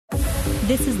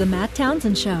This is the Matt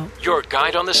Townsend Show. Your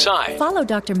guide on the side. Follow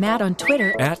Dr. Matt on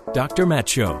Twitter At Dr. Matt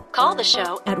Show. Call the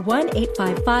show at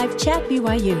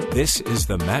 1-855-CHAT-BYU. This is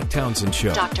the Matt Townsend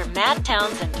Show. Dr. Matt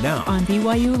Townsend. Now on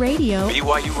BYU Radio.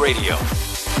 BYU Radio.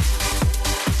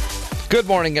 Good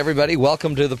morning, everybody.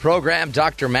 Welcome to the program.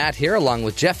 Dr. Matt here, along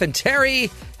with Jeff and Terry.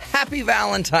 Happy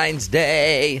Valentine's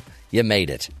Day. You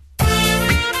made it.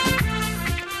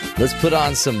 Let's put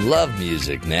on some love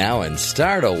music now and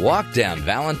start a walk down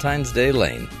Valentine's Day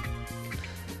lane.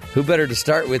 Who better to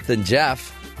start with than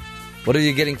Jeff? What are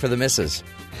you getting for the missus?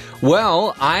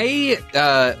 Well,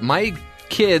 my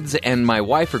kids and my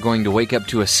wife are going to wake up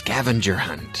to a scavenger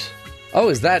hunt. Oh,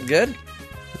 is that good?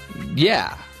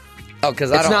 Yeah. Oh,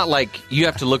 because it's not like you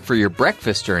have to look for your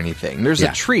breakfast or anything. There's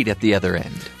a treat at the other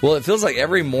end. Well, it feels like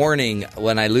every morning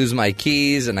when I lose my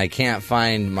keys and I can't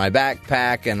find my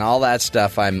backpack and all that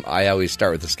stuff, I always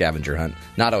start with the scavenger hunt.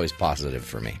 Not always positive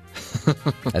for me.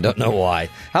 I don't know why.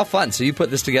 How fun. So you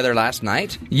put this together last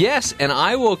night? Yes, and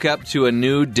I woke up to a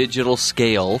new digital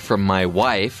scale from my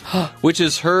wife, which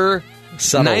is her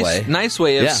nice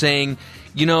way of saying,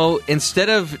 you know, instead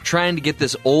of trying to get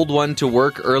this old one to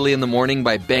work early in the morning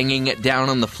by banging it down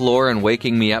on the floor and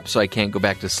waking me up so I can't go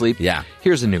back to sleep,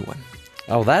 here's a new one.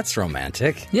 Oh, that's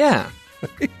romantic. Yeah.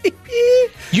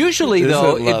 Usually,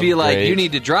 though, it'd be like, you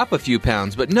need to drop a few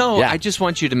pounds. But no, I just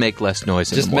want you to make less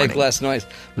noise in the morning. Just make less noise.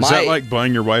 Is that like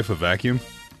buying your wife a vacuum?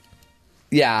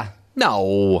 Yeah.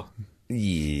 No.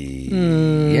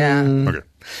 Yeah. Okay.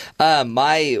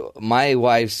 My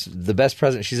wife's, the best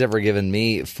present she's ever given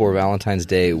me for Valentine's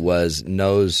Day was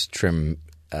nose trim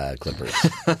clippers.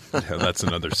 That's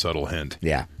another subtle hint.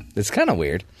 Yeah. It's kind of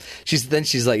weird.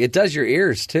 She's like, it does your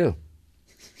ears, too.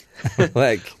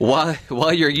 Like,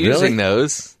 while you're using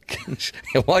those.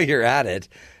 While you're at it,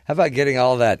 how about getting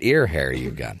all that ear hair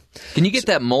you've got? Can you get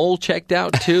that mole checked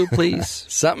out, too, please?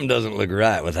 Something doesn't look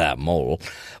right with that mole.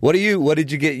 What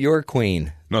did you get your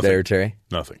queen Nothing. there, Terry?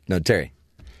 Nothing. No, Terry.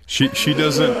 She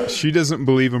doesn't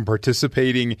believe in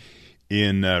participating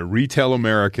in Retail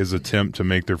America's attempt to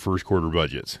make their first quarter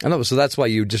budgets. I know, so that's why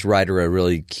you just write her a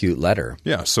really cute letter.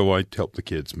 Yeah, so I help the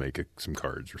kids make some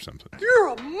cards or something. You're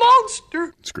a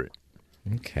monster. It's great.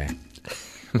 Okay.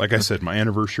 Like I said, my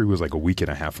anniversary was like a week and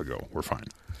a half ago. We're fine.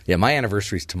 Yeah, my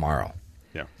anniversary's tomorrow.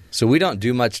 Yeah. So we don't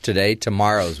do much today.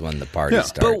 Tomorrow's when the party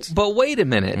starts. But wait a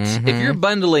minute. Mm-hmm. If you're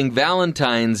bundling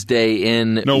Valentine's Day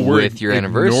with your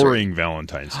anniversary. Ignoring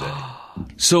Valentine's Day.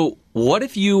 So what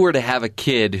if you were to have a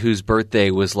kid whose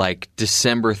birthday was like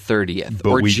December 30th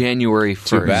or January 1st?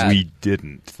 Too bad. We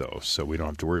didn't, though, so we don't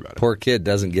have to worry about it. Poor kid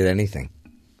doesn't get anything.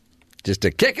 Just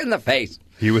a kick in the face.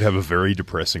 He would have a very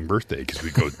depressing birthday because we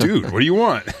go, dude, what do you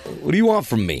want? What do you want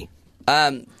from me?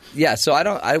 Yeah,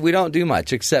 so we don't do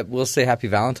much except we'll say Happy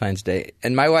Valentine's Day.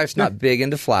 And my wife's not big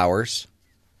into flowers,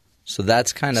 so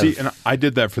that's kind of... See, and I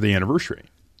did that for the anniversary.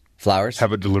 Flowers?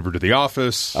 Have it delivered to the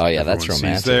office. Oh, yeah, Everyone that's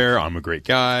romantic. sees there. I'm a great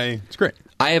guy. It's great.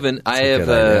 I have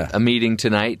a meeting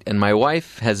tonight, and my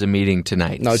wife has a meeting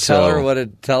tonight. No,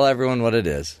 tell everyone what it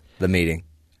is, the meeting.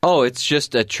 Oh, it's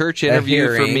just a church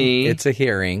interview for me. It's a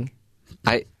hearing.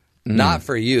 Not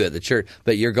for you at the church,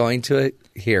 but you're going to a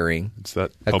hearing. It's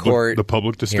that the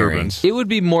public disturbance. It would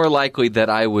be more likely that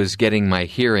I was getting my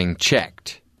hearing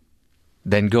checked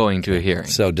than going to a hearing.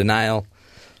 So denial.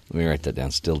 Let me write that down.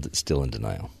 Still in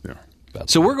denial. Yeah.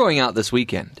 So we're going out this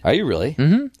weekend. Are you really?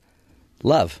 Mm-hmm.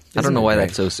 Love. I don't know why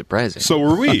that's so surprising. So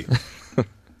were we.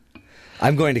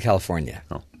 I'm going to California.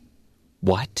 Oh.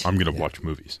 What? I'm going to watch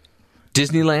movies.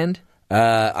 Disneyland?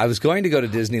 I was going to go to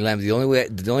Disneyland,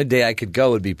 but the only day I could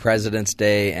go would be President's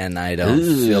Day, and I don't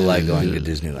feel like going to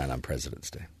Disneyland on President's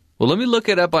Day. Well, let me look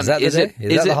it up on... Is that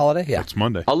the holiday? Yeah. It's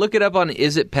Monday. I'll look it up on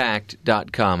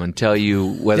isitpacked.com and tell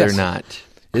you whether or not...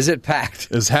 Is it packed?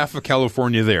 Is half of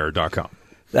California there.com.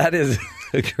 That's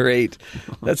a great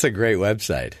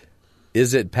website.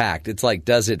 Is it packed? It's like,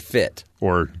 does it fit?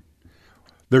 Or...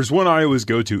 There's one I always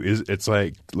go to. It's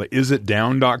like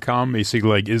isitdown.com. Basically,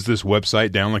 like, is this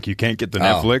website down? Like, you can't get the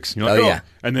Netflix. You're like, yeah.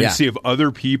 And then see if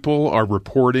other people are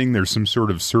reporting there's some sort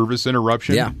of service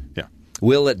interruption. Yeah. Yeah.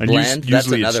 Will it blend? That's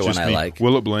another one I like.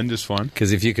 Will it blend is fun.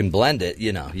 Because if you can blend it,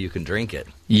 you can drink it.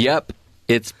 Yep.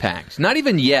 It's packed. Not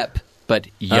even yep, but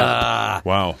yup.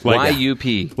 Wow. Like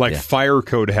Y-U-P. Like fire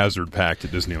code hazard packed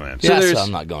at Disneyland. So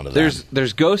I'm not going to that.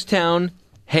 There's Ghost Town.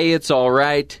 Hey, it's all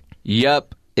right.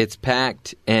 Yup. It's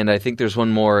packed, and I think there's one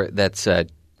more that's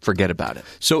forget about it.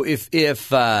 So if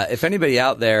anybody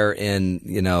out there in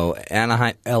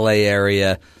Anaheim, LA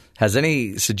area has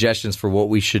any suggestions for what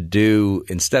we should do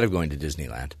instead of going to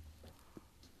Disneyland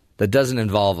that doesn't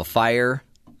involve a fire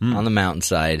on the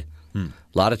mountainside, a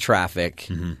lot of traffic,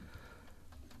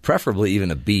 preferably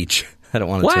even a beach. I don't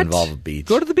want it to involve a beach.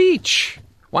 Go to the beach.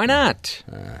 Why not?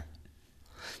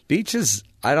 Beaches,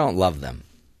 I don't love them.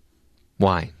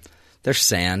 Why? They're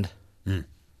sand.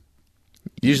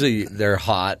 Usually they're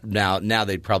hot. Now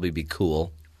they'd probably be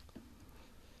cool.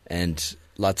 And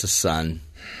lots of sun.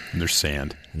 And there's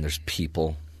sand. And there's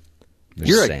people. There's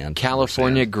You're sand. a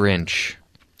California Grinch.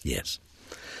 Yes.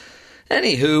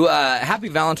 Anywho, happy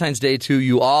Valentine's Day to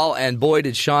you all. And boy,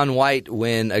 did Shaun White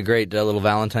win a great little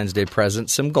Valentine's Day present,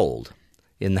 some gold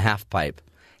in the half pipe.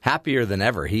 Happier than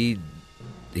ever. He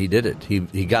did it.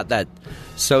 He got that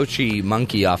Sochi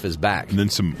monkey off his back. And then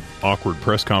some awkward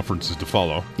press conferences to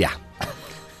follow. Yeah.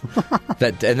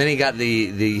 And then he got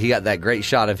he got that great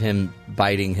shot of him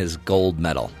biting his gold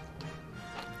medal,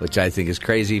 which I think is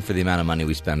crazy for the amount of money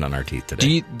we spend on our teeth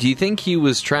today. Do you think he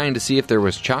was trying to see if there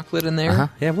was chocolate in there?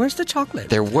 Yeah, where's the chocolate?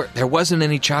 There wasn't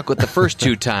any chocolate the first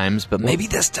 2 times, but maybe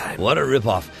this time. What a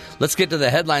ripoff. Let's get to the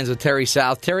headlines with Terry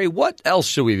South. Terry, what else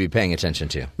should we be paying attention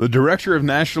to? The Director of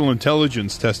National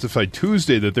Intelligence testified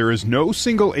Tuesday that there is no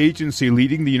single agency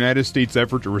leading the United States'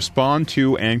 effort to respond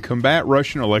to and combat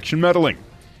Russian election meddling.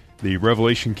 The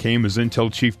revelation came as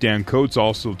Intel Chief Dan Coats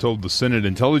also told the Senate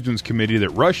Intelligence Committee that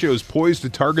Russia is poised to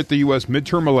target the U.S.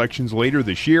 midterm elections later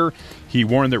this year. He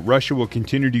warned that Russia will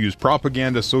continue to use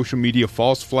propaganda, social media,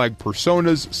 false flag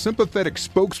personas, sympathetic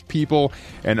spokespeople,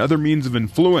 and other means of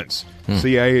influence.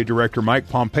 CIA Director Mike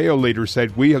Pompeo later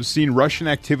said, "We have seen Russian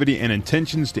activity and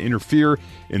intentions to interfere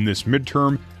in this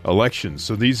midterm election."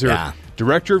 So these are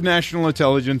Director of National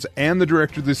Intelligence and the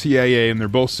Director of the CIA, and they're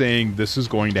both saying this is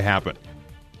going to happen.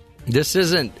 This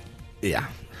isn't,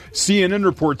 CNN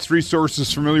reports 3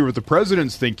 sources familiar with the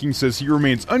president's thinking says he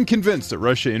remains unconvinced that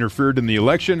Russia interfered in the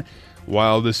election.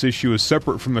 While this issue is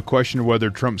separate from the question of whether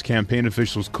Trump's campaign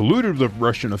officials colluded with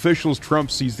Russian officials,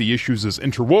 Trump sees the issues as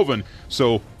interwoven,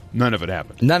 so none of it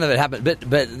happened. None of it happened. But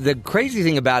the crazy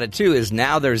thing about it, too, is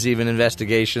now there's even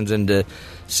investigations into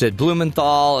Sid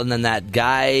Blumenthal and then that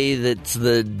guy that's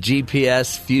the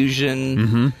GPS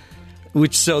fusion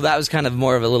so that was kind of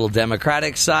more of a little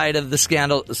Democratic side of the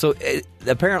scandal. So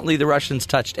apparently the Russians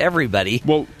touched everybody.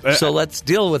 Well, so let's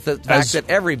deal with the fact that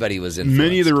everybody was influenced.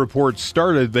 Many of the reports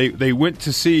started, they went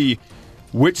to see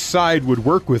which side would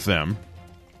work with them,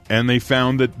 and they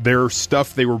found that their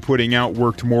stuff they were putting out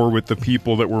worked more with the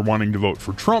people that were wanting to vote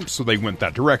for Trump, so they went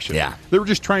that direction. Yeah. They were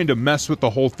just trying to mess with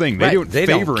the whole thing. They don't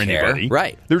favor anybody.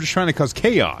 Right. They're just trying to cause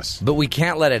chaos. But we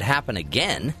can't let it happen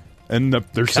again. And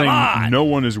they're saying no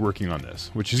one is working on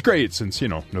this, which is great since,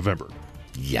 November.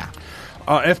 Yeah.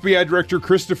 FBI Director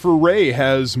Christopher Wray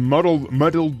has muddled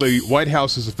the White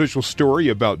House's official story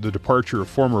about the departure of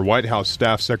former White House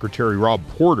Staff Secretary Rob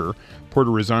Porter.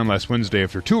 Porter resigned last Wednesday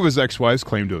after 2 of his ex-wives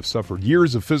claimed to have suffered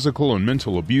years of physical and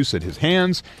mental abuse at his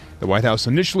hands. The White House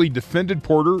initially defended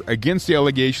Porter against the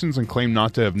allegations and claimed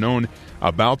not to have known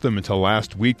about them until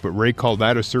last week, but Wray called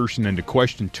that assertion into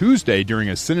question Tuesday during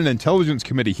a Senate Intelligence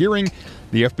Committee hearing.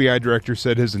 The FBI director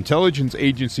said his intelligence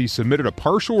agency submitted a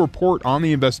partial report on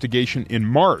the investigation in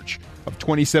March of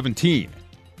 2017.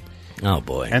 Oh,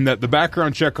 boy. And that the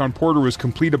background check on Porter was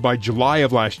completed by July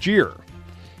of last year.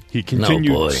 He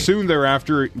continued, soon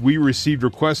thereafter, we received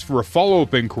requests for a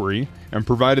follow-up inquiry and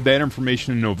provided that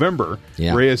information in November.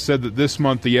 Yeah. Ray has said that this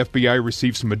month the FBI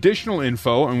received some additional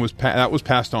info and that was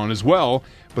passed on as well,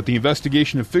 but the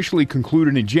investigation officially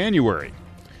concluded in January.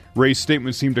 Ray's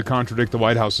statement seemed to contradict the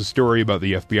White House's story about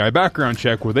the FBI background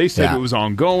check, where they said it was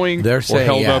ongoing or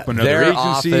held up in other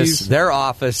agencies.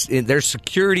 Their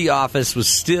security office was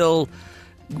still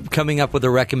coming up with a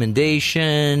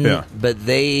recommendation, but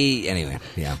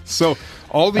So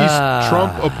all these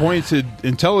Trump-appointed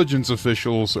intelligence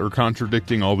officials are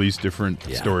contradicting all these different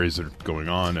stories that are going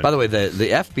on. By the way, the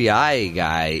FBI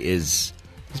guy he's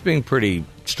being pretty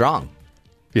strong.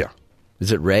 Yeah.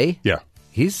 Is it Ray? Yeah.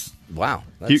 Wow.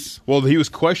 He was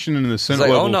questioning in the Senate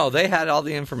level. Oh, no, they had all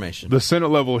the information. The Senate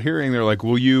level hearing, they're like,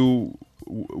 what are you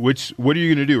going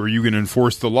to do? Are you going to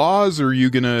enforce the laws, or are you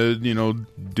going to,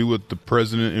 do what the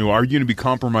president, are you going to be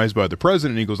compromised by the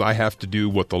president? And he goes, I have to do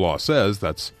what the law says.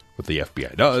 That's what the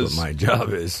FBI does. That's what my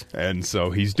job is. And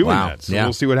so he's doing that. So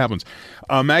we'll see what happens.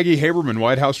 Maggie Haberman,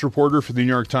 White House reporter for the New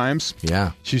York Times.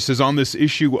 Yeah. She says on this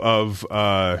issue of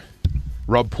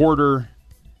Rob Porter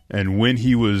and when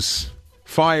he was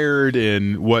fired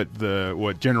and what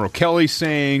General Kelly's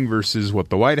saying versus what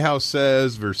the White House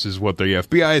says versus what the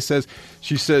FBI says.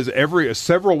 She says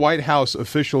several White House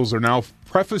officials are now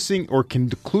prefacing or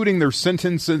concluding their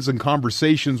sentences and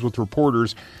conversations with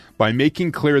reporters by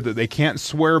making clear that they can't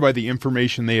swear by the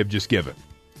information they have just given.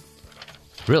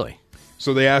 Really?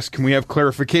 So they ask, can we have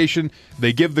clarification?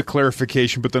 They give the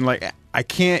clarification, but then I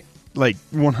can't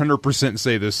 100%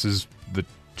 say this is the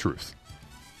truth.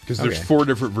 because there's 4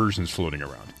 different versions floating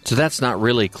around. So that's not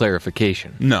really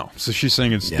clarification. No. So she's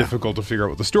saying it's difficult to figure out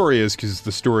what the story is because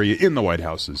the story in the White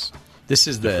House is This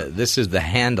is the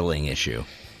handling issue.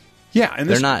 Yeah, and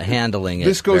they're not handling it.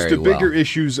 This goes very to bigger well.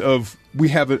 issues of we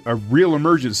have a real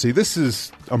emergency. This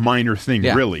is a minor thing,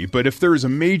 really. But if there is a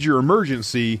major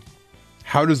emergency,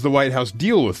 how does the White House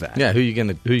deal with that? Yeah, who you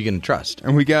gonna trust?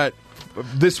 And we got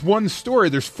this one story.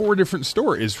 There's 4 different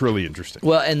stories. Really interesting.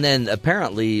 Well, and then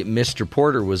apparently Mr.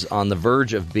 Porter was on the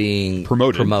verge of being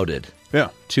promoted.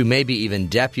 Yeah, to maybe even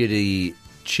deputy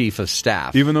chief of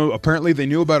staff. Even though apparently they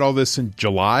knew about all this in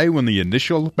July when the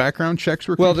initial background checks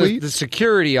were complete. Well, the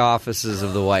security offices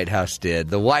of the White House did.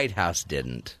 The White House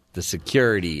didn't. The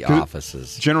security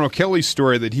offices. General Kelly's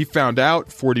story that he found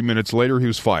out 40 minutes later he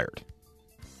was fired.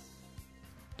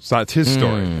 So that's his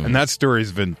story. And that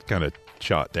story's been kind of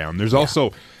shot down. There's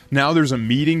also, now there's a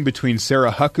meeting between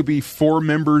Sarah Huckabee, 4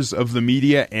 members of the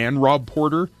media, and Rob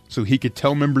Porter, so he could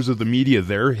tell members of the media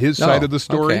his side of the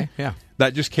story. Okay, yeah.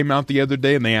 That just came out the other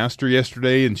day, and they asked her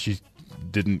yesterday, and she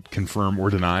didn't confirm or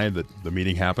deny that the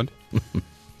meeting happened.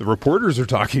 The reporters are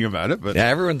talking about it. But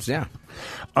everyone's,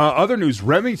 Other news,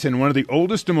 Remington, one of the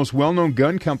oldest and most well-known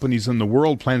gun companies in the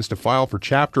world, plans to file for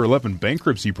Chapter 11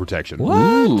 bankruptcy protection.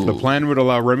 What? The plan would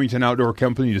allow Remington Outdoor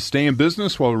Company to stay in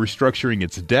business while restructuring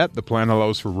its debt. The plan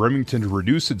allows for Remington to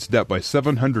reduce its debt by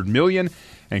 $700 million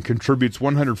and contributes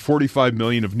 $145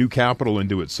 million of new capital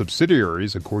into its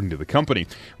subsidiaries, according to the company.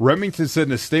 Remington said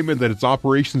in a statement that its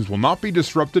operations will not be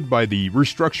disrupted by the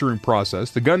restructuring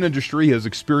process. The gun industry has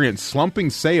experienced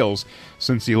slumping sales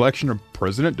since the election of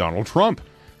President Donald Trump.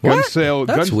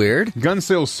 That's weird. Gun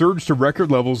sales surged to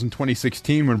record levels in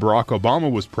 2016 when Barack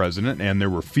Obama was president, and there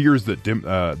were fears that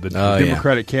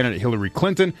Democratic candidate Hillary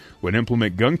Clinton would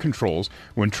implement gun controls.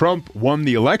 When Trump won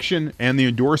the election and the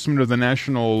endorsement of the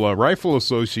National Rifle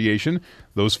Association,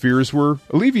 those fears were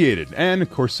alleviated, and of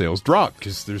course sales dropped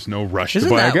because there's no rush to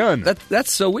buy a gun.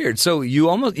 That's so weird. So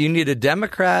you need a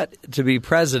Democrat to be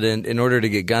president in order to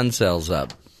get gun sales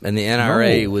up, and the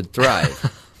NRA would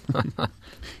thrive.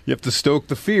 You have to stoke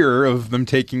the fear of them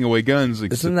taking away guns.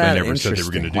 Isn't that they never said they were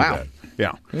going to do that.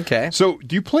 Yeah. Okay. So,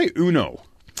 do you play Uno?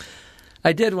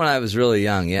 I did when I was really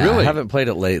young, yeah. Really? I haven't played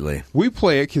it lately. We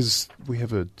play it because we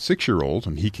have a 6-year-old,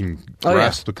 and he can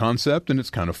grasp the concept, and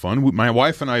it's kind of fun. My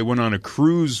wife and I went on a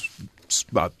cruise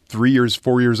about 4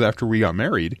 years after we got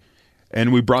married,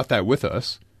 and we brought that with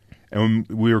us. And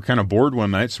we were kind of bored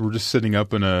one night, so we're just sitting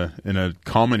up in a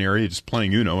common area just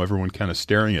playing Uno. Everyone kind of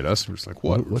staring at us. We're just like,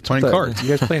 what? We're playing cards. You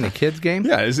guys playing a kid's game?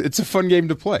 Yeah, it's a fun game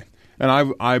to play. And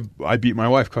I beat my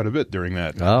wife quite a bit during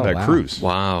that cruise.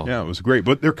 Wow. Yeah, it was great.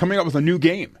 But they're coming up with a new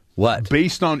game. What?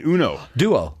 Based on Uno.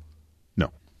 Duo?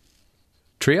 No.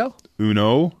 Trio?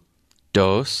 Uno.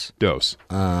 Dos.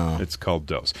 Oh. It's called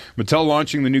Dos. Mattel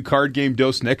launching the new card game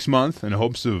Dos next month in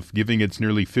hopes of giving its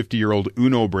nearly 50-year-old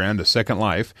Uno brand a second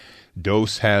life.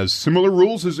 Dos has similar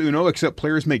rules as Uno, except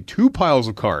players make 2 piles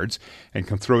of cards and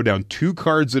can throw down 2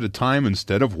 cards at a time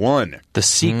instead of 1. The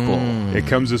sequel. It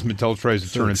comes as Mattel tries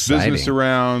to turn its business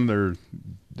around.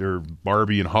 Their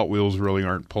Barbie and Hot Wheels really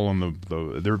aren't pulling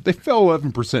they fell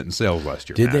 11% in sales last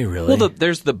year. Did they really? Well,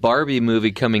 there's the Barbie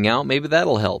movie coming out. Maybe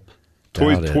that'll help.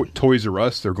 Toys R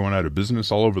Us, they're going out of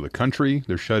business all over the country.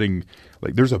 They're shutting,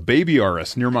 there's a Baby R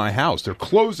Us near my house. They're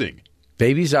closing.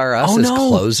 Babies R Us is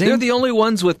closing? They're the only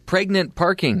ones with pregnant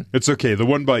parking. It's okay. The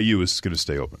one by you is going to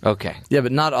stay open. Okay. Yeah,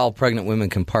 but not all pregnant women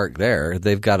can park there.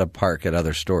 They've got to park at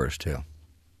other stores, too.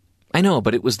 I know,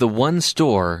 but it was the one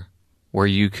store where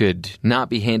you could not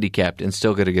be handicapped and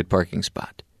still get a good parking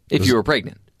spot if you were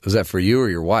pregnant. Was that for you or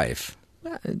your wife?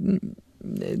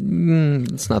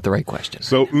 It's not the right question.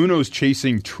 So Uno's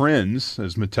chasing trends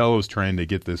as Mattel is trying to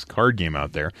get this card game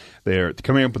out there. They're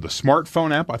coming up with a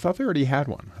smartphone app. I thought they already had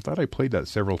one. I thought I played that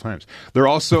several times. They're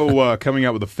also coming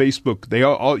out with a Facebook.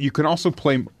 You can also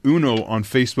play Uno on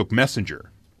Facebook Messenger.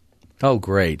 Oh,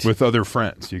 great. With other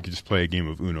friends. You can just play a game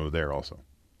of Uno there also.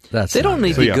 They don't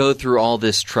need to go through all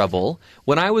this trouble.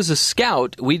 When I was a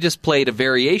scout, we just played a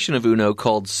variation of Uno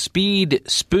called Speed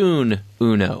Spoon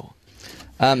Uno.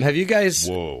 Have you guys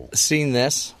seen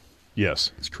this?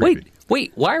 Yes, it's creepy.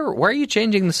 Wait, why are you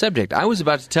changing the subject? I was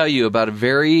about to tell you about a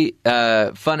very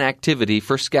fun activity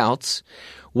for scouts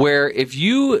where if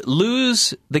you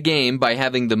lose the game by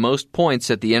having the most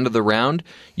points at the end of the round,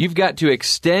 you've got to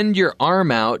extend your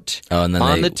arm out and then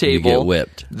on the table. You get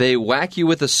whipped. They whack you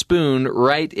with a spoon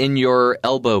right in your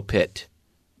elbow pit.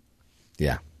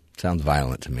 Yeah, sounds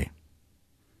violent to me.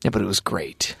 Yeah, but it was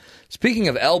great. Speaking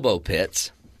of elbow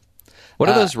pits... What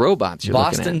are those robots you're looking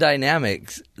at? Boston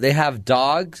Dynamics, they have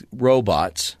dog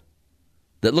robots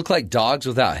that look like dogs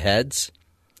without heads,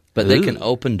 but they can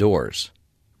open doors.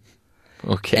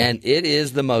 Okay. And it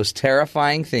is the most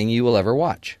terrifying thing you will ever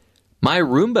watch. My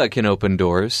Roomba can open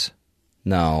doors.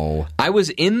 No. I was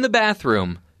in the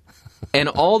bathroom, and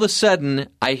all of a sudden,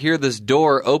 I hear this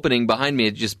door opening behind me.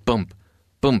 It just bump,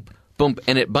 bump, bump,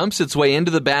 and it bumps its way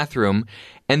into the bathroom.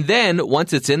 And then,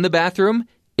 once it's in the bathroom,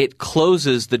 it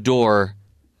closes the door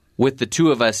with the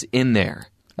two of us in there.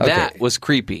 Okay. That was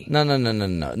creepy. No.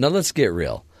 No, let's get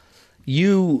real.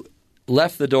 You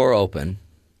left the door open,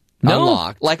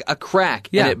 unlocked. Like a crack,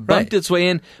 and it bumped its way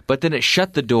in, but then it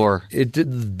shut the door.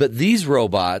 But these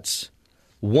robots,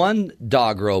 one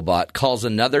dog robot calls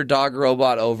another dog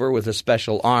robot over with a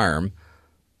special arm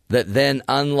that then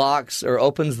unlocks or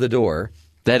opens the door,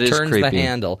 that is turns creepy. the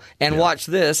handle, and watch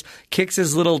this, kicks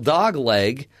his little dog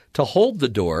leg to hold the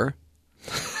door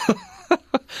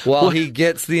while he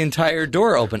gets the entire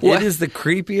door open. It is the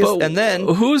creepiest. But and then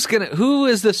who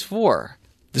is this for?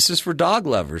 This is for dog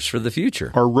lovers for the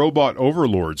future. Our robot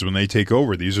overlords, when they take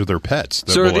over, these are their pets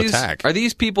that will attack. Are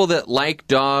these people that like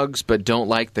dogs but don't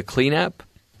like the cleanup?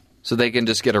 So they can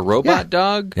just get a robot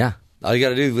dog? Yeah. All you got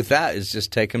to do with that is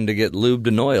just take them to get lubed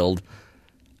and oiled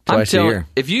twice a year.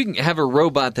 If you have a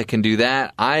robot that can do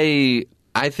that, I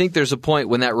think there's a point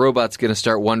when that robot's going to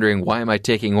start wondering, why am I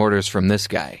taking orders from this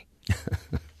guy?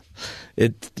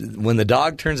 When the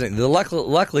dog turns in,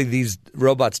 luckily these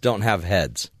robots don't have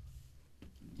heads.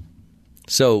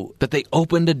 But they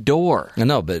opened a door. I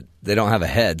know, but they don't have a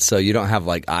head, so you don't have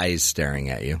like eyes staring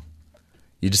at you.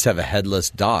 You just have a headless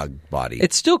dog body.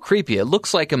 It's still creepy. It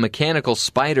looks like a mechanical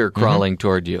spider crawling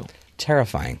toward you.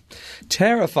 Terrifying.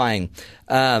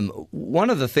 One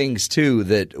of the things, too,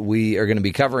 that we are going to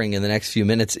be covering in the next few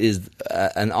minutes is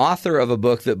an author of a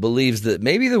book that believes that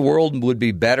maybe the world would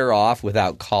be better off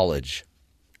without college.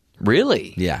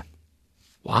 Really? Yeah.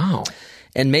 Wow.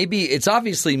 And it's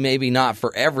obviously not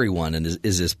for everyone,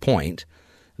 is his point,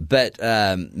 but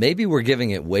maybe we're giving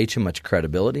it way too much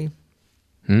credibility.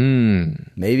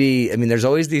 Maybe, there's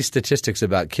always these statistics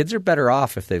about kids are better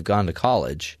off if they've gone to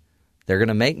college. They're going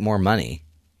to make more money.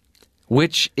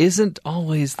 Which isn't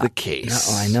always the case.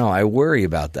 No, I know. I worry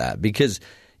about that because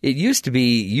it used to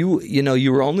be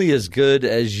you were only as good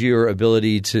as your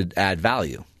ability to add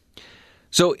value.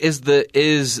 So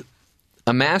is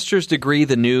a master's degree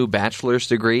the new bachelor's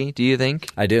degree, do you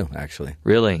think? I do, actually.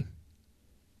 Really?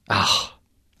 I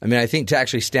think to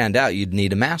actually stand out, you'd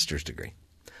need a master's degree.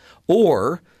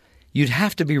 Or you'd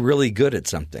have to be really good at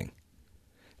something.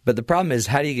 But the problem is,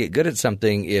 how do you get good at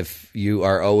something if you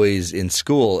are always in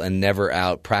school and never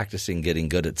out practicing getting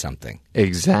good at something?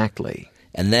 Exactly.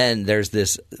 And then there's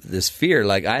this fear.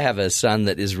 Like, I have a son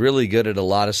that is really good at a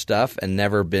lot of stuff and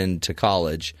never been to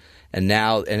college, and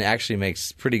actually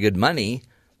makes pretty good money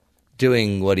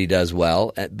doing what he does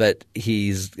well. But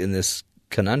he's in this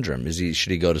conundrum: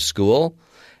 should he go to school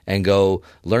and go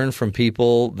learn from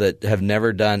people that have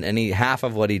never done half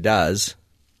of what he does?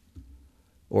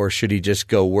 Or should he just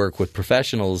go work with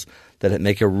professionals that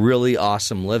make a really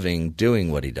awesome living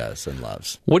doing what he does and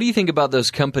loves? What do you think about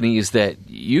those companies that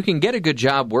you can get a good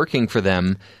job working for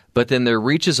them, but then there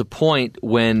reaches a point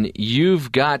when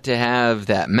you've got to have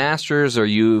that master's or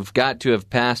you've got to have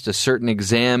passed a certain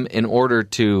exam in order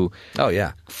to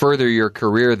further your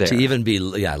career there? To even be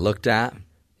looked at?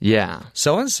 Yeah.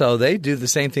 So-and-so, they do the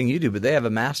same thing you do, but they have a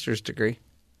master's degree.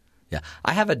 Yeah.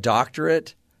 I have a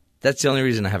doctorate. That's the only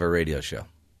reason I have a radio show.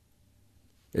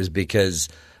 Is because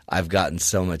I've gotten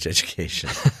so much education.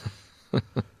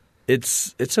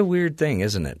 It's a weird thing,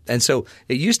 isn't it? And so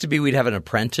it used to be we'd have an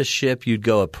apprenticeship. You'd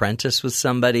go apprentice with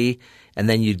somebody, and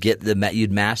then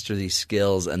you'd master these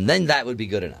skills, and then that would be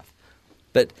good enough.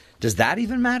 But does that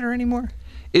even matter anymore?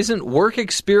 Isn't work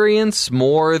experience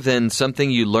more than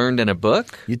something you learned in a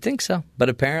book? You'd think so, but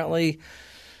apparently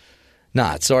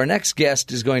not. So our next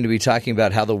guest is going to be talking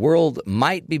about how the world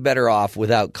might be better off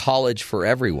without college for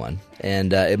everyone.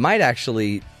 And it might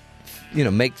actually,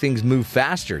 make things move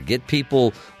faster, get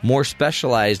people more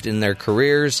specialized in their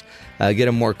careers, get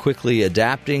them more quickly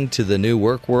adapting to the new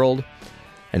work world.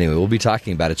 Anyway, we'll be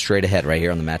talking about it straight ahead right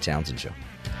here on The Matt Townsend Show.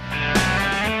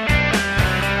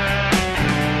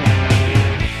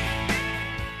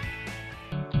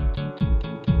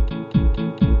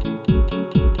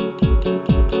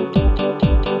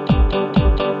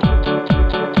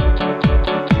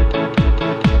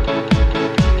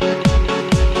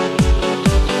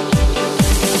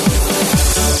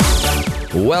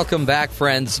 Welcome back,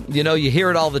 friends. You hear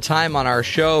it all the time on our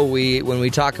show. When we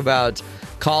talk about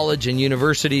college and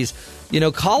universities,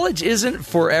 college isn't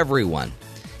for everyone.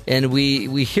 And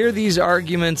we hear these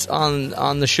arguments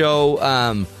on the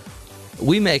show.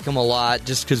 We make them a lot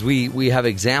just because we have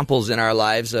examples in our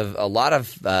lives of a lot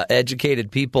of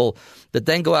educated people that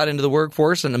then go out into the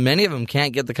workforce, and many of them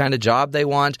can't get the kind of job they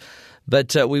want.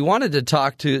 But we wanted to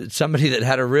talk to somebody that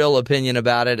had a real opinion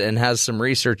about it and has some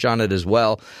research on it as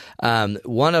well.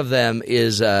 One of them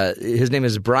is his name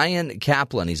is Bryan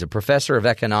Caplan. He's a professor of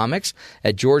economics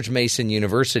at George Mason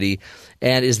University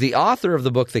and is the author of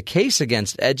the book, The Case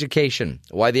Against Education,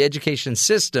 Why the Education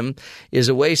System is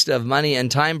a Waste of Money and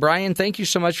Time. Bryan, thank you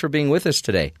so much for being with us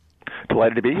today.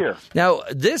 Delighted to be here. Now,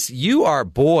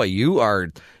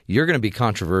 you're going to be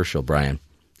controversial, Bryan.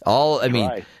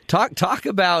 Talk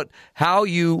about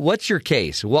what's your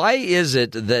case? Why is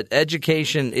it that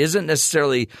education isn't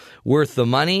necessarily worth the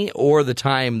money or the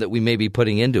time that we may be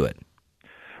putting into it?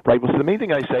 Right. Well, so the main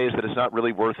thing I say is that it's not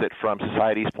really worth it from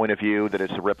society's point of view, that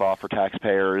it's a ripoff for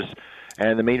taxpayers.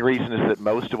 And the main reason is that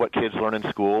most of what kids learn in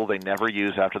school, they never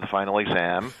use after the final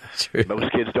exam. True.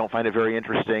 Most kids don't find it very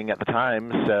interesting at the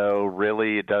time, so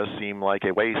really it does seem like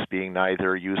a waste, being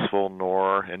neither useful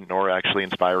nor actually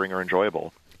inspiring or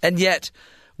enjoyable. And yet,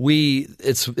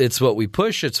 it's what we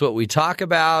push. It's what we talk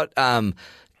about. What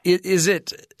is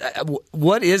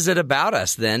it about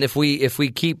us then? If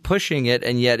we keep pushing it,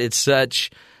 and yet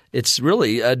it's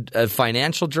really a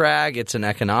financial drag. It's an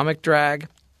economic drag.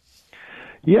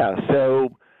 Yeah. So,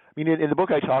 I mean, in the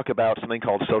book, I talk about something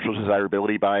called social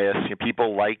desirability bias.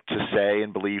 People like to say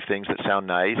and believe things that sound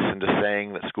nice, and just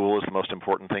saying that school is the most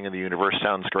important thing in the universe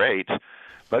sounds great.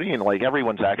 But,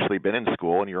 everyone's actually been in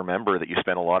school, and you remember that you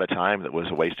spent a lot of time that was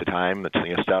a waste of time, that's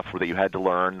stuff that you had to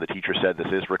learn. The teacher said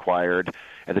this is required.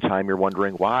 At the time, you're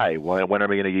wondering why. When am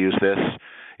I going to use this?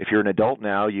 If you're an adult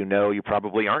now, you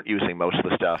probably aren't using most of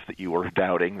the stuff that you were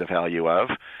doubting the value of.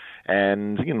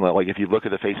 And, if you look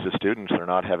at the faces of students, they're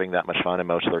not having that much fun in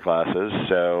most of their classes.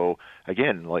 So,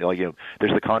 again,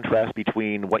 there's the contrast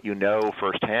between what you know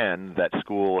firsthand, that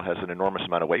school has an enormous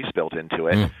amount of waste built into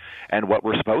it, and what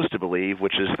we're supposed to believe,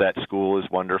 which is that school is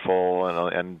wonderful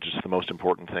and just the most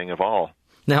important thing of all.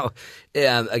 Now,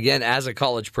 again, as a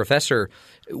college professor,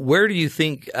 where do you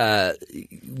think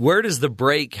where does the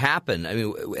break happen? I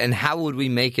mean, and how would we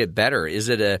make it better? Is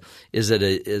it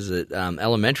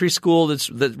elementary school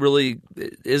that really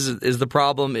is the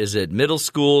problem? Is it middle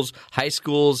schools, high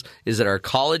schools? Is it our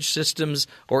college systems,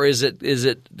 or is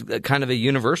it kind of a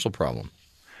universal problem?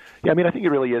 Yeah, I mean, I think it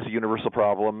really is a universal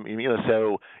problem.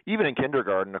 So even in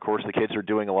kindergarten, of course, the kids are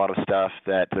doing a lot of stuff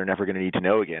that they're never going to need to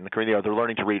know again. They're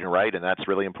learning to read and write, and that's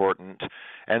really important.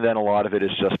 And then a lot of it is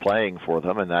just playing for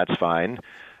them, and that's fine.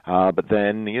 But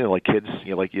then, kids,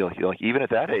 even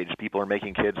at that age, people are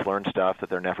making kids learn stuff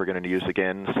that they're never going to use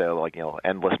again. So,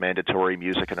 endless mandatory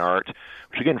music and art,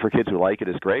 which again, for kids who like it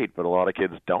is great, but a lot of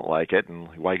kids don't like it, and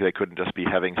why they couldn't just be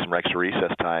having some extra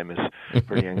recess time is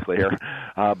pretty unclear.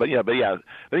 But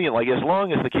as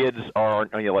long as the kids are,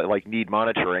 need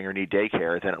monitoring or need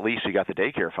daycare, then at least you got the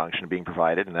daycare function being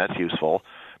provided, and that's useful.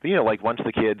 But, once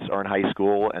the kids are in high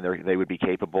school and they would be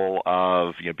capable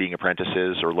of, being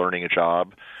apprentices or learning a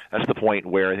job, that's the point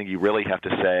where I think you really have to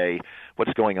say,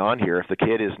 what's going on here? If the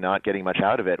kid is not getting much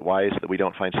out of it, why is it that we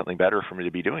don't find something better for him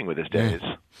to be doing with his days?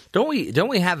 Don't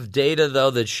we have data, though,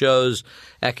 that shows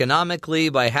economically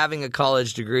by having a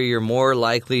college degree, you're more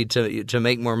likely to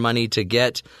make more money, to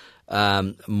get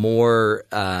more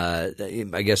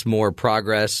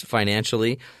progress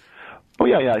financially? Oh,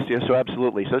 yeah. So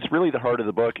absolutely. So it's really the heart of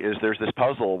the book is there's this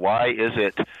puzzle. Why is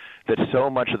it that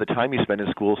so much of the time you spend in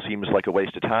school seems like a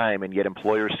waste of time, and yet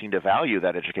employers seem to value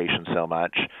that education so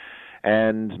much?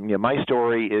 And my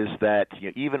story is that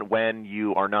even when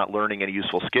you are not learning any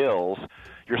useful skills,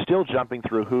 you're still jumping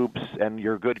through hoops, and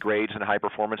your good grades and high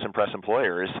performance impress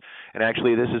employers. And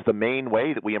actually, this is the main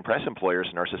way that we impress employers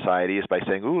in our society, is by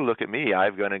saying, "Ooh, look at me!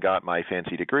 I've gone and got my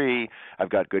fancy degree. I've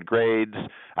got good grades.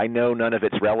 I know none of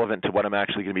it's relevant to what I'm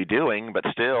actually going to be doing, but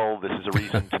still, this is a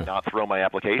reason to not throw my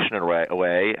application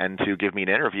away and to give me an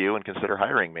interview and consider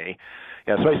hiring me."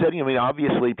 Yeah, so I said,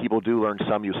 obviously people do learn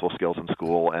some useful skills in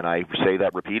school, and I say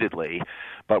that repeatedly.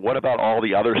 But what about all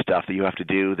the other stuff that you have to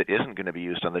do that isn't going to be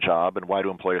used on the job, and why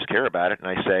do employers care about it? And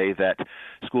I say that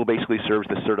school basically serves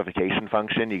this certification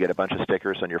function. You get a bunch of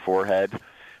stickers on your forehead,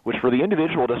 which for the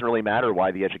individual doesn't really matter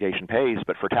why the education pays,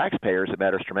 but for taxpayers it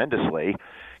matters tremendously.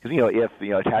 Because,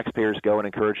 if taxpayers go and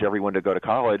encourage everyone to go to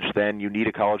college, then you need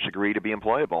a college degree to be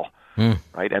employable,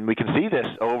 right? And we can see this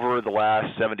over the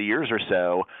last 70 years or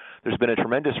so. There's been a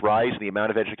tremendous rise in the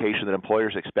amount of education that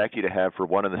employers expect you to have for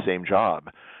one and the same job.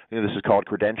 This is called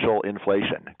credential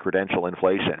inflation. Credential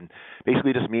inflation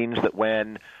basically just means that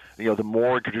when the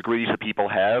more degrees that people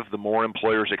have, the more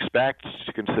employers expect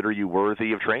to consider you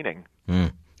worthy of training.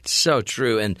 So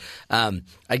true. And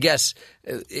I guess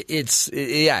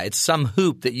it's some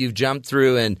hoop that you've jumped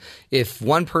through. And if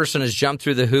one person has jumped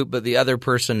through the hoop but the other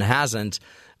person hasn't,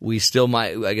 we still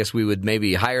might – I guess we would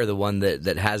maybe hire the one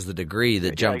that has the degree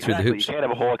that jumped through the hoops. You can't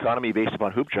have a whole economy based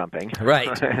upon hoop jumping.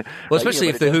 Right. Well, especially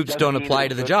if the hoops don't apply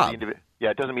to the job.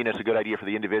 It doesn't mean it's a good idea for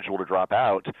the individual to drop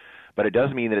out. But it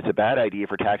does mean that it's a bad idea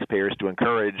for taxpayers to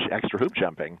encourage extra hoop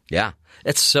jumping. Yeah,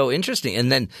 it's so interesting. And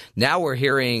then now we're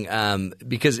hearing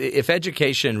because if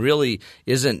education really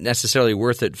isn't necessarily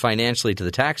worth it financially to the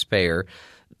taxpayer,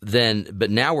 but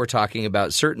now we're talking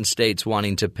about certain states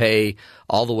wanting to pay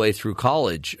all the way through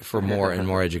college for more and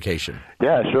more education.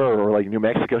 Yeah, sure. Or like New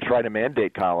Mexico trying to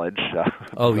mandate college.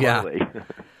 Yeah.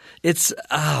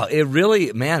 It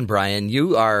really, man, Bryan,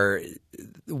 you are.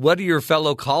 What do your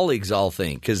fellow colleagues all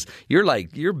think? Because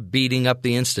you're beating up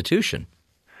the institution.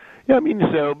 Yeah, I mean,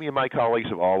 my colleagues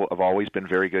have always been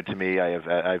very good to me. I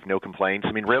have no complaints.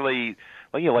 I mean, really,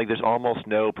 there's almost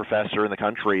no professor in the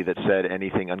country that said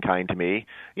anything unkind to me.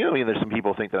 There's some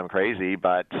people who think that I'm crazy,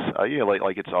 but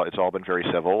it's all been very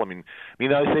civil. I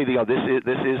say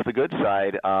this is the good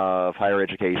side of higher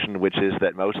education, which is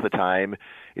that most of the time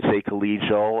it's a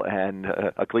collegial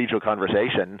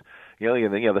conversation.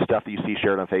 The stuff that you see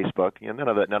shared on Facebook, none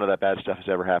of that bad stuff has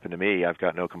ever happened to me. I've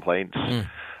got no complaints.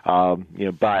 Of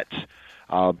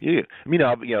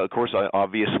course,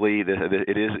 obviously,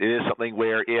 it is something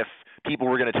where if people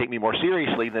were going to take me more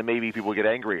seriously, then maybe people would get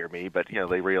angry at me. But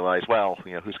they realize,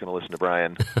 who's going to listen to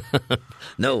Bryan?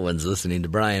 No one's listening to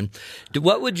Bryan.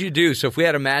 What would you do? So if we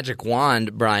had a magic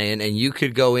wand, Bryan, and you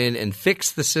could go in and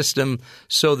fix the system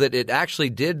so that it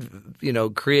actually did,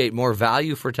 create more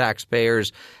value for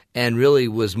taxpayers and really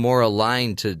was more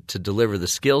aligned to deliver the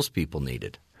skills people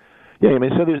needed. Yeah,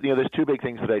 so there's two big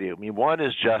things that I do. One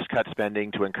is just cut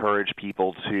spending to encourage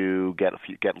people to get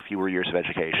fewer years of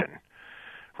education,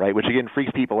 right? Which again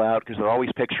freaks people out because they're always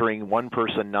picturing one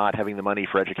person not having the money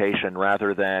for education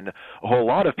rather than a whole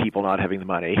lot of people not having the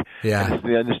money. Yeah, and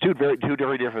there's two very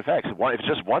different effects. If it's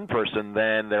just one person,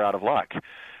 then they're out of luck.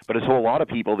 But it's a whole lot of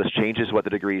people. This changes what the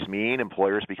degrees mean.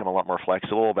 Employers become a lot more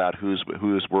flexible about who's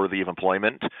worthy of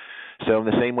employment. So in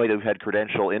the same way that we've had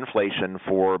credential inflation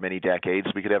for many decades,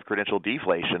 we could have credential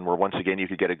deflation where once again you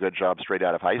could get a good job straight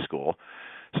out of high school.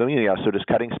 So just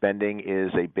cutting spending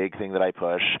is a big thing that I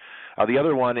push. The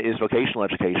other one is vocational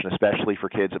education, especially for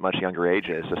kids at much younger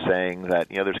ages. So saying that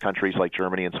there's countries like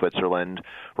Germany and Switzerland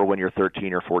where when you're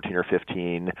 13 or 14 or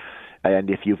 15, and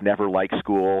if you've never liked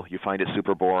school, you find it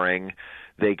super boring,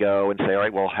 they go and say, all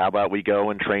right, well, how about we go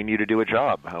and train you to do a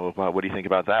job? What do you think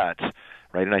about that?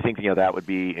 Right, and I think that would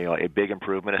be a big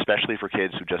improvement, especially for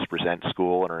kids who just resent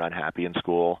school and are unhappy in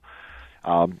school.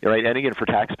 Right, and again, for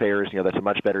taxpayers, that's a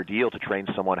much better deal to train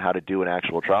someone how to do an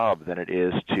actual job than it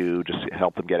is to just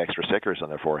help them get extra stickers on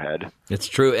their forehead. It's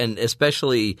true, and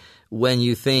especially when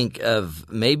you think of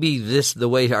maybe the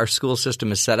way our school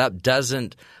system is set up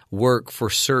doesn't work for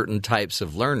certain types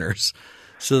of learners.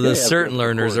 So certain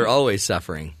learners are always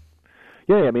suffering.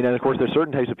 Yeah, and of course, there's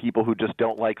certain types of people who just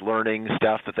don't like learning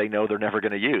stuff that they know they're never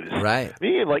going to use. Right.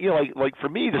 Like for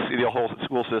me, the whole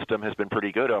school system has been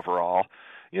pretty good overall.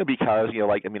 Because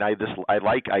I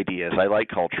like ideas, I like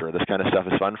culture. This kind of stuff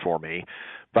is fun for me.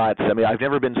 But I've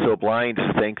never been so blind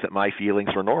to think that my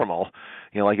feelings were normal.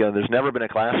 There's never been a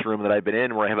classroom that I've been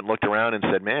in where I haven't looked around and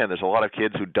said, man, there's a lot of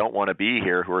kids who don't want to be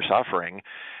here who are suffering.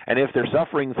 And if they're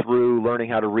suffering through learning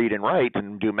how to read and write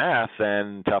and do math,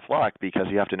 then tough luck because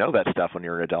you have to know that stuff when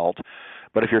you're an adult.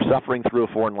 But if you're suffering through a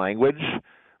foreign language,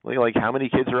 how many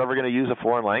kids are ever going to use a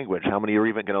foreign language? How many are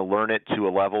even going to learn it to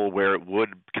a level where it would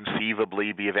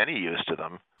conceivably be of any use to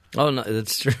them? Oh, no,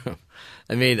 that's true.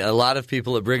 A lot of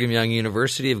people at Brigham Young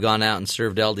University have gone out and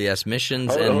served LDS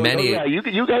missions, and many. Oh, yeah,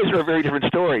 you guys are a very different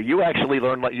story. You actually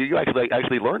learn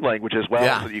learn language as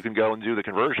well, so that you can go and do the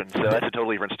conversion. So that's a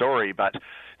totally different story. But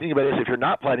think about it: if you're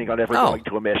not planning on ever going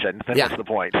to a mission, then that's the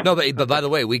point. No, but by the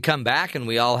way, we come back and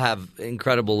we all have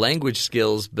incredible language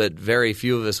skills, but very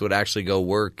few of us would actually go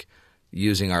work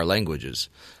using our languages.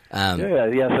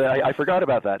 I forgot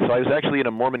about that. So I was actually in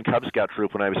a Mormon Cub Scout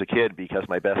troop when I was a kid because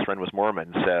my best friend was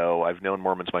Mormon. So I've known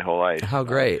Mormons my whole life. How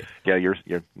great! You're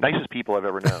nicest people I've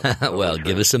ever known. Well,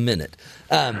 give us a minute.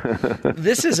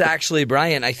 This is actually,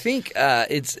 Bryan. I think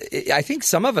I think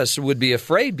some of us would be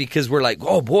afraid because we're like,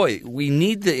 oh boy, we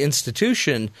need the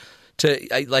institution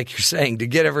to, like you're saying, to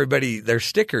get everybody their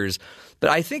stickers. But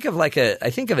I think of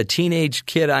a teenage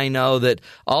kid I know that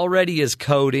already is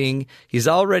coding. He's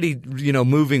already,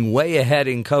 moving way ahead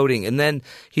in coding. And then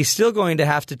he's still going to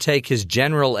have to take his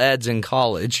general eds in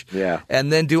college. Yeah.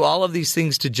 And then do all of these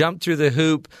things to jump through the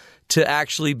hoop to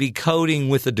actually be coding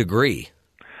with a degree.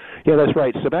 Yeah, that's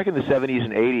right. So back in the 70s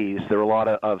and 80s, there were a lot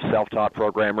of self-taught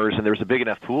programmers, and there was a big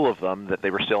enough pool of them that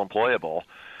they were still employable.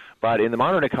 But in the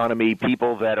modern economy,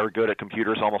 people that are good at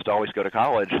computers almost always go to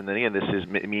college, and then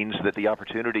again, means that the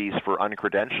opportunities for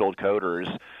uncredentialed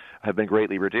coders have been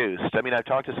greatly reduced. I mean, I've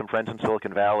talked to some friends in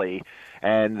Silicon Valley,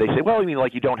 and they say, well, I mean,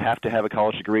 like, you don't have to have a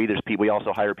college degree. We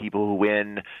also hire people who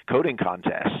win coding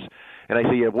contests. And I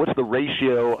say, yeah, what's the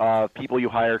ratio of people you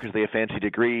hire because they have fancy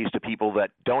degrees to people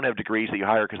that don't have degrees that you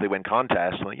hire because they win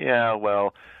contests? I'm like, yeah,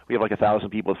 well, we have like 1,000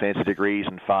 people with fancy degrees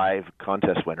and 5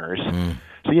 contest winners.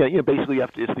 So yeah, basically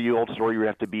it's the old story. You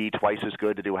have to be twice as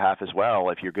good to do half as well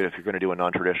if you're going to do a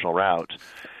non-traditional route.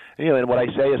 And what I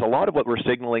say is a lot of what we're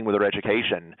signaling with our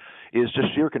education is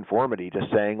just sheer conformity, just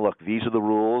saying, look, these are the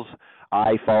rules.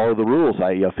 I follow the rules.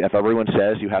 If everyone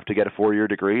says you have to get a 4-year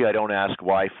degree, I don't ask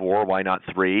why 4, why not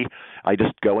 3. I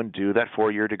just go and do that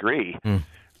 4-year degree.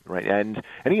 Right, and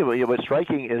anyway, what's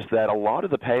striking is that a lot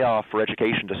of the payoff for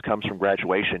education just comes from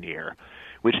graduation year,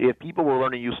 which if people were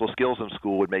learning useful skills in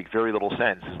school would make very little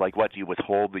sense. It's like, what, do you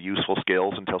withhold the useful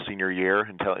skills until senior year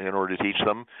in order to teach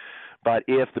them? But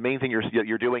if the main thing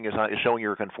you're doing is showing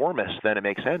you're a conformist, then it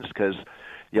makes sense because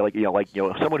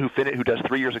someone who does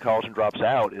 3 years of college and drops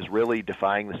out is really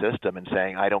defying the system and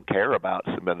saying, I don't care about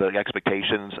the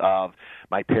expectations of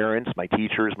my parents, my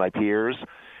teachers, my peers.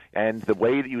 And the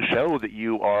way that you show that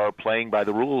you are playing by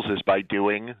the rules is by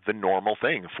doing the normal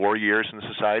thing. 4 years in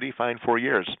society, fine, 4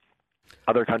 years.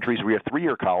 Other countries where you have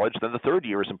 3-year college, then the 3rd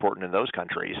year is important in those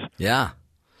countries. Yeah.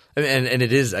 And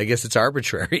it is, I guess it's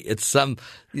arbitrary.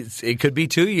 It could be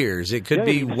 2 years. It could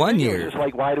be 1 year. It's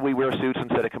like, why do we wear suits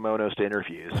instead of kimonos to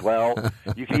interviews? Well,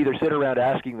 you can either sit around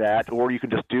asking that, or you can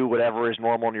just do whatever is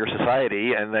normal in your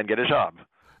society and then get a job.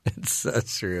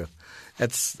 That's true.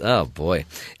 Oh boy.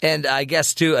 And I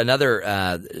guess too,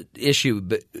 another issue,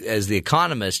 as the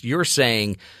economist, you're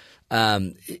saying,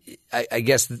 I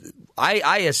guess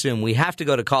I assume we have to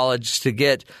go to college to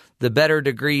get the better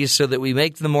degrees so that we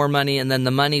make the more money, and then the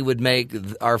money would make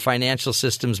our financial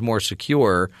systems more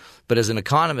secure. But as an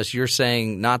economist, you're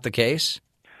saying not the case?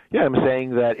 Yeah, I'm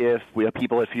saying that if we have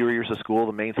people at fewer years of school,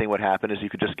 the main thing would happen is you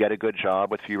could just get a good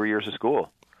job with fewer years of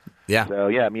school. Yeah. So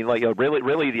yeah, I mean,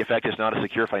 really, the effect is not a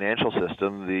secure financial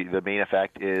system. The main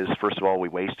effect is, first of all, we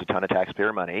waste a ton of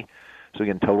taxpayer money. So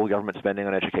again, total government spending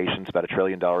on education is about $1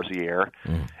 trillion a year,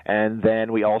 and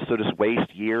then we also just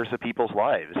waste years of people's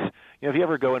lives. If you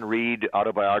ever go and read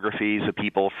autobiographies of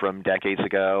people from decades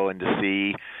ago, and to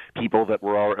see people that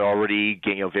were already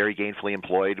very gainfully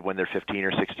employed when they're 15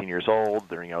 or 16 years old,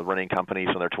 they're running companies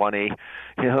when they're 20.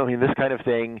 I mean, this kind of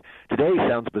thing today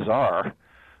sounds bizarre.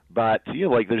 But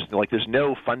there's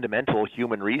no fundamental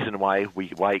human reason why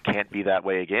it can't be that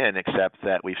way again, except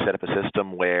that we've set up a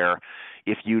system where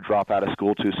if you drop out of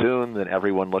school too soon, then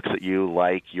everyone looks at you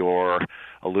like you're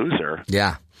a loser.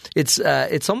 Yeah, it's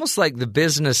almost like the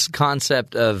business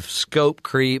concept of scope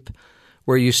creep,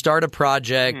 where you start a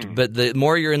project, but the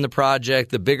more you're in the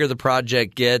project, the bigger the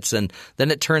project gets, and then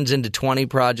it turns into 20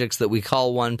 projects that we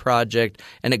call one project,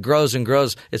 and it grows and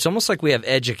grows. It's almost like we have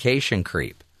education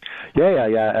creep.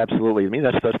 Yeah, absolutely. I mean,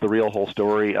 that's the real whole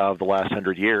story of the last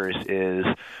 100 years is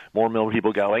more and more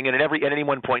people going. And at any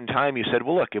one point in time, you said,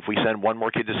 well, look, if we send one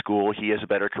more kid to school, he has a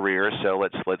better career, so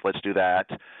let's do that.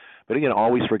 But again,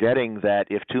 always forgetting that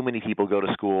if too many people go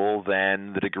to school,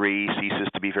 then the degree ceases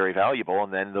to be very valuable,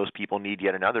 and then those people need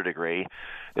yet another degree.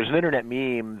 There's an internet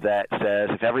meme that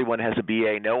says, if everyone has a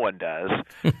BA, no one does.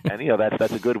 And,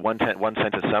 that's a good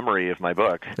one-sentence summary of my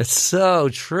book. That's so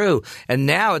true. And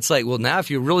now it's like, well, now if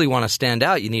you really want to stand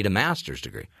out, you need a master's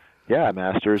degree. Yeah, a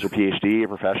master's or Ph.D., a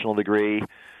professional degree.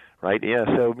 Right. Yeah.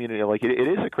 So it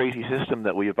is a crazy system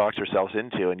that we have boxed ourselves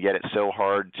into, and yet it's so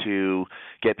hard to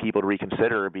get people to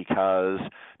reconsider because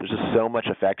there's just so much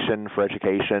affection for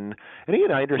education. And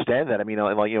again, I understand that. I mean,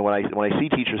 when I see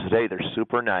teachers today, they're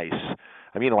super nice.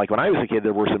 I mean, like when I was a kid,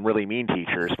 there were some really mean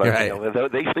teachers, but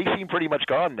right. They seem pretty much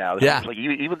gone now. Yeah. Like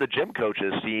even the gym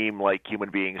coaches seem like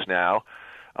human beings now.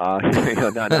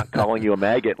 Not calling you a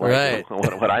maggot like right.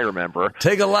 what I remember.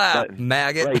 Take a lap,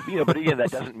 maggot. Right, but again, that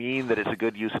doesn't mean that it's a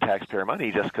good use of taxpayer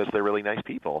money just because they're really nice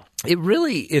people.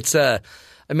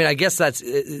 I guess that's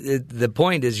the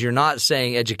point is you're not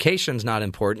saying education's not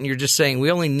important. You're just saying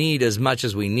we only need as much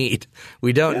as we need.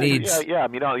 We don't need. Yeah. I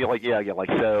mean, the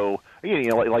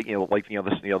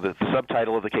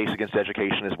subtitle of the case against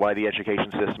education is why the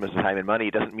education system is time and money.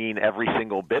 It doesn't mean every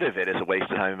single bit of it is a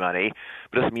waste of time and money,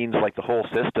 but it means like the whole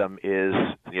system is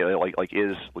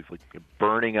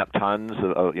burning up tons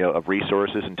of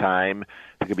resources and time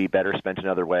that could be better spent in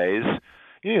other ways.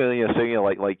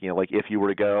 like if you were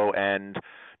to go and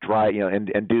try,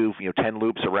 and do 10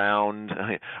 loops around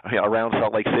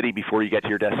Salt Lake City before you get to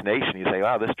your destination, you say,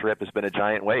 wow, this trip has been a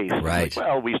giant waste. Right.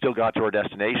 Well, we still got to our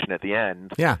destination at the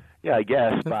end. Yeah. Yeah, I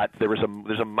guess, but there's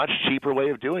a much cheaper way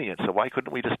of doing it. So why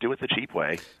couldn't we just do it the cheap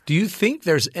way? Do you think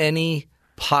there's any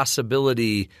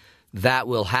possibility that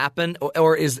will happen,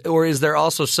 or is there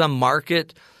also some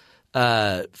market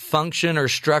function or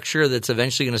structure that's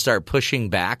eventually going to start pushing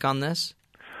back on this?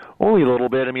 Only a little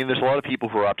bit. I mean, there's a lot of people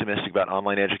who are optimistic about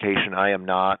online education. I am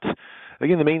not.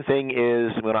 Again, the main thing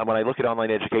is when I look at online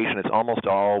education, it's almost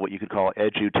all what you could call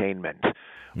edutainment,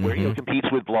 where it competes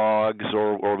with blogs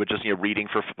or with just reading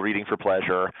for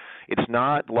pleasure. It's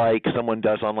not like someone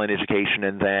does online education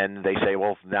and then they say,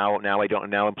 well, now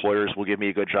employers will give me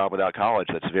a good job without college.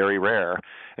 That's very rare.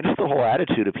 And just the whole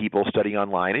attitude of people studying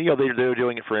online. And, they're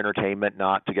doing it for entertainment,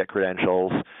 not to get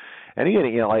credentials. And again,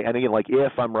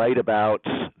 if I'm right about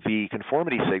the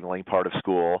conformity signaling part of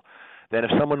school, then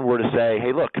if someone were to say,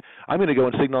 hey, look, I'm going to go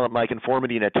and signal my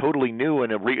conformity in a totally new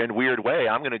and weird way,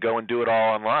 I'm going to go and do it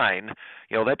all online,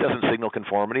 that doesn't signal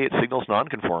conformity. It signals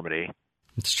nonconformity.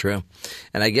 It's true.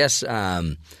 And I guess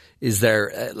is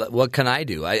there what can I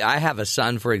do? I have a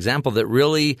son, for example, that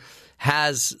really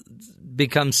has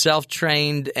become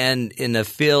self-trained and in a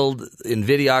field in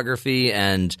videography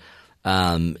and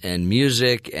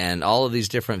music and all of these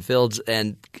different fields,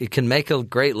 and it can make a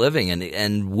great living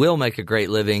and will make a great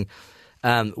living.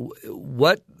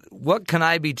 What can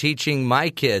I be teaching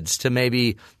my kids to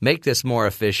maybe make this more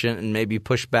efficient and maybe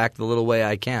push back the little way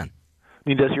I can? I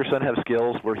mean, does your son have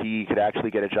skills where he could actually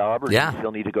get a job, or does he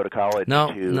still need to go to college? No.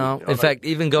 In fact,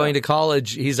 even going to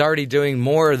college, he's already doing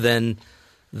more than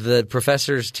the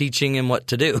professors teaching him what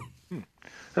to do.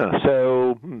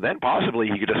 So then possibly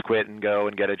he could just quit and go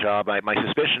and get a job. My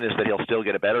suspicion is that he'll still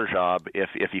get a better job if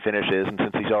he finishes, and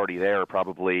since he's already there,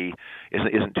 probably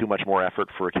isn't too much more effort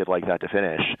for a kid like that to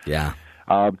finish. Yeah.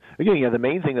 Again, the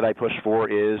main thing that I push for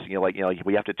is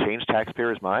we have to change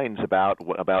taxpayers' minds about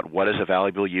what is a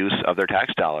valuable use of their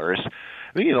tax dollars.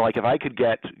 I mean, if I could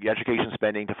get education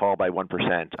spending to fall by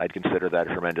 1%, I'd consider that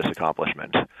a tremendous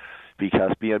accomplishment.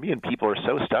 Because people are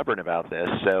so stubborn about this.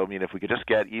 So, if we could just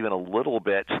get even a little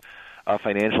bit of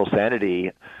financial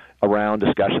sanity around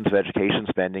discussions of education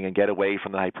spending and get away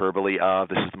from the hyperbole of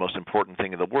this is the most important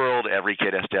thing in the world, every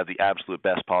kid has to have the absolute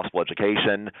best possible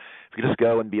education. If we could just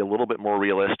go and be a little bit more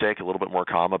realistic, a little bit more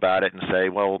calm about it and say,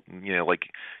 well,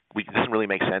 it doesn't really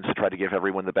make sense to try to give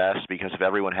everyone the best, because if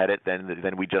everyone had it,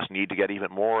 then we just need to get even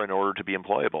more in order to be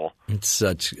employable. It's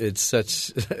such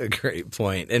a great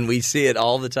point, and we see it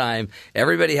all the time.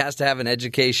 Everybody has to have an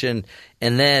education,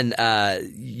 and then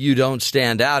you don't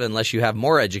stand out unless you have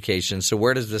more education. So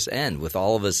where does this end with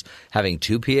all of us having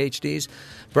 2 PhDs?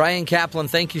 Bryan Caplan,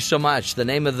 thank you so much. The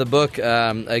name of the book,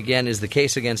 again, is The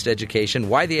Case Against Education: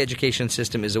 Why the Education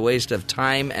System is a Waste of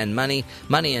Time and Money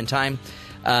and Time.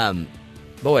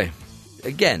 Boy,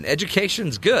 again,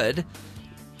 education's good.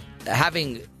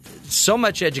 Having so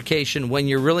much education when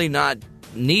you're really not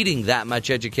needing that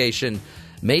much education,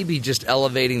 maybe just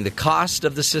elevating the cost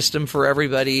of the system for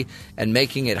everybody and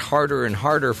making it harder and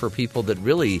harder for people that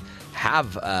really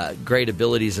have great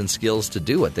abilities and skills to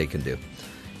do what they can do.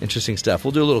 Interesting stuff.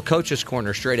 We'll do a little Coach's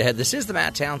Corner straight ahead. This is the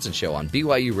Matt Townsend Show on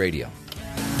BYU Radio.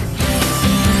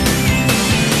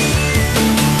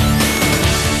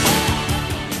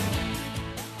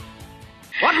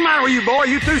 What's the matter with you, boy?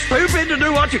 You too stupid to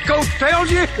do what your coach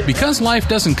tells you? Because life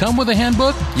doesn't come with a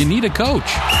handbook, you need a coach.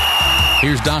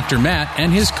 Here's Dr. Matt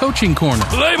and his Coaching Corner.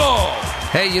 Play ball!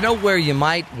 Hey, where you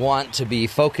might want to be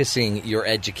focusing your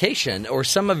education, or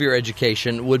some of your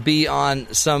education, would be on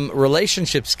some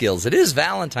relationship skills. It is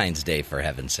Valentine's Day, for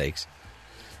heaven's sakes.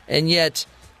 And yet,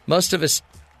 most of us,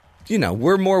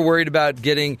 we're more worried about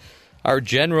getting our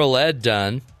general ed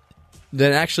done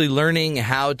than actually learning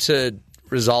how to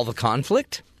resolve a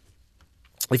conflict.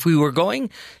 If we were going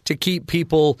to keep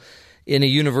people in a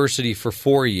university for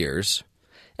 4 years,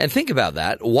 and think about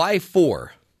that, why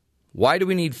 4? Why do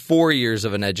we need 4 years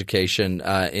of an education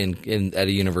at a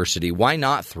university? Why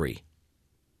not 3?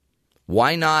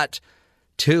 Why not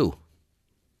 2?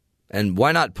 And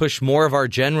why not push more of our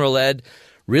general ed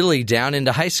really down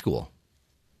into high school?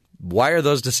 Why are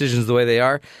those decisions the way they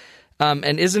are?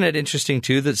 And isn't it interesting,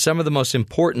 too, that some of the most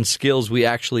important skills we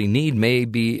actually need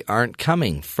maybe aren't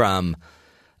coming from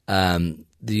the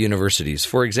universities?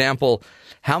 For example,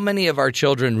 how many of our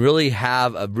children really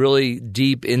have a really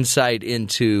deep insight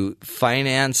into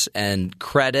finance and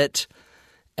credit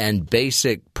and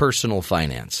basic personal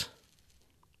finance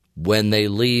when they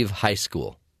leave high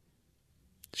school?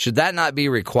 Should that not be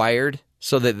required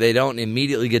so that they don't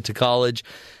immediately get to college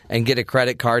and get a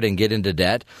credit card and get into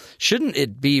debt? Shouldn't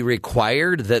it be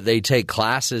required that they take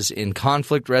classes in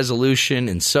conflict resolution,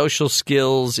 in social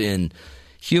skills, in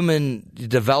human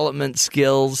development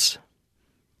skills?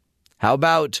 How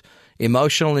about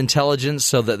emotional intelligence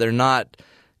so that they're not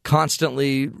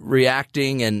constantly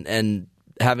reacting and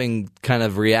having kind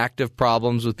of reactive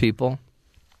problems with people?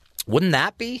 Wouldn't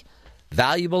that be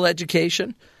valuable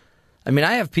education? I mean,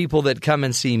 I have people that come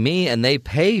and see me and they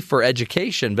pay for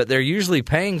education, but they're usually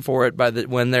paying for it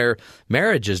when their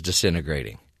marriage is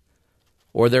disintegrating.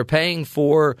 Or they're paying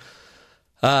for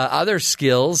other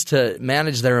skills to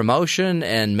manage their emotion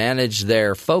and manage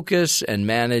their focus and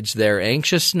manage their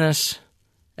anxiousness.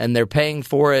 And they're paying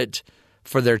for it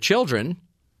for their children.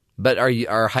 But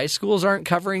our high schools aren't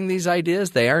covering these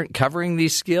ideas. They aren't covering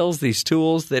these skills, these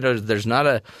tools. There's not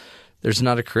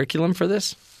a curriculum for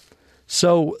this.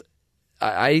 So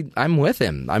I'm with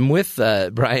him. I'm with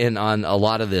Bryan on a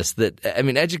lot of this.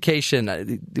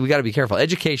 Education, we got to be careful.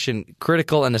 Education,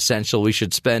 critical and essential. We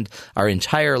should spend our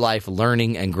entire life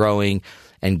learning and growing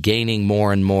and gaining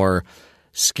more and more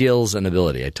skills and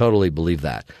ability. I totally believe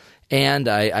that. And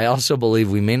I also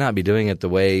believe we may not be doing it the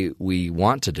way we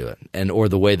want to do it or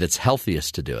the way that's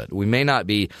healthiest to do it. We may not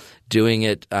be doing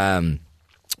it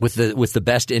with the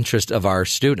best interest of our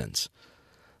students.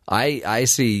 I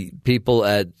see people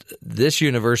at this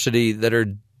university that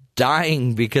are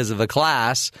dying because of a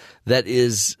class that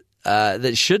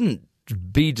shouldn't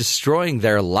be destroying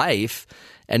their life,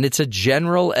 and it's a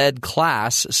general ed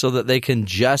class so that they can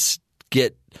just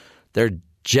get their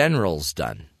generals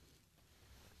done.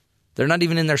 They're not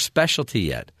even in their specialty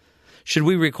yet. Should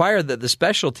we require that the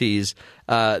specialties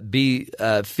be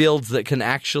fields that can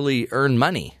actually earn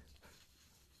money?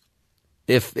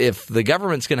 If the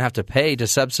government's going to have to pay to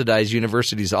subsidize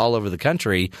universities all over the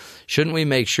country, shouldn't we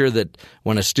make sure that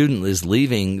when a student is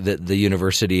leaving the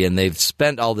university and they've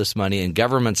spent all this money and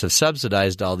governments have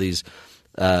subsidized all these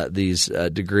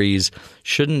degrees,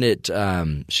 shouldn't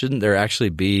there actually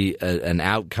be an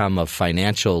outcome of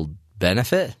financial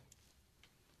benefit?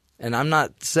 And I'm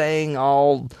not saying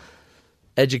all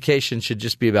education should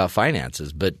just be about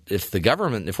finances, but if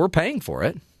we're paying for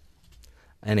it,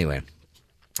 anyway,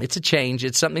 it's a change.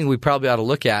 It's something we probably ought to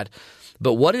look at.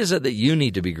 But what is it that you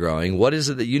need to be growing? What is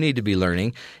it that you need to be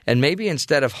learning? And maybe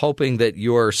instead of hoping that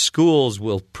your schools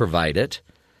will provide it,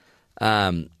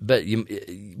 but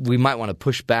we might want to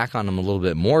push back on them a little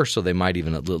bit more so they might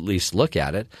even at least look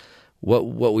at it.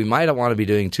 What we might want to be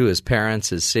doing too as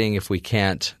parents is seeing if we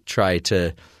can't try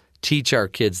to teach our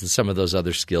kids some of those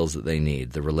other skills that they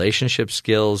need, the relationship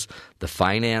skills, the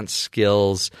finance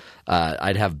skills.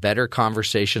 I'd have better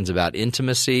conversations about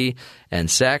intimacy and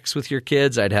sex with your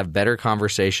kids. I'd have better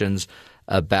conversations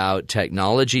about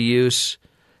technology use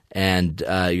and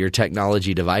your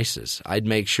technology devices. I'd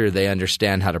make sure they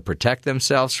understand how to protect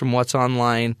themselves from what's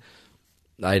online.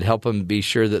 I'd help them be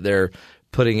sure that they're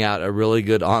putting out a really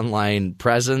good online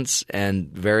presence and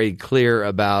very clear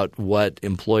about what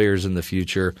employers in the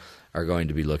future are going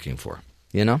to be looking for.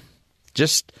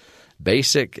 Just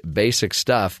basic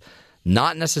stuff,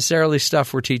 not necessarily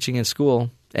stuff we're teaching in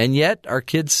school. And yet our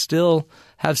kids still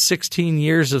have 16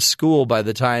 years of school by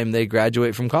the time they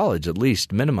graduate from college, at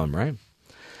least minimum, right?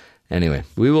 Anyway,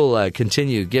 we will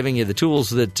continue giving you the tools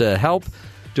that help,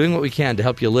 doing what we can to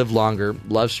help you live longer,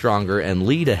 love stronger, and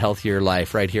lead a healthier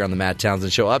life right here on the Matt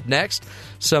Townsend Show. Up next,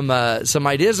 some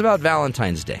ideas about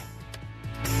Valentine's Day.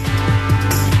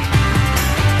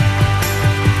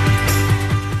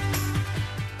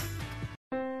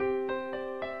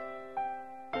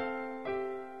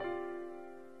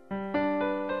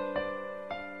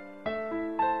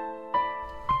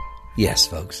 Yes,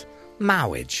 folks,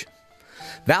 marriage.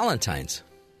 Valentine's.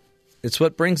 It's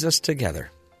what brings us together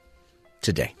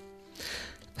today.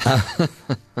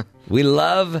 We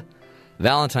love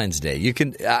Valentine's Day.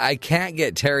 I can't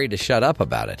get Terry to shut up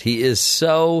about it. He is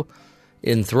so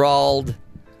enthralled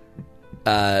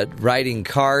writing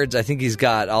cards. I think he's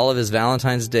got all of his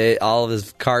Valentine's Day, all of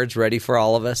his cards ready for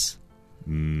all of us.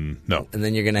 No. And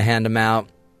then you're going to hand them out.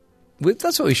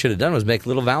 That's what we should have done, was make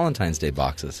little Valentine's Day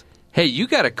boxes. Hey, you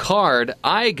got a card.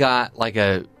 I got like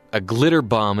a glitter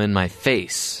bomb in my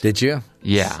face. Did you?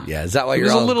 Yeah. Yeah. Is that why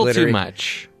you're all glittery? It was a little too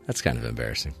much. That's kind of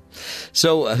embarrassing.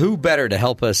 So who better to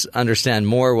help us understand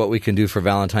more what we can do for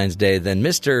Valentine's Day than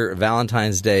Mr.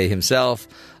 Valentine's Day himself,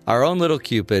 our own little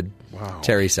Cupid,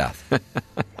 Terry South.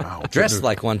 Wow. Dressed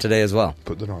like one today as well.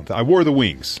 Put that on. I wore the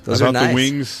wings. Those are nice. The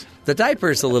wings. The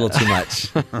diaper's a little too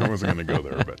much. I wasn't going to go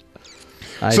there, but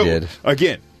I did.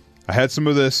 Again, I had some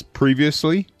of this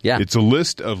previously. Yeah. It's a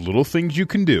list of little things you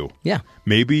can do. Yeah.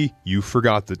 Maybe you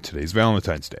forgot that today's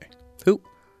Valentine's Day. Who?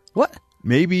 What?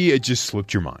 Maybe it just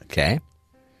slipped your mind. Okay.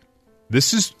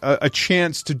 This is a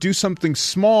chance to do something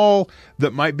small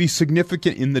that might be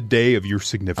significant in the day of your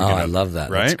significant other. I love that.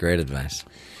 Right? That's great advice.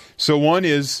 So one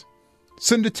is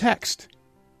send a text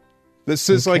that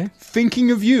says, like,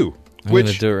 thinking of you. I'm going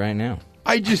to do it right now.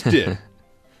 I just did.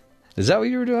 Is that what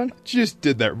you were doing? Just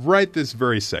did that right this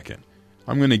very second.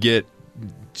 I'm going to get...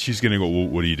 She's going to go, well,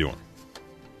 what are you doing?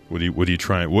 What are you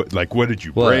trying? What did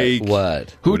you break?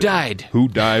 What? Who died? Who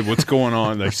died? What's going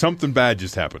on? Like, something bad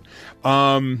just happened.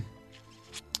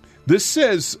 This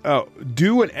says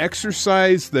do an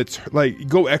exercise that's like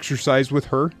go exercise with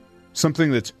her.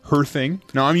 Something that's her thing.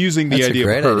 Now, I'm using the idea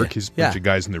of her because a bunch of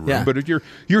guys in the room. Yeah. But if your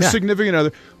significant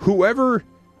other, whoever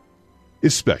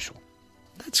is special.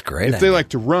 That's great. If they like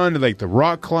to run, they like to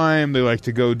rock climb, they like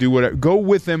to go do whatever, go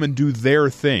with them and do their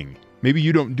thing. Maybe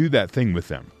you don't do that thing with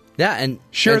them. Yeah, and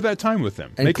share that time with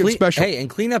them. Make it special. Hey, and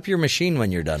clean up your machine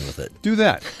when you're done with it. Do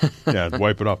that. Yeah,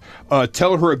 wipe it off.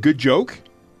 Tell her a good joke.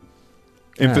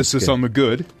 Emphasis on the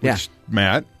good. Which,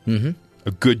 Matt,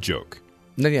 a good joke.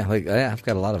 No, I've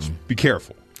got a lot of them. Be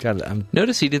careful.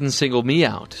 Notice he didn't single me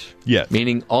out. Yes.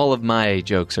 Meaning all of my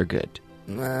jokes are good.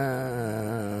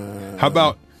 How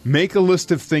about make a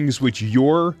list of things which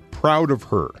you're proud of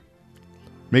her?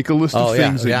 Make a list of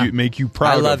things that make you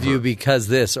proud of her. I love you because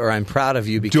this, or I'm proud of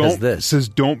you because this. Says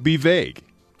don't be vague.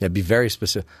 Yeah, be very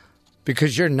specific.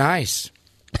 Because you're nice.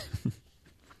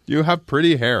 You have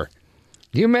pretty hair.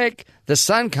 You make the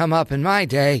sun come up in my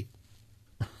day.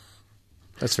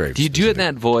 That's very Do you do it in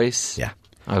that voice? Yeah.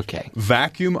 Okay.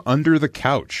 Vacuum under the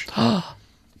couch. Oh,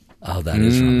 that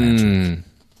is romantic.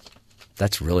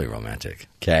 That's really romantic.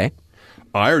 Okay.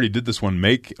 I already did this one.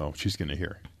 She's going to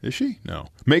hear. Is she? No.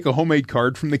 Make a homemade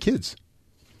card from the kids.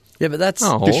 Yeah, but that's...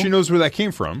 Because she knows where that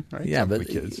came from. Right? Yeah, but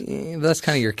that's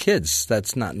kind of your kids.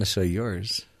 That's not necessarily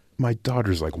yours. My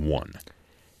daughter's like 1.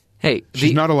 Hey,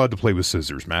 she's not allowed to play with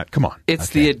scissors, Matt. Come on. It's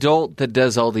the adult that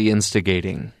does all the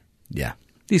instigating. Yeah.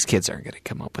 These kids aren't going to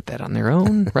come up with that on their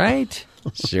own, right?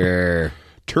 Sure.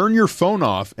 Turn your phone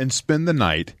off and spend the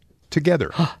night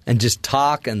together. And just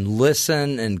talk and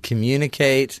listen and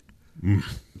communicate.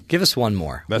 Give us one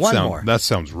more. More. That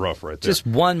sounds rough right there. Just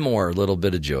one more little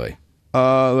bit of joy.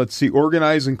 Let's see.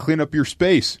 Organize and clean up your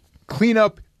space. Clean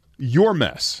up your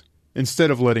mess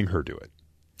instead of letting her do it.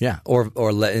 Yeah,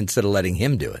 instead of letting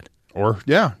him do it. Or,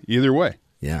 either way.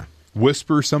 Yeah.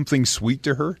 Whisper something sweet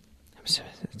to her.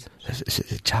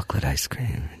 Chocolate ice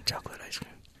cream.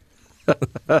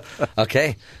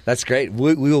 Okay, that's great.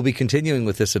 We will be continuing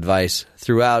with this advice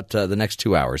throughout the next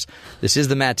 2 hours. This is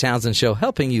the Matt Townsend Show,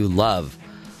 helping you love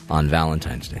on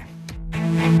Valentine's Day.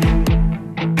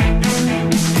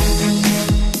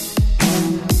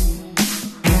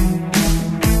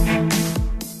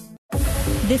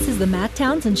 This is the Matt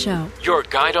Townsend Show. Your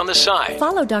guide on the side.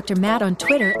 Follow Dr. Matt on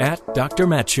Twitter at Dr.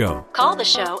 Matt Show. Call the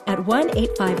show at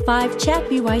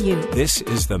 1-855-CHAT-BYU. This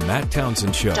is the Matt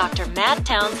Townsend Show. Dr. Matt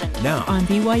Townsend. Now on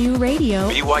BYU Radio.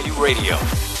 BYU Radio.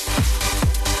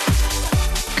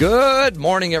 Good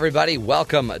morning, everybody.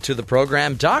 Welcome to the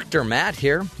program. Dr. Matt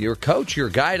here, your coach, your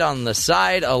guide on the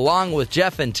side, along with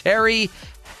Jeff and Terry.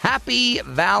 Happy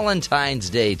Valentine's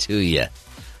Day to you.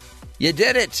 You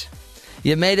did it.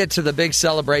 You made it to the big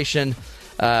celebration.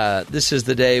 This is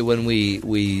the day when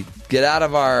we get out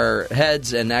of our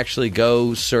heads and actually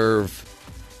go serve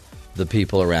the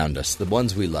people around us, the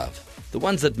ones we love, the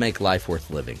ones that make life worth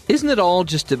living. Isn't it all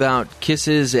just about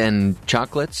kisses and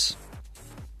chocolates?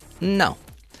 No.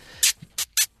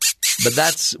 But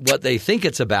that's what they think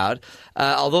it's about.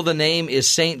 Although the name is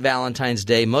St. Valentine's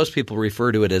Day, most people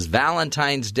refer to it as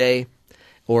Valentine's Day,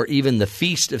 or even the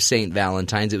Feast of St.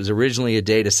 Valentine's. It was originally a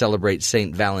day to celebrate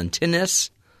St. Valentinus,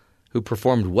 who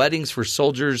performed weddings for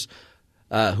soldiers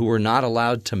who were not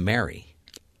allowed to marry.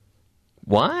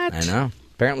 What? I know.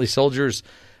 Apparently soldiers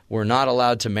were not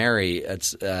allowed to marry.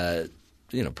 It's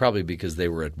probably because they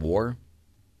were at war.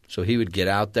 So he would get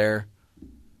out there,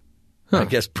 I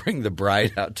guess bring the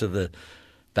bride out to the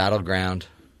battleground.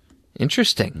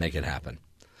 Interesting. Make it happen.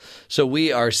 So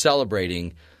we are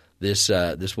celebrating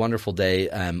this wonderful day.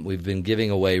 We've been giving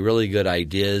away really good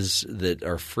ideas that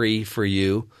are free for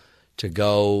you to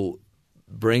go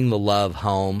bring the love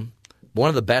home. One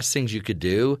of the best things you could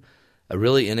do, a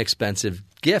really inexpensive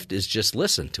gift, is just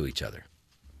listen to each other.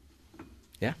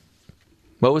 Yeah.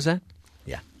 What was that?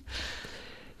 Yeah.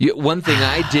 One thing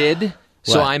I did,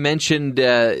 so I mentioned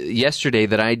yesterday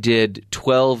that I did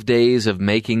 12 days of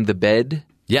making the bed.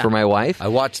 For my wife. I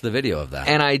watched the video of that.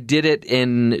 And I did it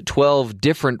in 12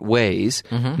 different ways,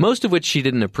 most of which she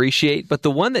didn't appreciate. But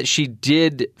the one that she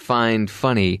did find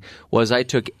funny was I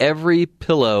took every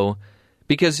pillow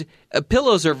because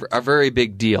pillows are a very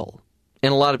big deal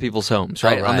in a lot of people's homes,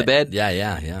 right? Oh, right. On the bed.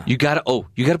 Yeah. You got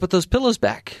to put those pillows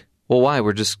back. Well, why?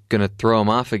 We're just going to throw them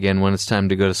off again when it's time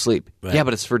to go to sleep. Right. Yeah,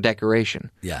 but it's for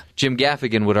decoration. Yeah. Jim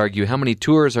Gaffigan would argue, how many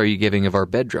tours are you giving of our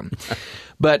bedroom?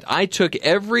 But I took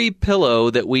every pillow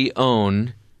that we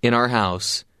own in our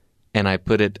house and I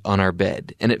put it on our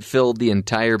bed, and it filled the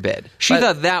entire bed. She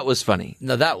thought that was funny.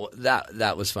 No,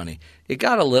 that was funny. It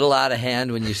got a little out of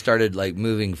hand when you started like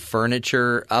moving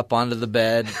furniture up onto the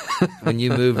bed. When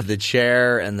you moved the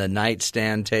chair and the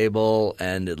nightstand table,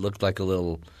 and it looked like a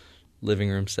little living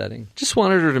room setting. Just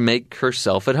wanted her to make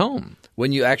herself at home.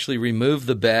 When you actually removed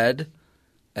the bed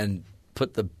and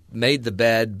made the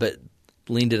bed, but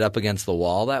leaned it up against the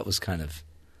wall, that was kind of.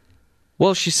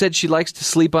 Well, she said she likes to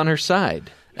sleep on her side.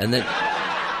 And then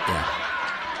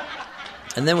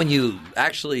when you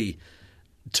actually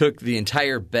took the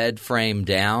entire bed frame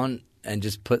down and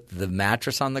just put the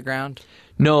mattress on the ground?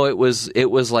 No, it was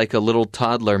like a little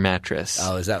toddler mattress.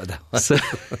 Oh, is that what that was?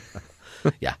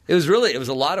 Yeah. It was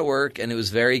a lot of work, and it was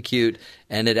very cute,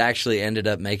 and it actually ended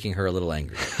up making her a little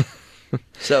angry.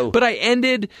 But I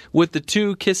ended with the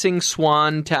 2 kissing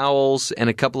swan towels and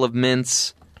a couple of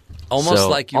mints. Almost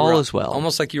like you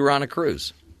were on a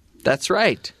cruise. That's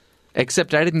right.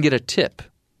 Except I didn't get a tip.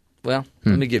 Well,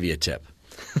 let me give you a tip.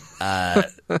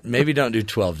 Maybe don't do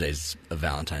 12 days of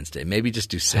Valentine's Day. Maybe just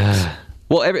do 6.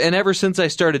 Well, ever since I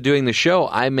started doing the show,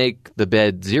 I make the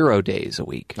bed 0 days a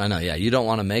week. I know, yeah. You don't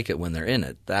want to make it when they're in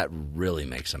it. That really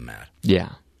makes them mad. Yeah.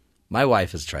 My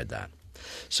wife has tried that.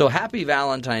 So happy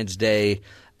Valentine's Day.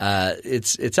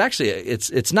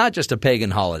 It's not just a pagan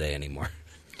holiday anymore.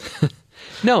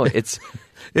 No, it's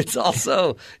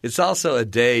also a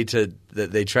day that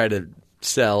they try to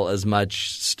sell as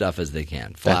much stuff as they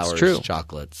can. Flowers, That's true.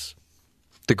 Chocolates.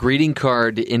 The greeting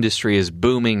card industry is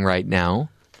booming right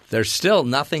now. There's still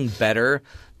nothing better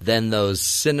than those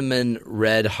cinnamon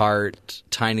red heart,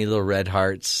 tiny little red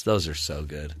hearts. Those are so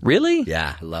good. Really?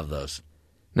 Yeah, I love those.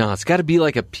 No, it's got to be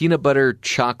like a peanut butter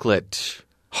chocolate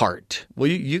heart. Well,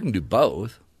 you can do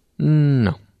both.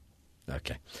 No.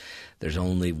 Okay. There's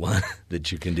only one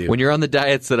that you can do. When you're on the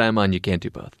diets that I'm on, you can't do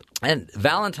both. And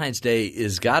Valentine's Day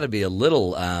has got to be a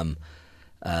little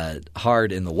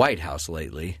hard in the White House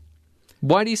lately.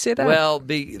 Why do you say that? Well,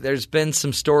 there's been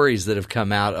some stories that have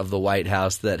come out of the White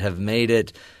House that have made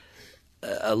it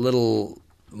a little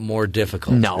more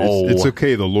difficult. No. It's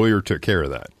okay. The lawyer took care of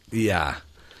that. Yeah.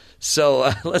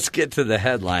 So let's get to the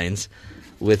headlines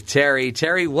with Terry.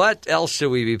 Terry, what else should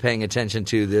we be paying attention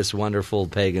to this wonderful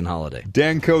pagan holiday?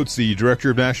 Dan Coates, the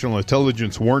Director of National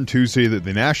Intelligence, warned Tuesday that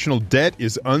the national debt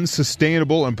is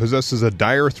unsustainable and possesses a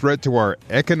dire threat to our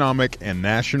economic and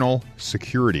national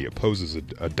security. It poses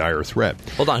a dire threat.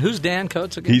 Hold on. Who's Dan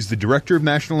Coates again? He's the Director of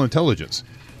National Intelligence.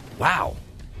 Wow.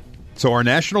 So our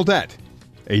national debt,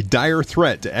 a dire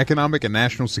threat to economic and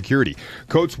national security.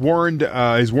 Coates warned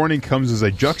his warning comes as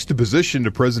a juxtaposition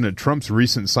to President Trump's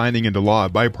recent signing into law a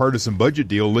bipartisan budget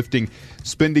deal lifting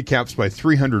spending caps by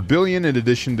 $300 billion in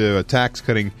addition to a tax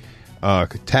cut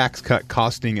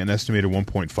costing an estimated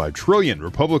 $1.5 trillion.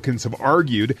 Republicans have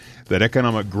argued that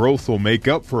economic growth will make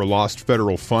up for a lost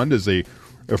federal funds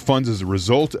as a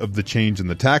result of the change in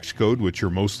the tax code, which are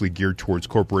mostly geared towards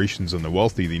corporations and the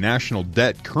wealthy. The national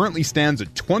debt currently stands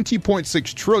at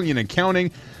 $20.6 trillion and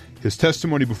counting. His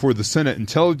testimony before the Senate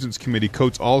Intelligence Committee,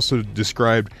 Coates also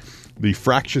described the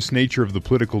fractious nature of the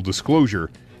political discourse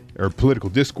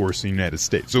in the United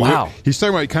States. So wow. He's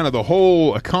talking about kind of the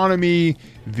whole economy,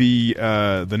 the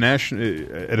national.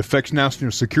 It affects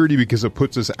national security because it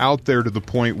puts us out there to the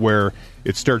point where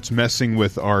it starts messing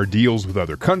with our deals with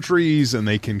other countries, and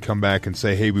they can come back and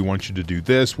say, "Hey, we want you to do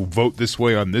this. We'll vote this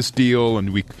way on this deal,"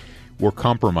 and we're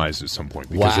compromised at some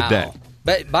point because of debt.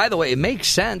 But by the way, it makes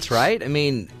sense, right? I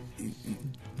mean,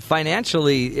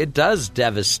 financially, it does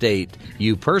devastate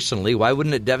you personally. Why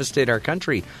wouldn't it devastate our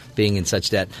country being in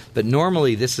such debt? But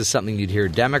normally, this is something you'd hear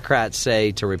Democrats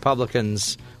say to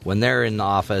Republicans when they're in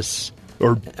office,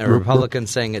 or Republicans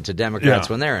saying it to Democrats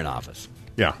when they're in office.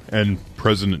 Yeah, and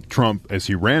President Trump, as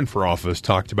he ran for office,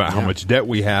 talked about how much debt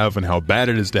we have and how bad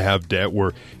it is to have debt.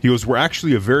 Where he goes, we're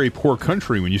actually a very poor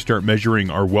country when you start measuring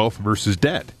our wealth versus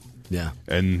debt. Yeah.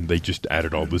 And they just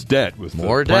added all this debt with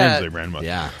more the plans debt. they ran with.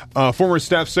 Yeah. Former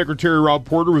Staff Secretary Rob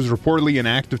Porter was reportedly in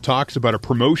active talks about a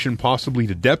promotion possibly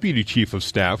to Deputy Chief of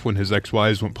Staff when his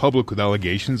ex-wives went public with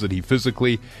allegations that he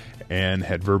physically and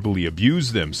had verbally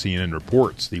abused them, CNN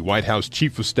reports. The White House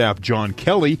Chief of Staff, John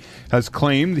Kelly, has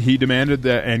claimed he demanded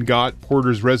that and got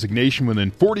Porter's resignation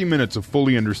within 40 minutes of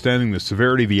fully understanding the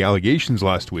severity of the allegations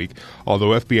last week,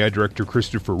 although FBI Director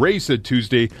Christopher Wray said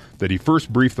Tuesday that he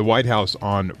first briefed the White House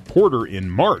on Porter reporter in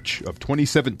March of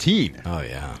 2017. Oh,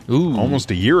 yeah. Ooh.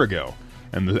 Almost a year ago.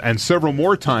 And several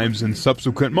more times in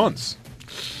subsequent months.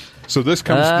 So this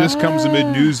comes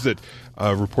amid news that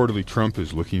reportedly Trump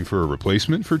is looking for a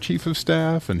replacement for chief of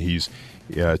staff, and he's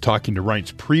talking to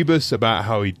Reince Priebus about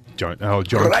how John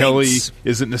Kelly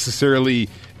isn't necessarily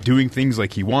doing things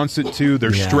like he wants it to.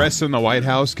 There's stress in the White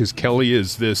House because Kelly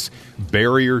is this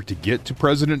barrier to get to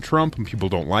President Trump, and people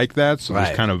don't like that. So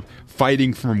there's kind of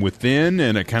fighting from within,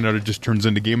 and it kind of just turns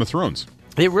into Game of Thrones.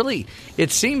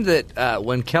 It seemed that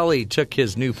when Kelly took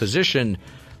his new position,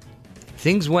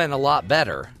 things went a lot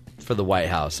better for the White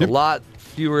House. Yep. A lot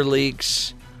fewer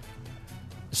leaks.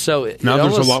 So now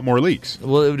there's a lot more leaks.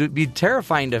 Well, it would be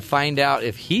terrifying to find out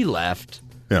if he left.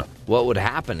 Yeah. What would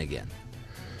happen again?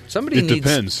 Somebody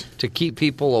needs to keep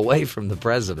people away from the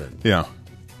president. Yeah.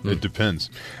 It depends.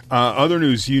 Other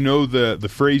news,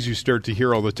 the phrase you start to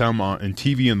hear all the time on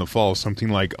TV in the fall, something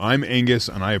like, I'm Angus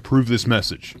and I approve this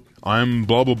message. I'm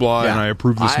blah, blah, blah, and I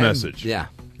approve this message. Yeah.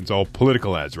 It's all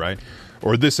political ads, right?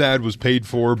 Or this ad was paid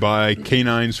for by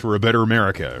Canines for a Better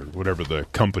America, or whatever the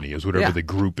company is, whatever the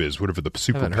group is, whatever the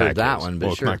super PAC is. I haven't heard that one, but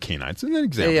sure. It's not Canines. It's an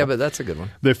example. Yeah, but that's a good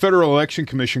one. The Federal Election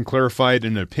Commission clarified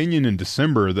an opinion in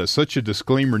December that such a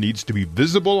disclaimer needs to be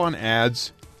visible on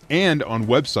ads and on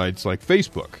websites like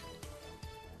Facebook.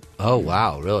 Oh,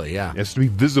 wow. Really? Yeah. It has to be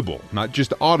visible, not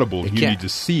just audible. You need to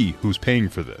see who's paying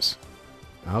for this.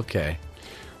 Okay.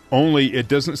 Only it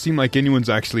doesn't seem like anyone's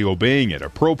actually obeying it. A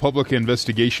ProPublica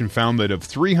investigation found that of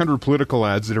 300 political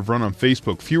ads that have run on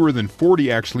Facebook, fewer than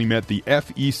 40 actually met the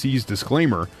FEC's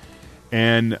disclaimer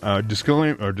and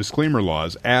disclaimer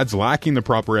laws. Ads lacking the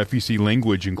proper FEC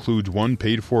language includes one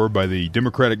paid for by the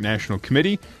Democratic National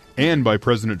Committee and by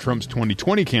President Trump's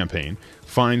 2020 campaign.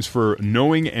 Fines for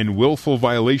knowing and willful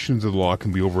violations of the law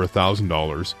can be over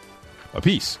 $1,000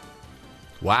 apiece.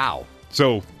 Wow.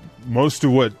 So most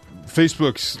of what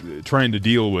Facebook's trying to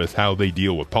deal with, how they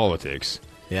deal with politics.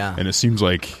 Yeah. And it seems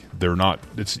like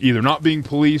it's either not being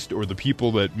policed, or the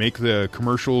people that make the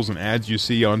commercials and ads you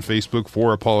see on Facebook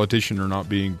for a politician are not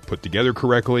being put together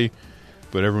correctly.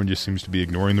 But everyone just seems to be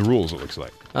ignoring the rules, it looks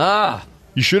like.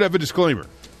 You should have a disclaimer.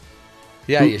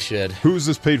 Yeah, you should. Who's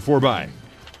this paid for by?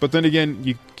 But then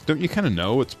again, don't you kind of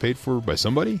know it's paid for by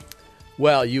somebody?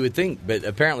 Well, you would think, but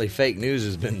apparently fake news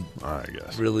has been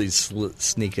really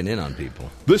sneaking in on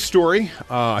people. This story,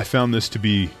 I found this to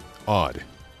be odd.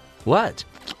 What?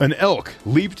 An elk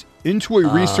leaped into a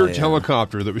research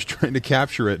helicopter that was trying to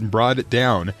capture it and brought it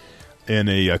down in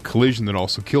a collision that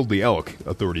also killed the elk,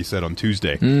 authorities said on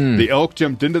Tuesday. The elk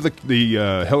jumped into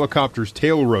the helicopter's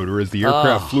tail rotor as the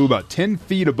aircraft flew about 10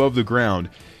 feet above the ground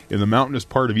in the mountainous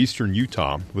part of eastern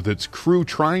Utah, with its crew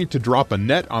trying to drop a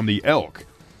net on the elk,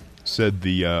 said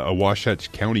the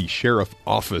Wasatch County Sheriff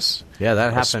Office. Yeah,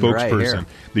 that happened right here.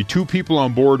 The two people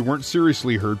on board weren't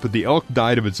seriously hurt, but the elk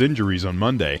died of its injuries on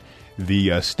Monday.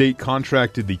 The state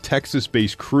contracted the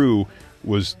Texas-based crew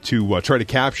was to try to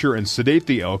capture and sedate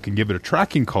the elk and give it a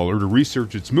tracking collar to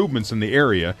research its movements in the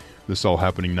area. This all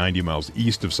happening 90 miles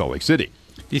east of Salt Lake City.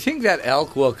 Do you think that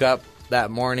elk woke up that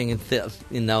morning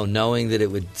and knowing that it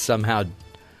would somehow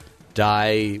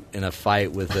die in a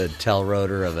fight with a tail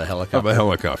rotor of a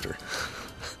helicopter?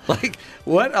 Like,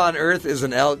 what on earth is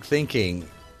an elk thinking?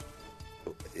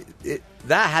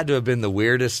 That had to have been the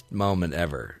weirdest moment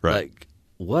ever. Right. Like,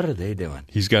 what are they doing?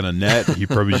 He's got a net. He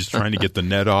probably just trying to get the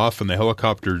net off, and the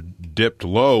helicopter dipped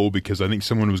low because I think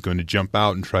someone was going to jump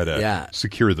out and try to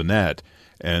secure the net,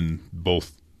 and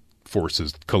both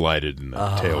forces collided in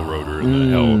the tail rotor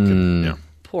and the elk. And,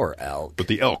 Poor elk. But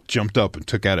the elk jumped up and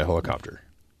took out a helicopter.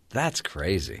 That's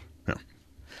crazy.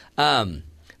 Yeah.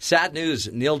 Sad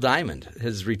news, Neil Diamond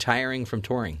is retiring from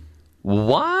touring.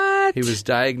 What? He was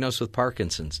diagnosed with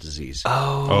Parkinson's disease.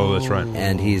 Oh, that's right.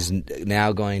 And he's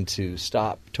now going to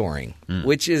stop touring,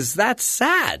 that's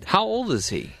sad. How old is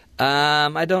he?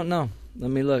 I don't know.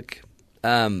 Let me look.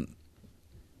 50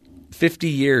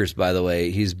 years, by the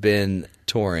way, he's been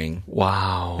touring.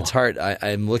 Wow. It's hard.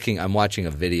 I'm watching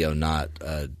a video,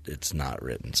 it's not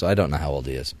written, so I don't know how old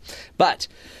he is. But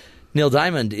Neil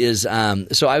Diamond is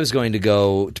so I was going to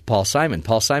go to Paul Simon.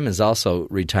 Paul Simon's also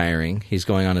retiring. He's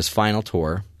going on his final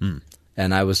tour,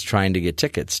 and I was trying to get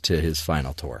tickets to his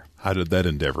final tour. How did that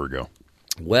endeavor go?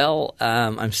 Well,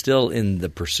 I'm still in the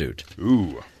pursuit.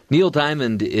 Ooh. Neil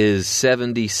Diamond is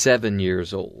 77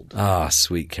 years old. Ah,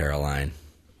 sweet Caroline.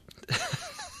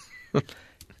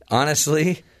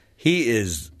 Honestly, he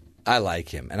is – I like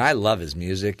him, and I love his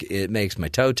music. It makes my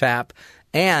toe tap,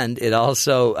 and it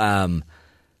also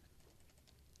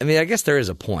I guess there is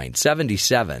a point.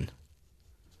 77,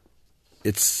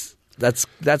 that's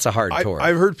a hard tour.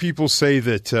 I've heard people say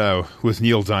that with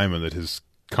Neil Diamond that his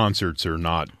concerts are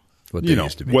not what they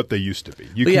used to be. What they used to be.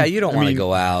 You don't want to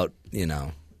go out,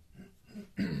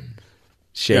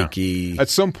 shaky. Yeah. At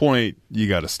some point, you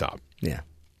got to stop. Yeah.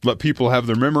 Let people have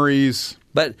their memories.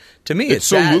 But to me, it's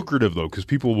so lucrative, though, because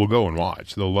people will go and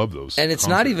watch. They'll love those. And it's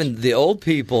concerts. not even the old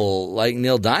people like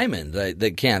Neil Diamond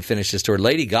that can't finish his tour.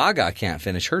 Lady Gaga can't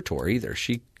finish her tour either.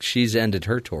 She's ended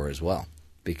her tour as well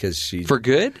because she for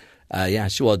good. Yeah,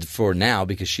 for now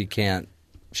because she can't.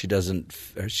 She doesn't.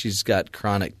 She's got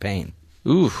chronic pain.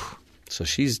 Ooh. So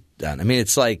she's done. I mean,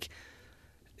 it's like,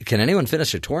 can anyone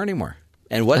finish a tour anymore?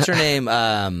 And what's her name?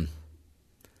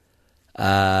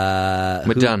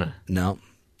 Madonna. No.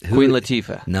 Queen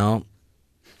Latifah. No.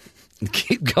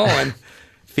 Keep going.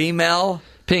 Female.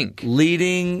 Pink.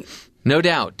 Leading. No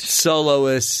doubt.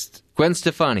 Soloist. Gwen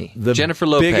Stefani. Jennifer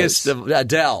Lopez. Biggest of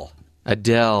Adele.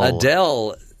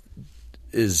 Adele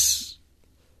is...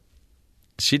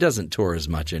 She doesn't tour as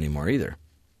much anymore either.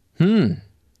 It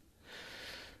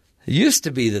used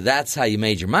to be that's how you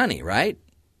made your money, right?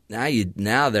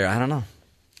 Now they're, I don't know.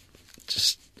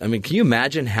 Can you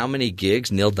imagine how many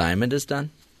gigs Neil Diamond has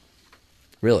done?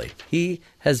 Really. He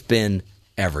has been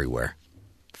everywhere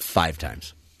 5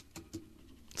 times.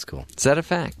 That's cool. Is that a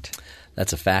fact?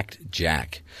 That's a fact,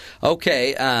 Jack.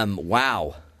 Okay,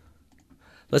 wow.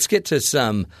 Let's get to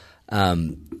some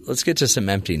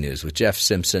empty news with Jeff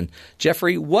Simpson.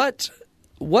 Jeffrey, what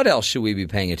else should we be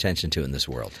paying attention to in this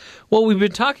world? Well, we've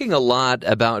been talking a lot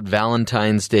about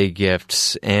Valentine's Day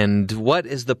gifts and what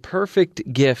is the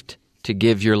perfect gift to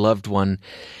give your loved one.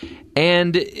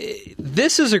 And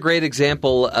this is a great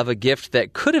example of a gift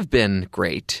that could have been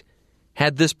great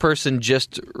had this person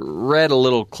just read a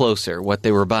little closer what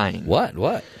they were buying.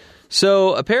 What?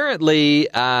 So apparently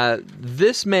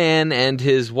this man and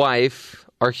his wife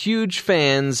are huge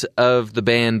fans of the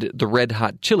band The Red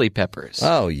Hot Chili Peppers.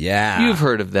 Oh, yeah. You've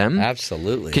heard of them.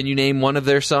 Absolutely. Can you name one of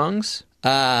their songs?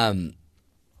 No.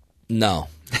 I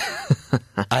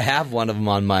have one of them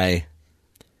on my...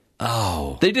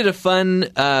 Oh. They did a fun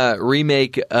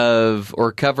remake of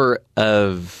or cover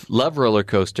of Love Roller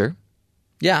Coaster.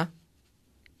 Yeah.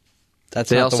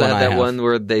 They also had that one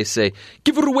where they say,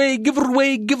 give it away, give it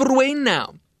away, give it away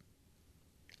now.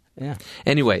 Yeah.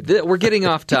 Anyway, we're getting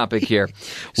off topic here.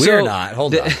 We're not.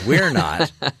 Hold on. We're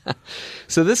not.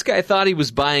 So this guy thought he was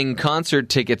buying concert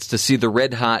tickets to see the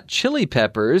Red Hot Chili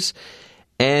Peppers,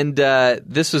 and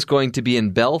this was going to be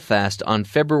in Belfast on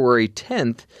February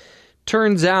 10th.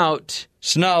 Turns out...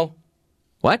 Snow.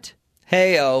 What?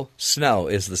 Hey-oh, Snow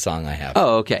is the song I have.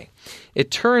 Oh, okay.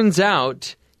 It turns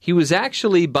out he was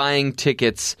actually buying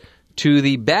tickets to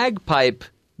the bagpipe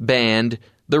band,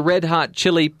 the Red Hot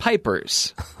Chili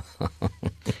Pipers,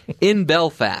 in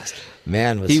Belfast.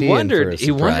 Man, he wondered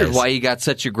why he got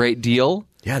such a great deal.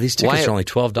 Yeah, these tickets are only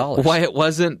 $12. Why it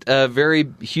wasn't a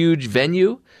very huge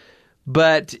venue.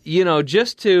 But,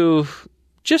 just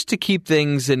to keep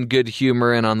things in good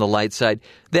humor and on the light side,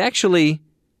 they actually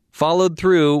followed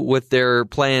through with their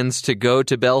plans to go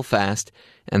to Belfast,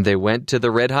 and they went to the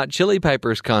Red Hot Chili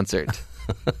Peppers concert.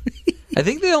 I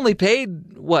think they only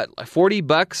paid,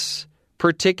 $40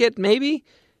 per ticket, maybe?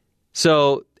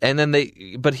 So, and then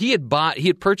he had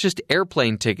purchased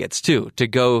airplane tickets, too, to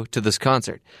go to this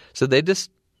concert. So they just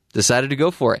decided to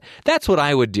go for it. That's what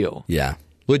I would do. Yeah.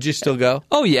 Would you still go?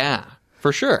 Oh, yeah,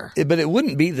 for sure. But it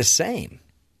wouldn't be the same.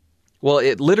 Well,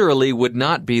 it literally would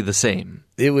not be the same.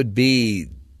 It would be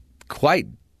quite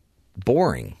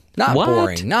boring. Not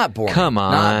boring. Come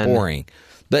on. Not boring.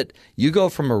 But you go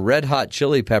from a Red Hot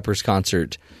Chili Peppers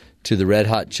concert to the Red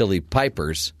Hot Chili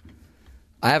Pipers,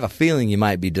 I have a feeling you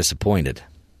might be disappointed.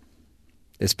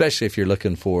 Especially if you're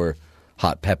looking for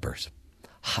hot peppers.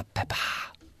 Hot pepper.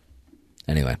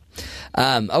 Anyway.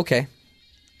 Okay.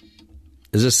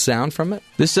 Is this sound from it?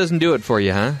 This doesn't do it for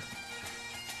you, huh?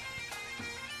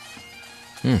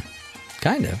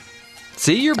 Kind of.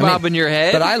 See, you're bobbing your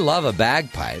head. But I love a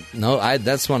bagpipe. No,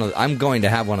 I'm going to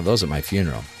have one of those at my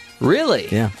funeral. Really?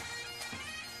 Yeah.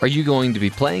 Are you going to be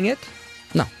playing it?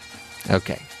 No.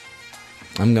 Okay.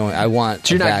 I want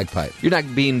a bagpipe. You're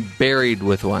not being buried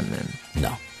with one then?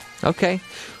 No. Okay.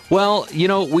 Well,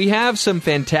 we have some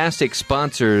fantastic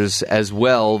sponsors as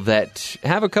well that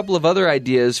have a couple of other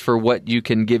ideas for what you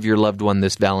can give your loved one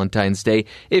this Valentine's Day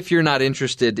if you're not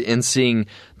interested in seeing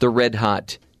the Red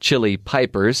Hot Chili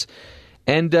Pipers.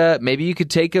 And maybe you could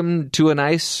take them to a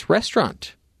nice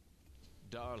restaurant.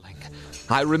 Darling,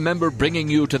 I remember bringing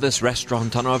you to this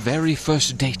restaurant on our very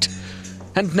first date.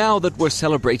 And now that we're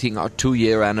celebrating our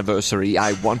 2-year anniversary,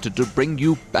 I wanted to bring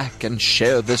you back and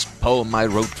share this poem I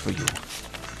wrote for you.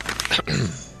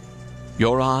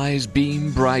 Your eyes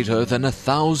beam brighter than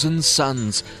 1,000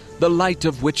 suns, the light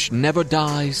of which never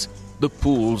dies. the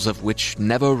pools of which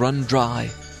never run dry.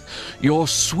 Your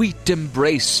sweet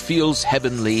embrace feels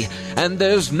heavenly, and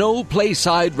there's no place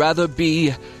I'd rather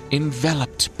be,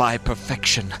 enveloped by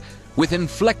perfection, with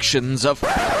inflections of,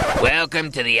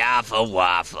 Welcome to the Awful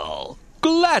Waffle.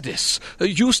 Gladys,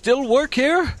 you still work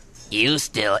here? You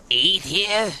still eat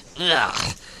here?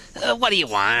 Ugh. What do you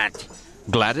want?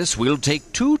 Gladys, we'll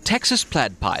take 2 Texas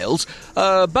plaid piles,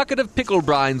 a bucket of pickle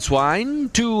brine swine,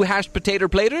 2 hashed potato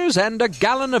platers, and a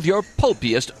gallon of your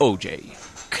pulpiest OJ.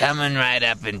 Coming right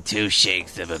up in 2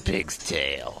 shakes of a pig's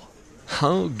tail.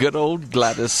 Oh, good old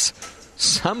Gladys.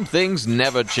 Some things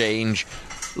never change.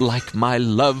 Like my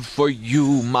love for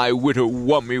you, my widow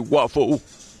wummy waffle.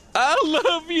 I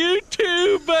love you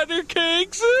too,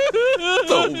 buttercakes.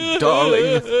 Oh,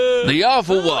 darling. The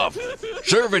Awful Waffle,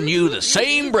 serving you the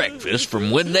same breakfast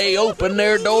from when they opened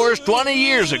their doors 20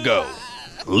 years ago.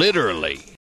 Literally.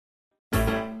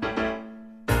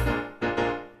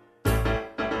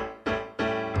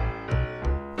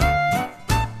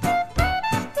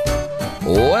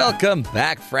 Welcome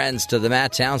back, friends, to the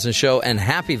Matt Townsend Show, and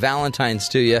happy Valentine's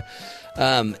to you.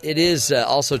 It is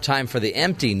also time for the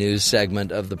empty news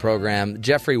segment of the program.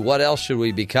 Jeffrey, what else should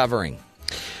we be covering?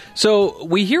 So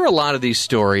we hear a lot of these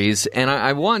stories, and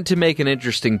I want to make an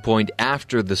interesting point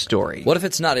after the story. What if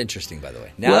it's not interesting, by the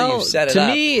way? Now you've set it up.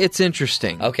 To me, it's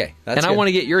interesting. Okay, that's and good. I want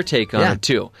to get your take on it,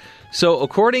 too. So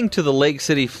according to the Lake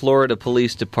City, Florida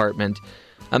Police Department,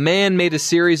 a man made a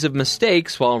series of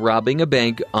mistakes while robbing a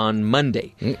bank on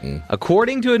Monday.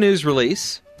 According to a news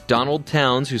release, Donald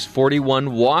Towns, who's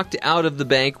 41, walked out of the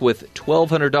bank with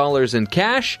 $1,200 in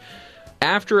cash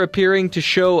after appearing to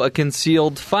show a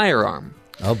concealed firearm.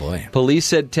 Oh, boy. Police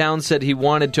said Towns said he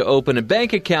wanted to open a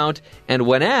bank account and,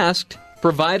 when asked,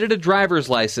 provided a driver's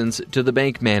license to the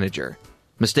bank manager.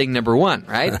 Mistake number 1,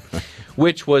 right?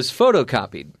 Which was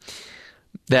photocopied.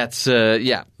 That's,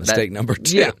 Mistake number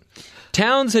 2. Yeah.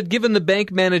 Towns had given the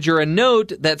bank manager a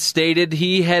note that stated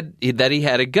he had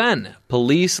a gun.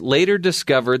 Police later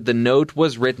discovered the note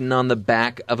was written on the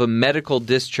back of a medical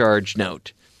discharge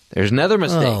note. There's another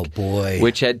mistake. Oh, boy.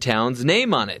 Which had Towns'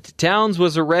 name on it. Towns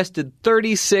was arrested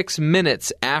 36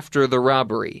 minutes after the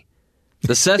robbery.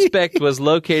 The suspect was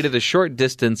located a short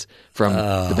distance from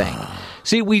the bank.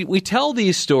 See, we tell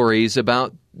these stories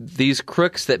about these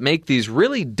crooks that make these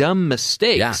really dumb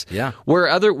mistakes. Yeah.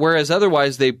 Whereas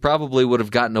otherwise they probably would have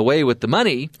gotten away with the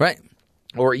money. Right.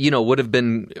 Or, would have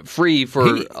been free for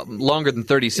longer than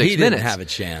 36 minutes. He didn't have a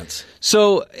chance.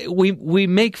 So we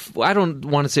make, I don't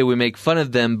want to say we make fun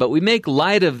of them, but we make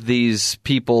light of these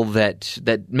people that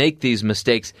make these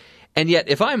mistakes. And yet,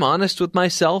 if I'm honest with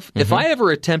myself, if I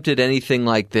ever attempted anything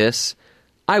like this,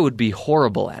 I would be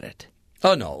horrible at it.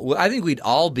 Oh, no. I think we'd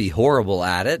all be horrible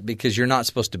at it because you're not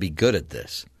supposed to be good at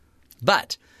this.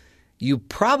 But you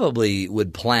probably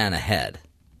would plan ahead.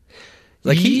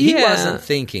 Like, he wasn't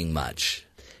thinking much.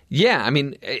 Yeah, I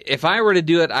mean, if I were to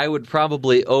do it, I would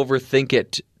probably overthink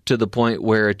it to the point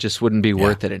where it just wouldn't be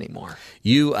worth it anymore.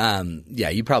 You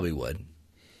probably would.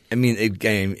 I mean,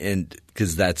 and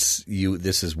because that's you.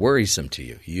 This is worrisome to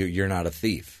you. You're not a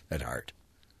thief at heart.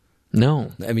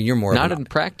 No, I mean, you're more not in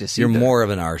practice. You're either. more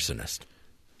of an arsonist.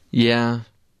 Yeah,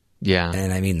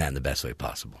 and I mean that in the best way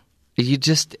possible.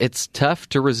 It's tough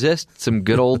to resist some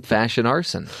good old fashioned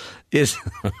arson. Is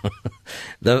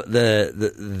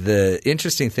the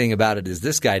interesting thing about it is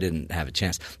this guy didn't have a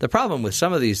chance. The problem with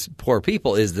some of these poor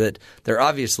people is that they're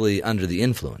obviously under the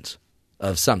influence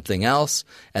of something else,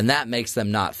 and that makes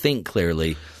them not think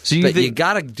clearly. So you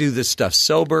got to do this stuff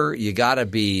sober. You got to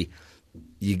be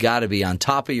on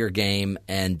top of your game,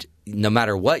 and no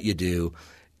matter what you do,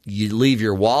 you leave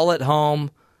your wallet home,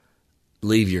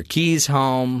 leave your keys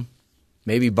home.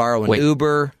 Maybe borrow an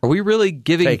Uber. Are we really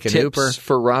giving tips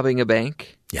for robbing a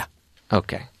bank? Yeah.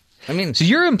 Okay. I mean, so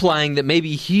you're implying that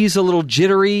maybe he's a little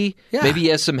jittery. Yeah. Maybe he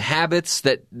has some habits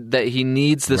that he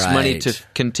needs this money to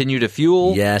continue to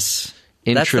fuel. Yes.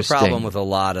 Interesting. That's the problem with a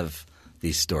lot of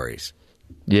these stories.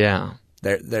 Yeah.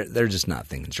 They're just not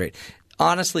thinking straight.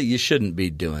 Honestly, you shouldn't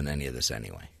be doing any of this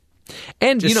anyway.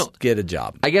 And just get a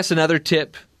job. I guess another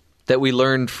tip that we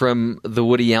learned from the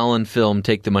Woody Allen film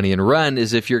Take the Money and Run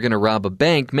is if you're going to rob a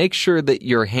bank, make sure that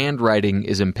your handwriting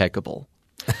is impeccable.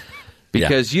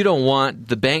 Because you don't want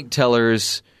the bank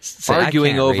tellers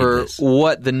arguing over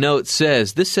what the note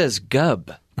says. This says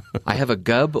gub. I have a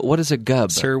gub? What is a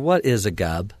gub? Sir, what is a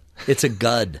gub? It's a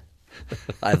gud.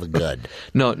 I have a gud.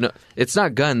 No, it's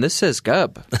not gun. This says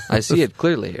gub. I see it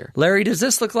clearly here. Larry, does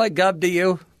this look like gub to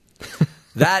you?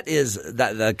 That's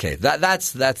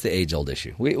the age-old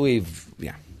issue. We've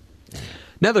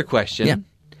Another question. Yeah.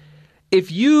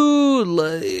 If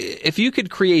you could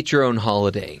create your own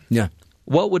holiday,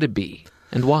 what would it be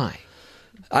and why?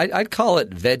 I'd call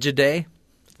it Veg-A-Day.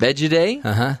 Veg-A-Day?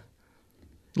 Uh-huh.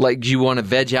 Like, do you want to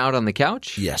veg out on the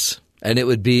couch? Yes. And it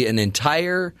would be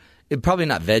probably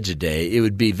not Veg-A-Day. It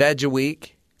would be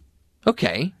Veg-A-Week.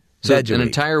 Okay. So an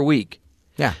entire week.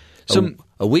 Yeah. So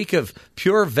a week of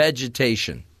pure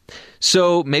vegetation.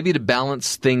 So maybe to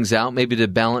balance things out, maybe to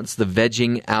balance the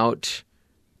vegging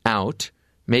out,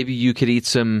 maybe you could eat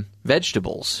some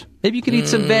vegetables. Maybe you could eat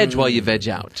some veg while you veg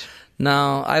out.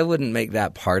 No, I wouldn't make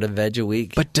that part of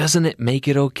Veg-A-Week. But doesn't it make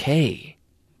it okay?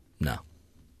 No.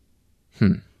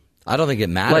 I don't think it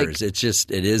matters. It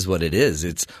is what it is.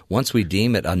 It's once we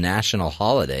deem it a national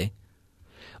holiday.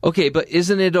 Okay, but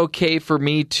isn't it okay for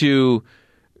me to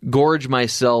gorge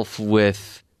myself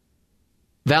with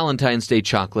Valentine's Day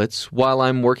chocolates while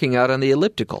I'm working out on the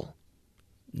elliptical?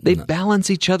 They balance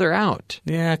each other out.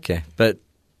 Yeah, okay. But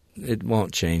it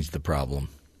won't change the problem.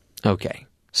 Okay.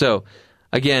 So,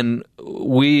 again,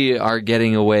 we are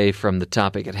getting away from the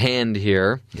topic at hand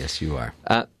here. Yes, you are.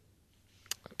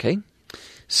 Okay.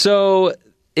 So,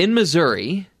 in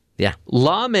Missouri,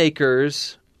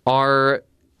 lawmakers are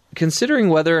considering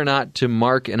whether or not to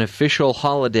mark an official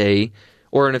holiday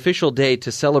or an official day to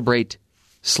celebrate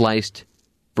sliced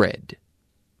bread.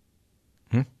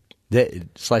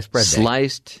 Sliced bread day.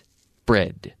 Sliced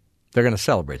bread. They're going to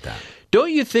celebrate that.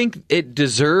 Don't you think it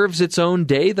deserves its own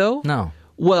day, though? No.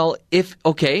 Well,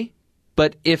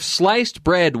 but if sliced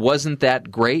bread wasn't that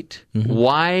great,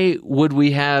 why would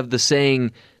we have the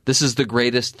saying, this is the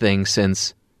greatest thing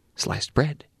since sliced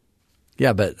bread?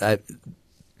 Yeah, but it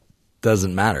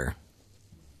doesn't matter.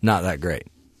 Not that great.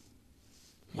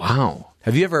 Wow.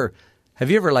 Have you ever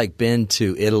been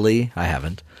to Italy? I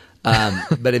haven't.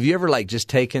 But have you ever just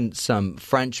taken some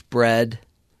French bread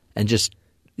and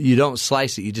you don't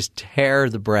slice it, you just tear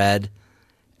the bread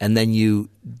and then you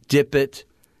dip it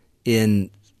in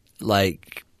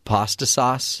pasta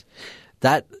sauce?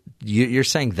 That you're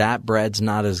saying that bread's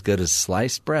not as good as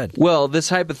sliced bread? Well, this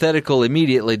hypothetical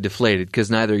immediately deflated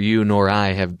because neither you nor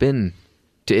I have been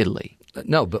to Italy.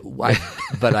 No,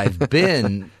 but I've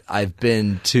been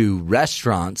to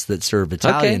restaurants that serve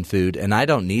Italian food, and I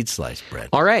don't need sliced bread.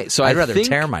 All right, so I'd rather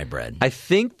tear my bread. I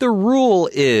think the rule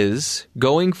is,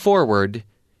 going forward,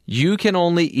 you can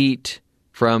only eat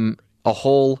from a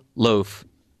whole loaf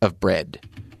of bread.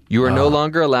 You are no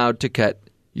longer allowed to cut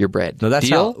your bread. No, that's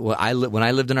Deal? when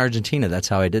I lived in Argentina, that's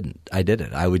how I did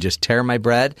it. I would just tear my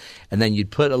bread, and then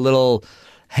you'd put a little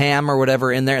ham or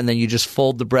whatever in there, and then you just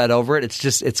fold the bread over it.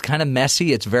 It's kind of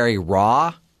messy. It's very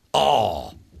raw.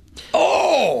 Oh!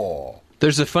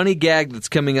 There's a funny gag that's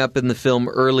coming up in the film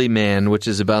Early Man, which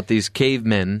is about these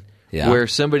cavemen, where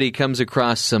somebody comes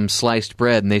across some sliced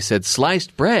bread, and they said,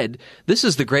 sliced bread? This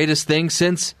is the greatest thing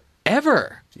since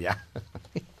ever. Yeah.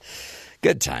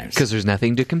 Good times. Because there's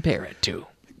nothing to compare it to.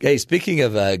 Hey, speaking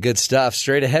of good stuff,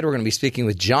 straight ahead we're going to be speaking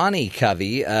with Johnny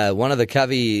Covey, one of the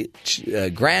Covey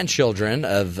grandchildren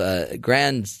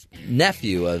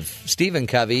grandnephew of Stephen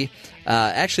Covey,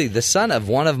 actually the son of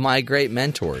one of my great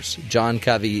mentors, John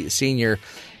Covey Sr.,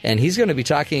 and he's going to be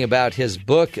talking about his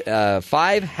book,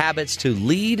 5 Habits to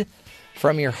Lead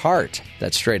from Your Heart.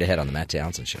 That's straight ahead on the Matt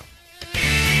Townsend Show.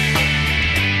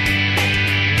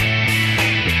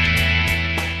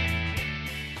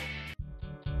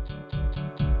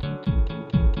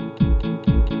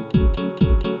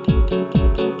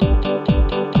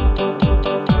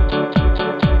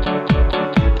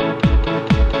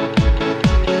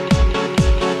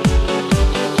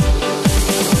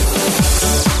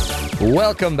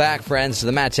 Welcome back, friends, to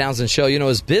the Matt Townsend Show. You know,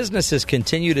 as businesses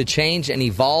continue to change and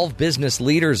evolve, business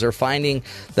leaders are finding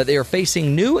that they are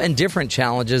facing new and different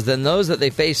challenges than those that they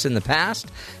faced in the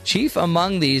past. Chief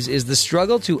among these is the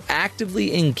struggle to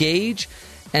actively engage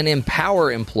and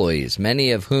empower employees,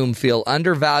 many of whom feel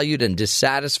undervalued and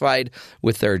dissatisfied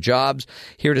with their jobs.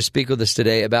 Here to speak with us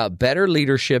today about better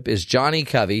leadership is Johnny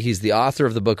Covey. He's the author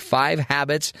of the book 5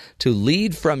 Habits to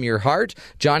Lead from Your Heart.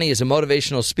 Johnny is a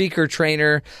motivational speaker,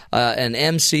 trainer, an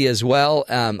MC as well.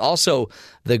 Also,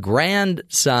 the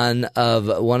grandson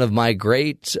of one of my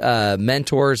great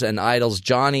mentors and idols,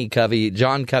 John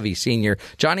Covey Sr.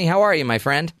 Johnny, how are you, my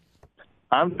friend?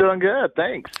 I'm doing good,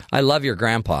 thanks. I love your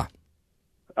grandpa.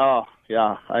 Oh,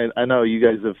 yeah. I know you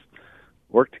guys have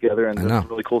worked together and done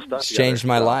really cool stuff. It's changed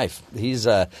my life. He's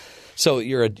so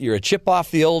you're a chip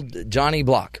off the old Johnny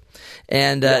block.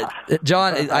 And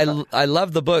John, I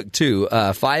love the book too.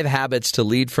 5 Habits to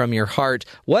Lead from Your Heart.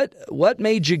 What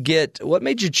made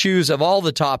you choose of all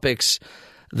the topics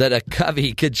that a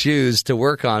Covey could choose to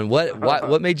work on?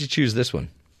 What made you choose this one?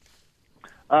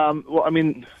 Well, I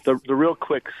mean, the real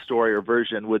quick story or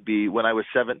version would be when I was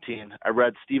 17, I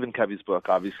read Stephen Covey's book,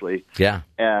 obviously,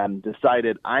 and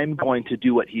decided I'm going to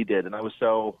do what he did. And I was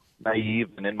so naive,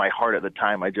 and in my heart at the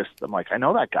time, I'm like, I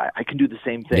know that guy. I can do the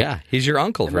same thing. Yeah, he's your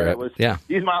uncle. I'm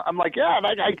like,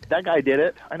 that guy did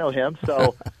it. I know him.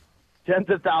 So tens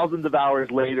of thousands of hours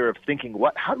later of thinking,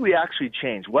 how do we actually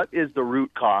change? What is the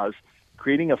root cause?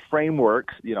 Creating a framework,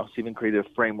 Stephen created a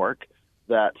framework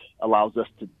that allows us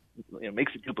to,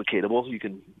 makes it duplicatable. You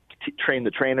can train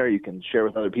the trainer. You can share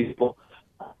with other people.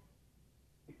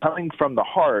 Coming from the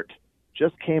heart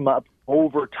just came up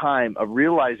over time of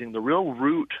realizing the real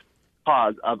root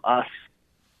cause of us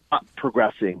not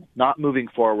progressing, not moving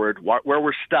forward, where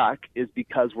we're stuck is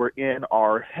because we're in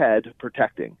our head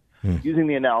protecting. Using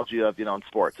the analogy of, in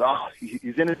sports,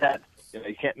 he's in his head.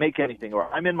 You can't make anything,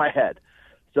 or I'm in my head.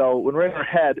 So when we're in our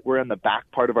head, we're in the back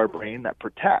part of our brain that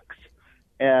protects.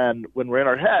 And when we're in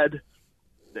our head,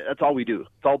 that's all we do.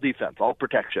 It's all defense, all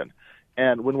protection.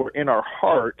 And when we're in our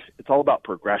heart, it's all about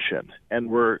progression. And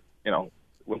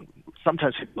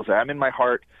sometimes people say, I'm in my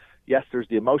heart. Yes, there's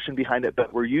the emotion behind it,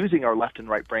 but we're using our left and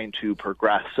right brain to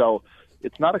progress. So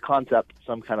it's not a concept,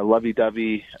 some kind of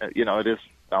lovey-dovey, it is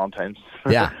Valentine's.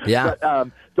 Yeah.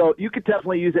 But, so you could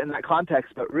definitely use it in that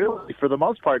context, but really, for the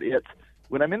most part, it's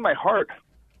when I'm in my heart,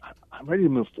 I'm ready to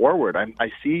move forward.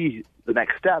 I see the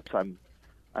next steps. I'm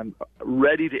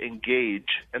ready to engage.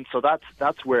 And so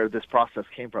that's where this process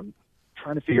came from,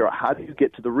 trying to figure out how do you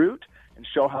get to the root and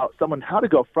show someone how to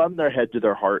go from their head to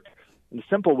their heart in a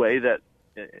simple way that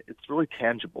it's really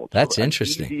tangible. That's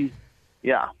interesting.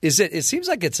 Yeah. It seems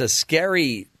like it's a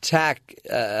scary tack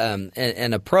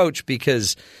and approach,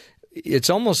 because it's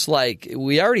almost like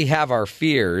we already have our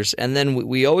fears, and then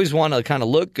we always want to kind of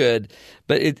look good.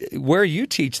 But where you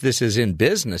teach this is in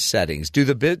business settings.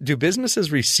 Do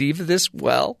businesses receive this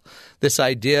well, this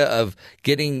idea of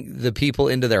getting the people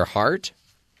into their heart?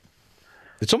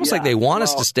 It's almost like they want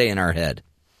us to stay in our head.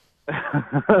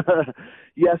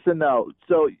 Yes and no.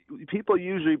 So people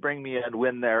usually bring me in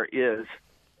when there is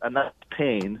enough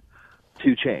pain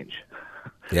to change.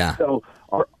 Yeah. So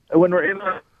when we're in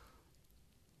our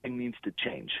thing needs to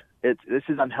change. This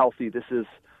is unhealthy. This is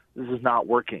not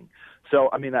working. So,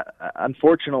 I mean,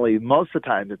 unfortunately, most of the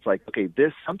time it's like, okay,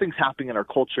 something's happening in our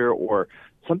culture, or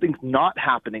something's not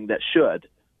happening that should.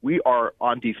 We are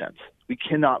on defense. We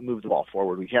cannot move the ball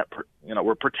forward. We can't,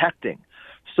 we're protecting.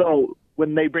 So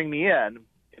when they bring me in,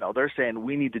 they're saying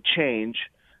we need to change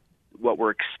what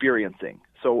we're experiencing.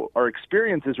 So our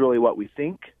experience is really what we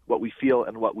think, what we feel,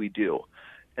 and what we do.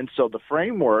 And so the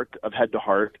framework of head to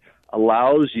heart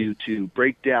allows you to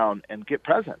break down and get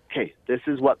present. Okay, this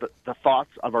is what the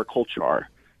thoughts of our culture are.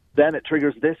 Then it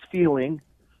triggers this feeling,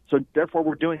 so therefore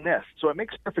we're doing this. So it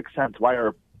makes perfect sense why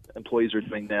our employees are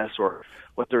doing this or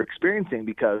what they're experiencing,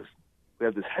 because we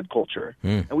have this head culture,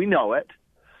 and we know it,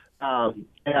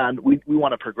 and we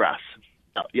want to progress.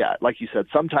 Yeah, like you said,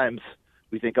 sometimes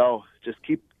we think, just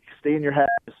stay in your head,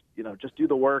 just do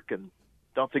the work and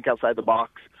don't think outside the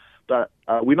box. But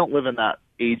we don't live in that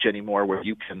age anymore where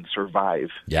you can survive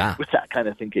with that kind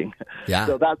of thinking. Yeah.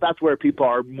 So that's where people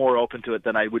are more open to it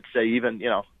than I would say even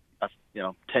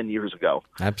 10 years ago.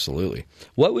 Absolutely.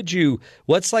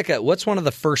 What's one of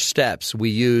the first steps we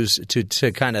use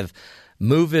to kind of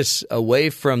move us away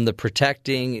from the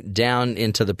protecting down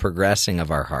into the progressing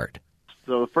of our heart?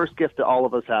 So the first gift that all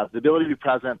of us have, the ability to be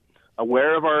present,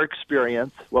 aware of our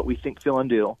experience, what we think, feel, and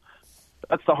do.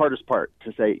 That's the hardest part,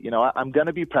 to say, I'm going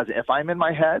to be present. If I'm in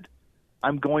my head,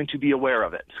 I'm going to be aware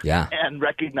of it and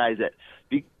recognize it.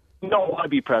 We don't want to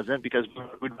be present because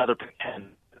we'd rather pretend.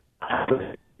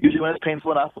 Usually when it's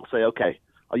painful enough, we'll say, okay,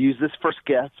 I'll use this first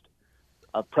gift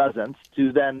of presence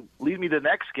to then lead me to the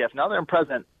next gift. Now that I'm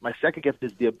present, my second gift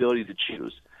is the ability to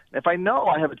choose. And if I know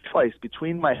I have a choice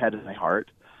between my head and my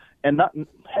heart, and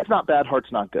head's not bad,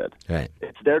 heart's not good. Right.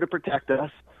 It's there to protect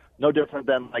us. No different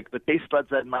than like the taste buds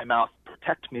that in my mouth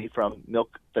protect me from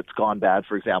milk that's gone bad,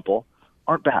 for example,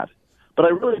 aren't bad. But I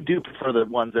really do prefer the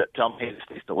ones that tell me, hey, this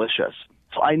tastes delicious.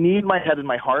 So I need my head and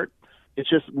my heart. It's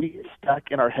just we get stuck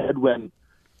in our head when we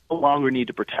no longer need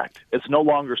to protect. It's no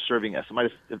longer serving us. It might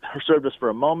have served us for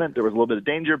a moment. There was a little bit of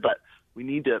danger, but we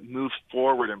need to move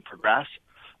forward and progress.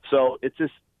 So it's this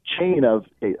chain of,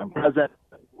 hey, I'm present.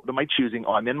 What am I choosing?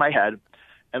 I'm in my head.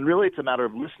 And really it's a matter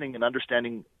of listening and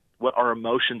understanding what our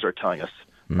emotions are telling us.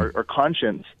 Our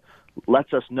conscience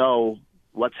lets us know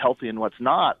what's healthy and what's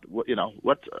not,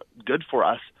 what's good for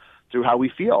us through how we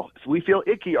feel. If we feel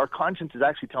icky, our conscience is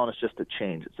actually telling us just to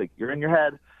change. It's like, you're in your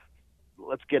head,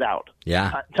 let's get out.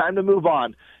 Yeah. Time to move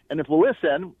on. And if we'll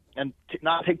listen and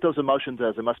not take those emotions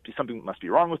as it must be something that must be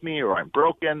wrong with me or I'm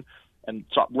broken, and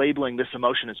stop labeling this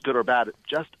emotion as good or bad. It's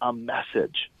just a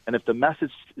message. And if the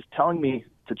message is telling me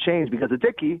to change because it's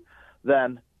icky,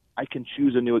 then I can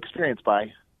choose a new experience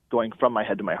by going from my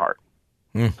head to my heart.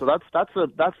 So that's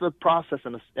the process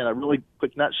in a really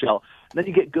quick nutshell. And then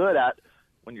you get good at,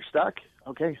 when you're stuck,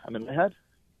 okay, I'm in my head,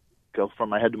 go from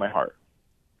my head to my heart.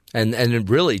 And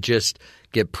really just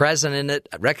get present in it,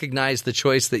 recognize the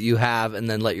choice that you have, and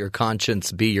then let your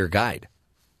conscience be your guide.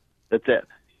 That's it.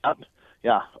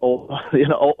 Yeah, old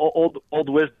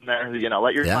wisdom there.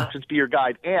 Let your conscience be your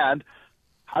guide. And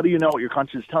how do you know what your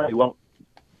conscience is telling you? Well,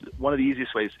 one of the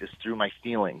easiest ways is through my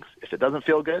feelings. If it doesn't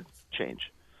feel good,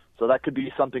 change. So that could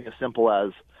be something as simple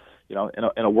as,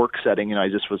 in a work setting. I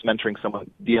just was mentoring someone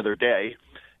the other day,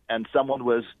 and someone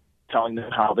was telling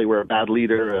them how they were a bad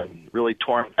leader and really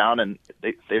torn down, and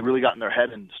they really got in their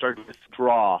head and started to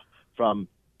withdraw from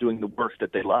doing the work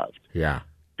that they loved. Yeah.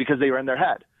 Because they were in their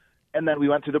head. And then we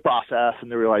went through the process, and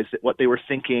they realized that what they were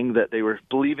thinking, that they were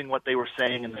believing what they were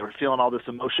saying, and they were feeling all this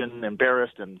emotion,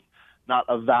 embarrassed and not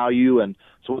of value. And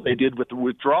so what they did with the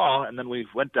withdrawal, and then we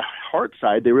went to heart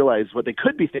side, they realized what they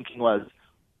could be thinking was,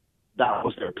 that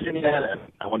was their opinion, and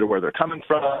I wonder where they're coming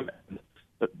from.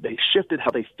 But they shifted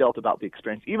how they felt about the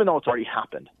experience, even though it's already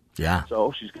happened. Yeah.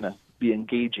 So she's going to be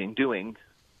engaging, doing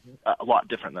a lot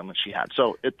different than what she had.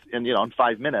 So in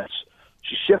 5 minutes,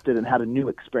 she shifted and had a new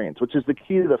experience, which is the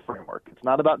key to the framework. It's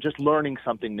not about just learning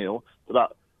something new. It's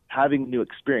about having new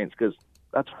experience, because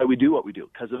that's why we do what we do,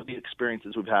 because of the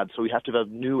experiences we've had. So we have to have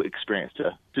new experience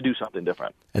to do something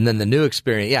different. And then the new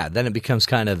experience, then it becomes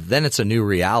then it's a new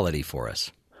reality for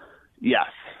us. Yes,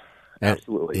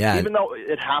 absolutely. Yeah. Even though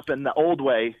it happened the old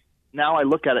way, now I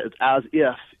look at it as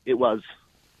if it was,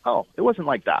 it wasn't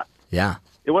like that. Yeah.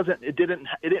 It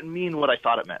didn't mean what I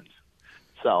thought it meant.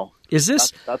 So is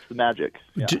this that's the magic?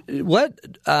 Yeah. What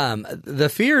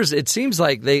the fears? It seems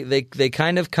like they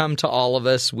kind of come to all of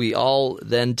us. We all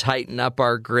then tighten up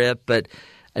our grip, but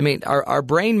I mean, our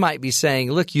brain might be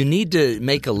saying, "Look, you need to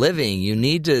make a living. You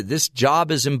need to. This job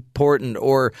is important,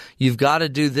 or you've got to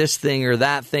do this thing or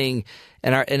that thing,"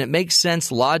 and it makes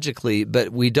sense logically, but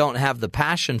we don't have the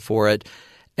passion for it.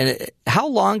 And how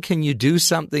long can you do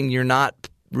something you're not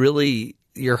really?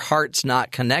 Your heart's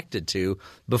not connected to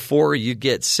before you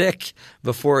get sick,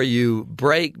 before you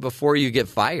break, before you get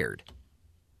fired?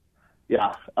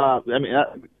 Yeah,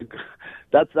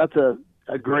 that's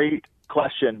a great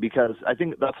question, because I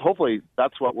think that's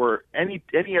what we're any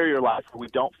area of your life where we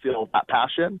don't feel that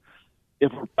passion.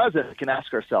 If we're present, we can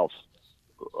ask ourselves,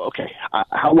 okay,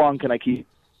 how long can I keep?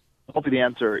 Hopefully, the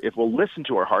answer, if we'll listen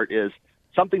to our heart, is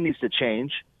something needs to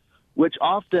change. Which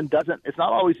often doesn't, it's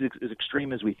not always as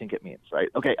extreme as we think it means, right?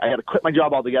 Okay, I got to quit my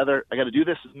job altogether. I got to do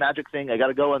this magic thing. I got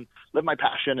to go and live my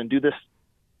passion and do this,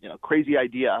 crazy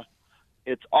idea.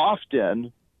 It's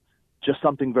often just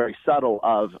something very subtle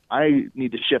of, I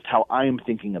need to shift how I'm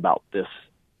thinking about this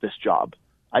job.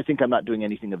 I think I'm not doing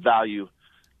anything of value.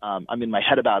 I'm in my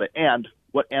head about it. And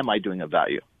what am I doing of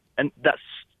value? And that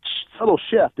subtle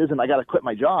shift isn't, I got to quit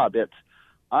my job. It's,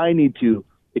 I need to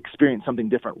experience something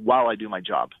different while I do my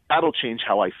job. That'll change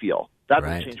how I feel.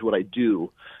 That'll change what I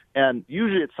do. And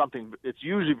usually it's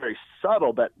usually very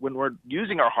subtle, but when we're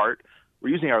using our heart,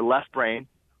 we're using our left brain,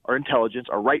 our intelligence,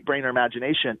 our right brain, our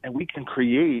imagination, and we can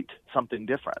create something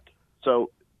different.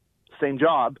 So same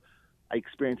job, I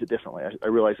experience it differently. I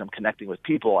realize I'm connecting with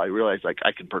people. I realize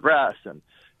I can progress,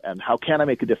 and how can I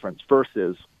make a difference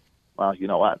versus, well, you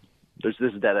know what? This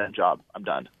is a dead-end job. I'm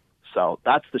done. So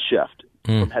that's the shift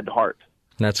from head to heart.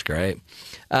 That's great.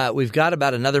 We've got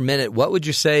about another minute. What would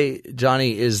you say,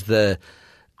 Johnny, is the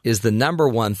number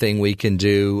one thing we can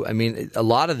do? I mean, a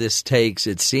lot of this takes,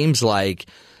 it seems like,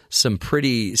 some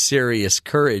pretty serious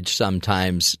courage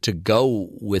sometimes to go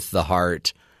with the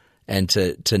heart and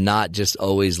to not just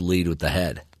always lead with the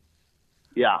head.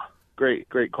 Yeah, great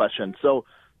question. So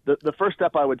the first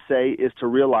step I would say is to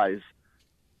realize,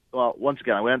 well, once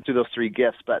again, I went through those 3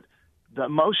 gifts, but the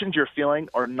emotions you're feeling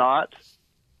are not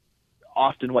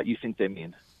often what you think they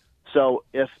mean. So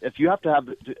if you have to have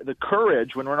the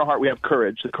courage, when we're in our heart, we have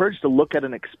courage, the courage to look at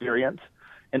an experience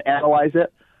and analyze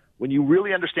it. When you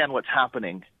really understand what's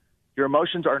happening, your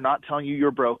emotions are not telling you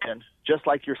you're broken, just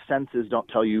like your senses don't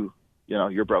tell you,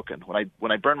 you're broken.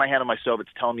 When I burn my hand on my stove, it's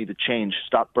telling me to change,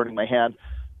 stop burning my hand.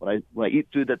 When I eat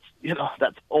food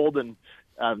that's old and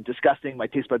disgusting, my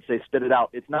taste buds say spit it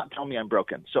out. It's not telling me I'm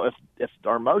broken. So if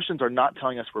our emotions are not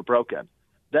telling us we're broken,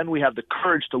 then we have the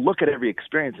courage to look at every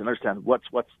experience and understand what's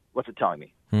it telling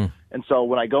me. And so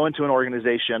when I go into an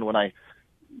organization, when I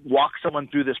walk someone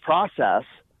through this process,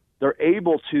 they're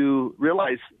able to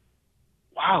realize,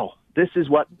 wow, this is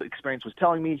what the experience was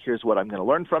telling me. Here's what I'm going to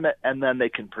learn from it. And then they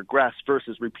can progress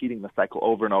versus repeating the cycle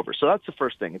over and over. So that's the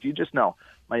first thing. If you just know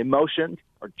my emotions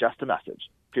are just a message,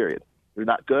 period. They're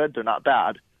not good. They're not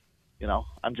bad. You know,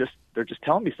 they're just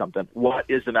telling me something. What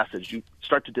is the message? You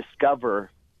start to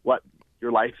discover what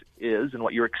your life is and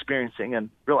what you're experiencing and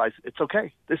realize it's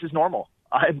okay. This is normal.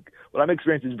 What I'm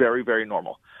experiencing is very, very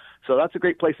normal. So that's a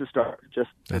great place to start.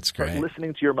 That's great. Start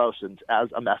listening to your emotions as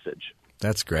a message.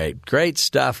 That's great. Great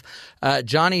stuff.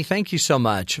 Johnny, thank you so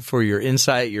much for your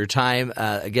insight, your time.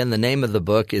 Again, the name of the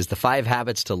book is The 5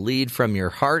 Habits to Lead from Your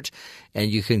Heart,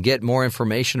 and you can get more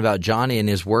information about Johnny and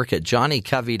his work at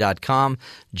johnnycovey.com,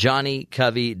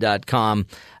 johnnycovey.com.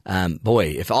 Boy,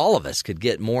 if all of us could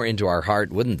get more into our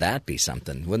heart, wouldn't that be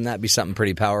something? Wouldn't that be something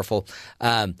pretty powerful?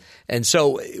 And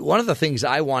so one of the things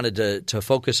I wanted to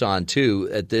focus on,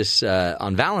 too, at this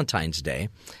on Valentine's Day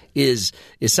is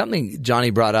something Johnny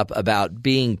brought up about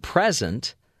being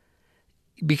present,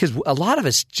 because a lot of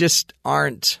us just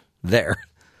aren't there,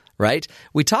 right?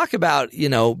 We talk about,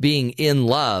 being in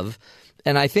love,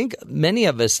 and I think many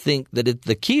of us think that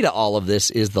the key to all of this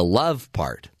is the love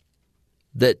part,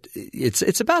 that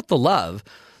it's about the love,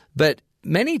 but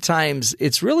many times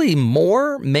it's really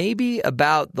more maybe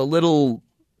about the little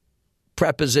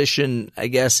preposition, I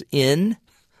guess, in.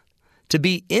 To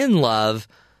be in love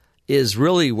is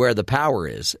really where the power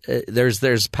is.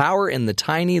 There's power in the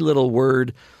tiny little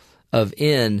word of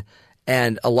in,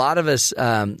 and a lot of us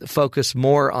focus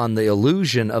more on the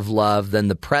illusion of love than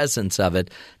the presence of it.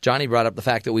 Johnny brought up the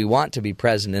fact that we want to be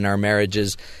present in our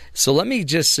marriages. So let me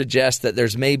just suggest that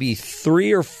there's maybe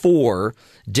 3 or 4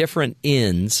 different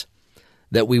ins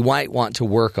that we might want to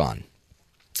work on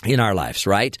in our lives,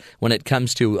 right? When it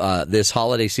comes to this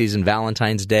holiday season,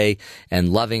 Valentine's Day, and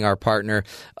loving our partner,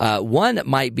 one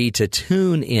might be to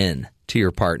tune in to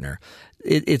your partner.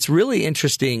 It's really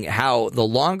interesting how the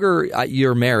longer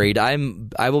you're married, I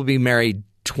will be married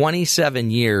 27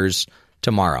 years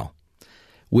tomorrow,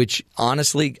 which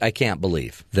honestly I can't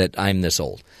believe that I'm this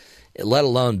old, let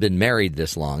alone been married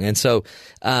this long. And so,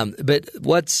 but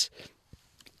what's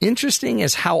interesting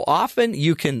is how often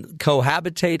you can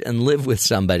cohabitate and live with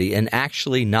somebody and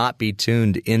actually not be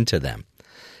tuned into them.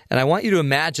 And I want you to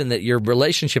imagine that your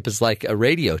relationship is like a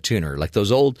radio tuner, like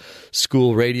those old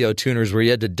school radio tuners where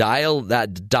you had to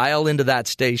dial into that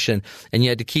station, and you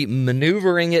had to keep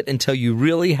maneuvering it until you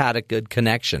really had a good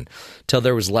connection, till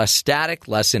there was less static,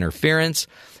 less interference.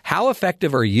 How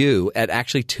effective are you at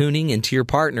actually tuning into your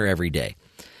partner every day?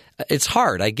 It's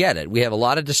hard. I get it. We have a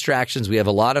lot of distractions. We have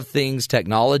a lot of things,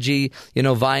 technology,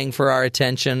 vying for our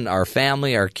attention, our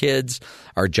family, our kids,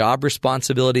 our job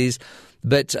responsibilities.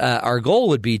 But our goal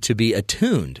would be to be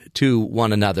attuned to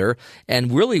one another,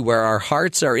 and really where our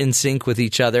hearts are in sync with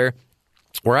each other,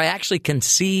 where I actually can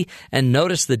see and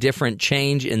notice the different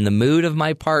change in the mood of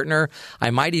my partner. I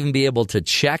might even be able to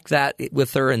check that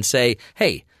with her and say,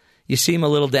 hey, you seem a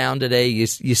little down today. You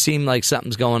seem like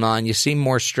something's going on. You seem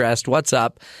more stressed. What's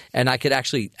up? And I could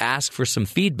actually ask for some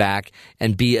feedback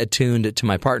and be attuned to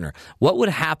my partner. What would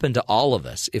happen to all of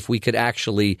us if we could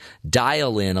actually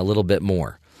dial in a little bit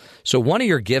more? So one of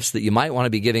your gifts that you might want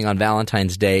to be giving on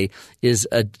Valentine's Day is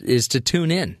to tune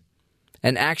in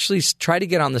and actually try to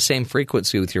get on the same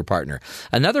frequency with your partner.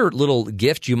 Another little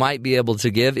gift you might be able to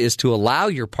give is to allow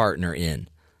your partner in.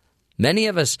 Many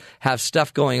of us have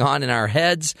stuff going on in our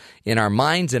heads, in our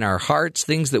minds, in our hearts,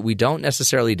 things that we don't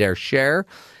necessarily dare share,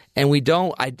 and we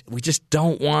just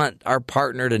don't want our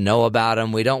partner to know about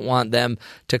them. We don't want them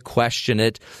to question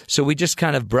it, so we just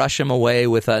kind of brush them away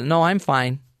with a, no, I'm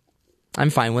fine. I'm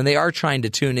fine. When they are trying to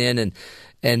tune in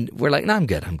and we're like, no, I'm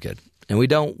good. And we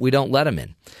don't let them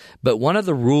in. But one of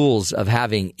the rules of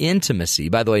having intimacy,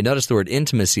 by the way, notice the word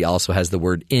intimacy also has the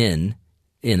word in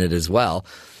it as well.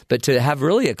 But to have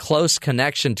really a close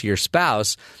connection to your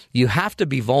spouse, you have to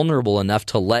be vulnerable enough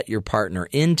to let your partner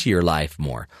into your life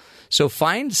more. So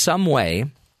find some way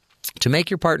to make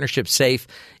your partnership safe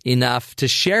enough to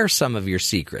share some of your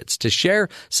secrets, to share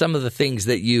some of the things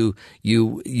that you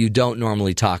don't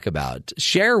normally talk about.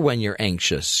 Share when you're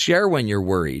anxious. Share when you're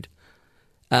worried.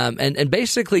 And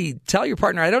basically tell your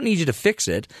partner, I don't need you to fix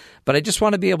it, but I just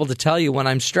want to be able to tell you when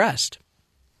I'm stressed.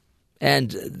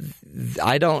 And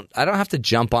I don't have to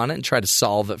jump on it and try to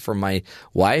solve it for my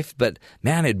wife, but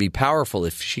man, it'd be powerful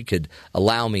if she could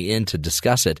allow me in to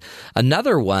discuss it.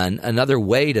 Another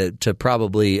way to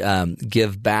probably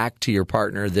give back to your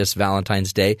partner this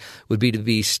Valentine's Day would be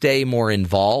to stay more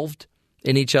involved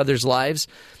in each other's lives.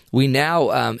 we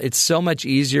now, it's so much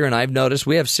easier, and I've noticed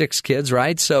we have 6 kids,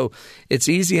 right? So it's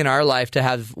easy in our life to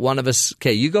have one of us,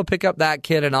 okay, you go pick up that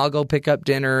kid and I'll go pick up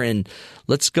dinner and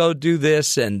let's go do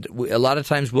this. And a lot of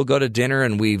times we'll go to dinner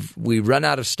and we run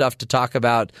out of stuff to talk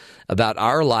about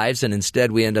our lives, and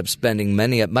instead we end up spending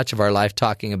much of our life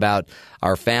talking about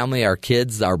our family, our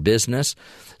kids, our business.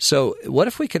 So what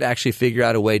if we could actually figure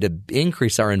out a way to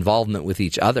increase our involvement with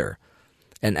each other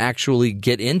and actually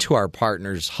get into our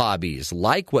partner's hobbies,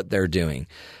 like what they're doing?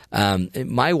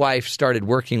 My wife started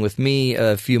working with me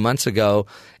a few months ago,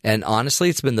 and honestly,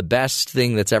 it's been the best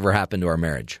thing that's ever happened to our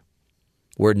marriage.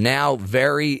 We're now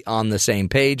very on the same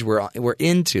page. We're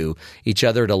into each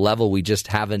other at a level we just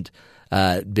haven't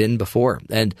been before.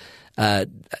 And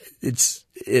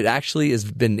it actually has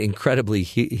been incredibly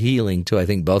healing to, I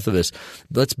think, both of us.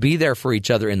 Let's be there for each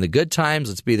other in the good times.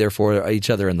 Let's be there for each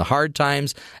other in the hard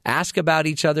times. Ask about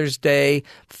each other's day.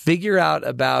 Figure out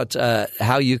about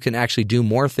how you can actually do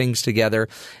more things together.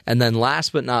 And then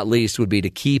last but not least would be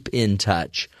to keep in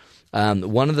touch.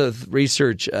 One of the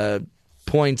research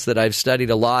points that I've studied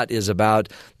a lot is about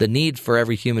the need for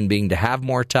every human being to have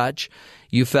more touch.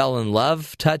 You fell in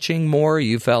love touching more.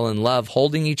 You fell in love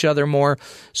holding each other more.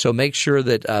 So make sure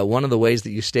that one of the ways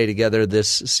that you stay together this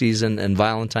season and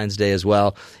Valentine's Day as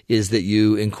well is that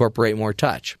you incorporate more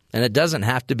touch. And it doesn't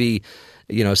have to be,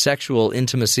 sexual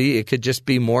intimacy. It could just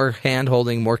be more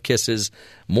hand-holding, more kisses,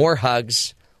 more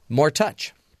hugs, more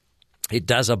touch. It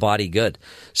does a body good.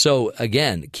 So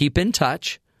again, keep in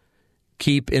touch.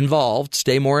 Keep involved,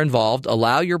 stay more involved,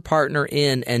 allow your partner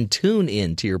in and tune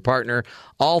in to your partner.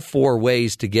 All 4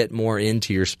 ways to get more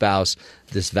into your spouse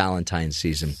this Valentine's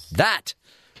season. That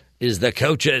is the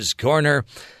Coach's Corner.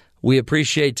 We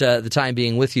appreciate the time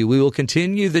being with you. We will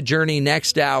continue the journey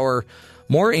next hour.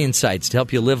 More insights to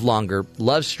help you live longer,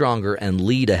 love stronger, and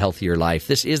lead a healthier life.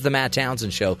 This is the Matt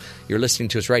Townsend Show. You're listening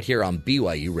to us right here on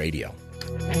BYU Radio.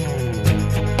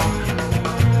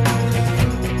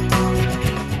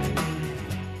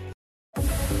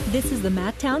 This is the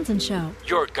Matt Townsend Show.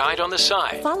 Your guide on the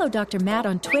side. Follow Dr. Matt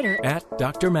on Twitter at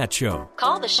Dr. Matt Show.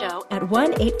 Call the show at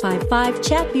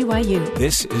 1-855-CHAT-BYU.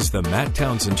 This is the Matt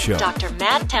Townsend Show. Dr.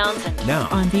 Matt Townsend. Now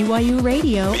on BYU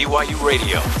Radio. BYU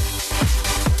Radio.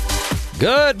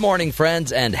 Good morning,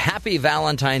 friends, and happy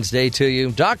Valentine's Day to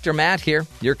you. Dr. Matt here,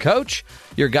 your coach,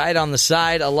 your guide on the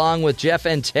side, along with Jeff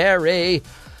and Terry.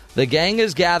 The gang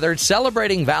is gathered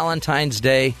celebrating Valentine's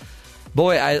Day.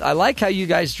 Boy, I like how you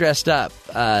guys dressed up.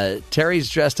 Terry's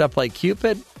dressed up like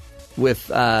Cupid with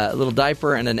a little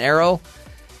diaper and an arrow,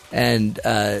 and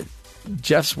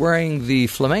Jeff's wearing the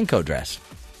flamenco dress.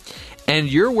 And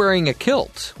you're wearing a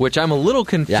kilt, which I'm a little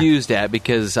confused at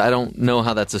because I don't know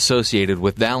how that's associated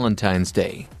with Valentine's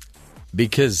Day.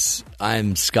 Because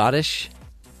I'm Scottish?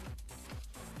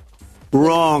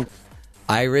 Wrong.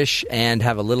 Irish and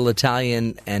have a little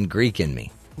Italian and Greek in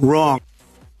me. Wrong.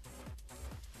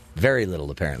 Very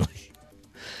little, apparently.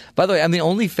 By the way, I'm the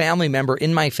only family member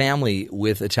in my family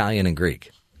with Italian and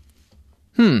Greek.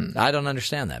 I don't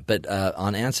understand that. But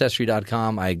on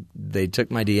Ancestry.com, they took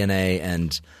my DNA,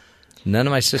 and none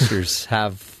of my sisters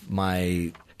have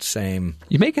my same...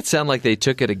 You make it sound like they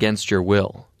took it against your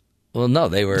will. Well, no,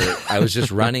 I was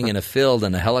just running in a field,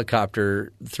 and a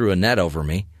helicopter threw a net over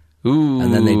me. Ooh.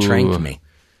 And then they tranked me.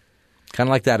 Kind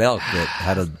of like that elk that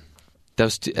had a...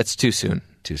 That's too soon.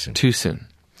 Too soon. Too soon.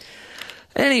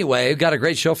 Anyway, we've got a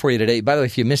great show for you today. By the way,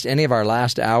 if you missed any of our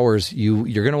last hours, you're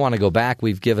going to want to go back.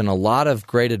 We've given a lot of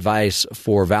great advice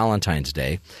for Valentine's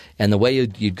Day. And the way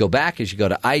you'd go back is you go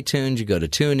to iTunes, you go to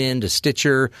TuneIn, to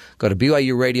Stitcher, go to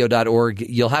BYURadio.org.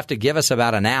 You'll have to give us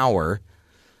about an hour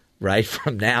right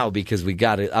from now because we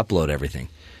got to upload everything.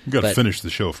 We've got to finish the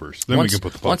show first. Then we can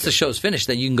put the podcast. Once the show's finished,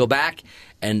 then you can go back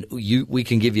and we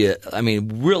can give you,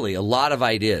 really a lot of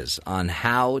ideas on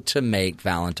how to make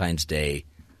Valentine's Day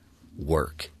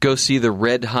work. Go see the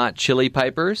Red Hot Chili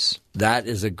Pipers. That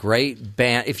is a great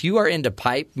band. If you are into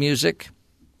pipe music,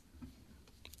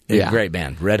 a great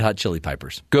band. Red Hot Chili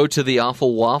Pipers. Go to the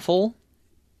Awful Waffle.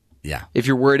 Yeah. If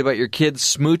you're worried about your kids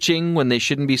smooching when they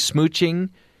shouldn't be smooching,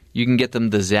 you can get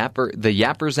them the Yapper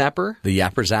Zapper. The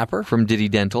Yapper Zapper from Diddy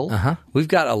Dental. We've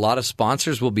got a lot of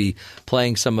sponsors. We'll be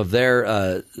playing some of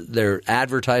their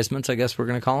advertisements, I guess we're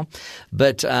going to call them.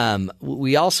 But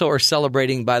we also are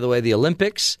celebrating, by the way, the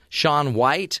Olympics. Shaun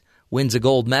White wins a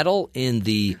gold medal in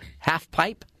the half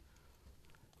pipe,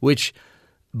 which,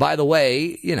 by the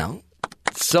way,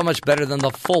 so much better than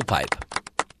the full pipe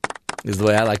is the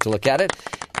way I like to look at it.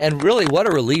 And really, what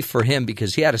a relief for him,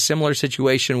 because he had a similar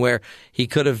situation where he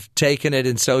could have taken it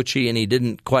in Sochi and he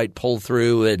didn't quite pull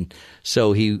through, and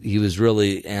so he was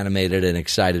really animated and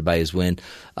excited by his win.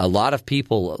 A lot of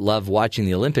people love watching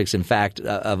the Olympics. In fact,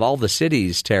 of all the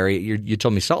cities, Terry, you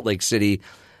told me Salt Lake City,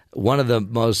 one of the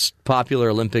most popular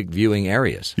Olympic viewing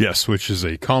areas. Yes, which is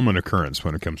a common occurrence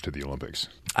when it comes to the Olympics.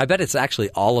 I bet it's actually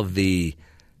all of the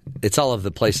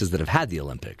places that have had the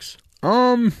Olympics.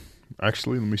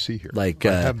 Actually, let me see here. Like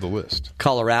I have the list.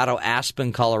 Colorado,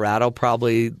 Aspen, Colorado,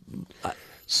 probably.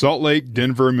 Salt Lake,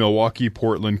 Denver, Milwaukee,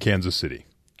 Portland, Kansas City.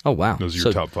 Oh, wow. Those are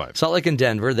your top 5. Salt Lake and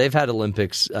Denver, they've had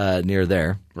Olympics near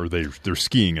there. Or they're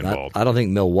skiing involved. I don't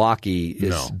think Milwaukee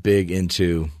is big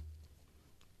into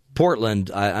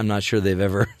Portland. I'm not sure they've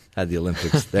ever had the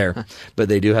Olympics there, but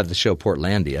they do have the show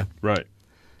Portlandia. Right.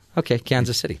 Okay,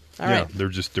 Kansas City. All right. They're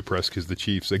just depressed because the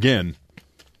Chiefs, again,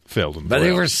 failed in the But they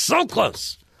playoffs. were so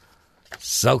close.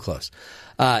 So close.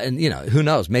 And, who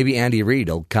knows? Maybe Andy Reid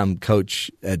will come coach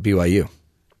at BYU.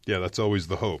 Yeah, that's always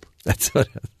the hope. That's what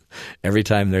every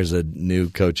time there's a new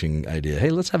coaching idea.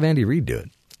 Hey, let's have Andy Reid do it.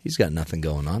 He's got nothing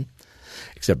going on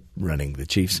except running the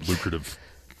Chiefs. Lucrative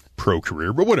pro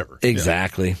career, but whatever.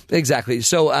 Exactly.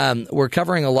 So we're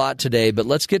covering a lot today, but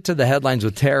let's get to the headlines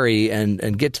with Terry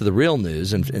and get to the real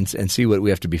news and see what we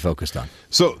have to be focused on.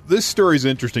 So this story is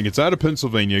interesting. It's out of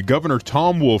Pennsylvania. Governor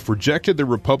Tom Wolf rejected the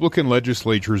Republican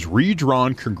legislature's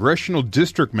redrawn congressional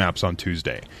district maps on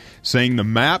Tuesday, saying the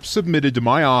map submitted to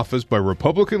my office by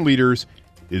Republican leaders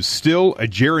is still a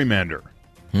gerrymander.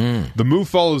 The move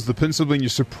follows the Pennsylvania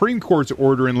Supreme Court's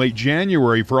order in late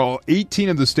January for all 18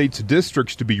 of the state's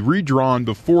districts to be redrawn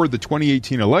before the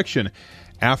 2018 election,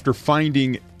 after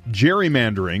finding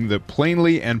gerrymandering that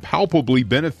plainly and palpably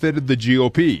benefited the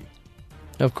GOP.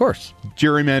 Of course.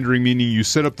 Gerrymandering meaning you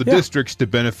set up the districts to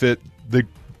benefit the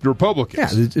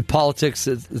Republicans. Yeah, politics,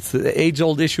 it's the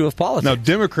age-old issue of politics. Now,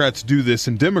 Democrats do this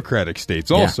in Democratic states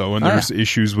also, and there's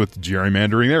issues with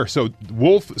gerrymandering there. So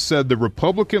Wolf said the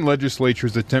Republican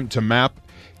legislature's attempt to map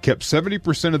kept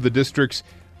 70% of the districts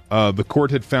the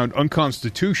court had found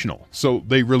unconstitutional. So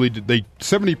they really did.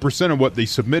 70% of what they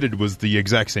submitted was the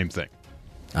exact same thing.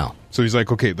 Oh. So he's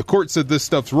like, okay, the court said this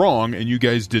stuff's wrong, and you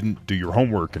guys didn't do your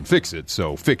homework and fix it,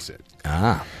 so fix it.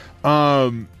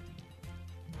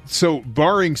 So,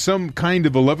 barring some kind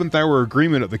of 11th hour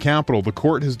agreement at the Capitol, the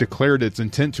court has declared its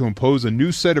intent to impose a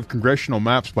new set of congressional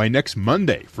maps by next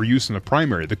Monday for use in the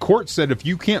primary. The court said, if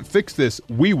you can't fix this,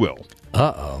 we will.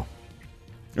 Uh-oh.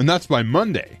 And that's by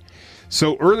Monday.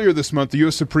 So, earlier this month, the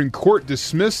U.S. Supreme Court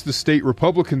dismissed the state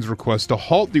Republicans' request to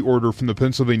halt the order from the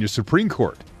Pennsylvania Supreme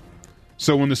Court.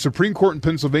 So when the Supreme Court in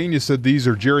Pennsylvania said these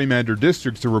are gerrymandered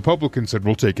districts, the Republicans said,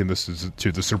 we're taking this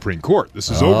to the Supreme Court. This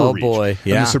is overreach. Oh, boy.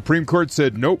 Yeah. And the Supreme Court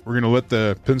said, nope, we're going to let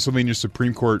the Pennsylvania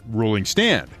Supreme Court ruling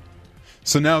stand.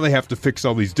 So now they have to fix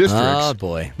all these districts. Oh,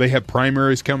 boy. They have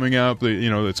primaries coming up.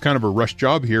 It's kind of a rush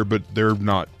job here, but they're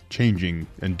not changing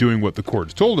and doing what the court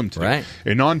has told them to. Right.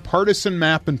 A nonpartisan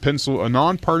map in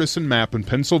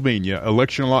Pennsylvania,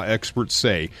 election law experts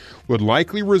say, would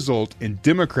likely result in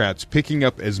Democrats picking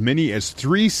up as many as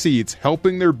 3 seats,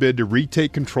 helping their bid to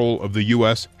retake control of the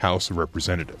U.S. House of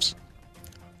Representatives.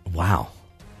 Wow.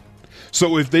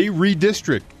 So if they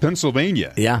redistrict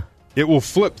Pennsylvania, it will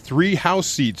flip 3 House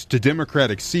seats to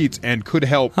Democratic seats and could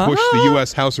help push the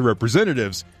U.S. House of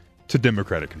Representatives to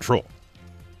Democratic control.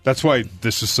 That's why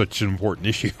this is such an important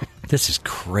issue. This is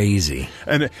crazy.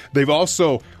 And they've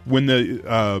also, when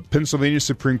the Pennsylvania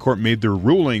Supreme Court made their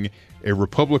ruling, a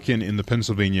Republican in the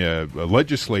Pennsylvania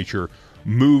legislature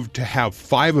moved to have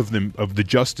 5 of the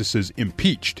justices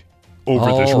impeached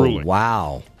over this ruling.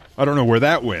 Wow. I don't know where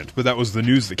that went, but that was the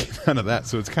news that came out of that.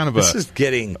 So it's kind of this is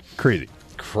getting crazy.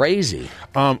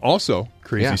 Also,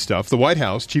 crazy stuff. The White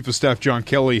House, Chief of Staff John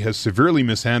Kelly has severely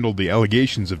mishandled the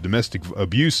allegations of domestic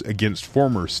abuse against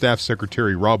former Staff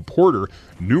Secretary Rob Porter.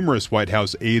 Numerous White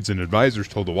House aides and advisors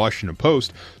told the Washington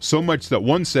Post, so much that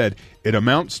one said it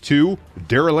amounts to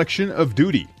dereliction of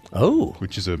duty. Oh.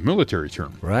 Which is a military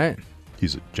term. Right.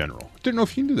 He's a general. Didn't know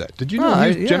if you knew that. Did you know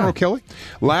he's General Kelly?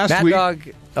 Mad Dog.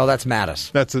 Oh, that's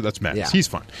Mattis. That's Mattis. Yeah. He's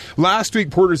fine. Last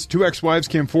week, Porter's 2 ex-wives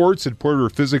came forward, said Porter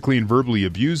physically and verbally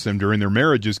abused them during their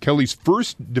marriages. Kelly's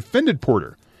first defended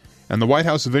Porter, and the White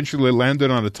House eventually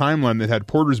landed on a timeline that had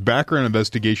Porter's background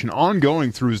investigation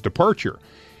ongoing through his departure.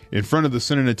 In front of the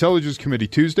Senate Intelligence Committee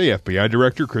Tuesday, FBI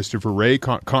Director Christopher Wray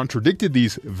contradicted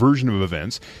these version of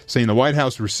events, saying the White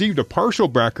House received a partial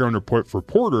background report for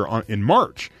Porter in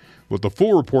March, with the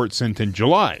full report sent in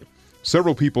July.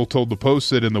 Several people told the Post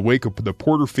that in the wake of the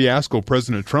Porter fiasco,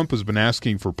 President Trump has been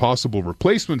asking for possible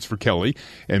replacements for Kelly,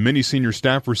 and many senior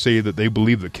staffers say that they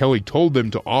believe that Kelly told them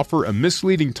to offer a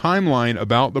misleading timeline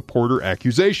about the Porter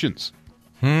accusations.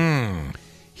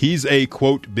 He's a,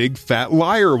 quote, big fat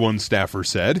liar, one staffer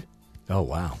said. Oh,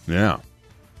 wow. Yeah.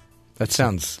 That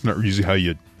sounds... Not usually how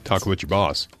you talk about your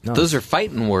boss. No. Those are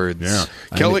fighting words.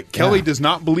 Yeah. Kelly does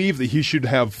not believe that he should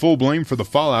have full blame for the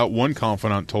fallout, one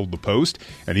confidant told the Post,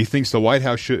 and he thinks the White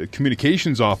House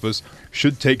Communications Office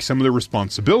should take some of the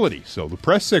responsibility. So the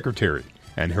press secretary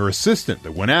and her assistant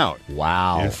that went out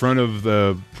in front of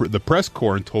the press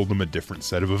corps and told them a different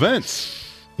set of events.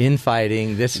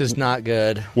 Infighting. This is not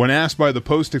good. When asked by the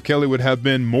Post if Kelly would have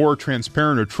been more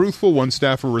transparent or truthful, one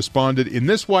staffer responded, "In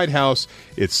this White House,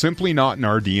 it's simply not in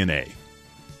our DNA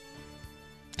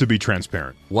to be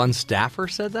transparent." One staffer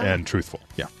said that? And truthful,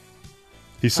 yeah.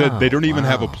 He said they don't even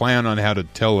have a plan on how to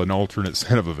tell an alternate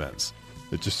set of events.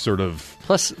 It just sort of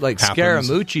Plus, like, happens.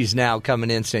 Scaramucci's now coming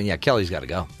in saying, yeah, Kelly's got to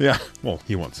go. Yeah, well,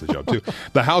 he wants the job, too.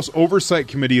 The House Oversight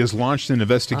Committee has launched an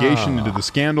investigation into the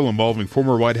scandal involving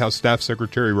former White House Staff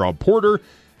Secretary Rob Porter.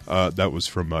 That was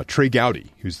from Trey Gowdy,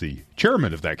 who's the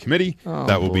chairman of that committee.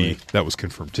 That was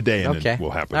confirmed today, and it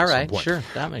will happen All at some right, point. sure.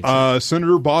 That makes sense.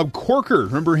 Senator Bob Corker,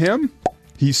 remember him?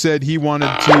 He said he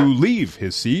wanted to leave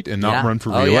his seat and not run for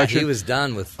re-election. He was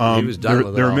done with.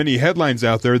 There are many headlines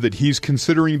out there that he's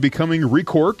considering becoming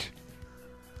recorked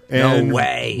and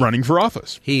running for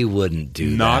office. He wouldn't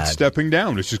do that. Not stepping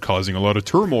down. It's just causing a lot of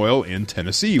turmoil in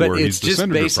Tennessee, where he's the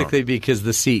senator from. It's just basically because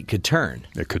the seat could turn.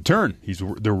 It could turn.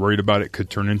 They're worried about it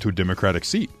could turn into a Democratic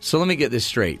seat. So let me get this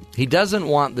straight. He doesn't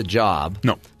want the job.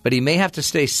 No. But he may have to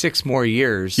stay 6 more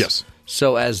years. Yes.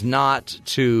 So as not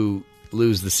to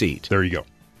lose the seat. There you go.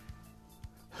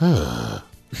 That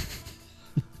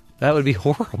would be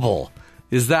horrible.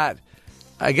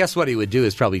 I guess what he would do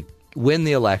is probably win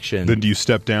the election. Then do you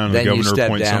step down and the governor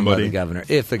appoint somebody? By the governor,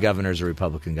 if the governor is a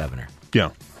Republican governor. Yeah.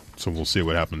 So we'll see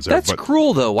what happens there. That's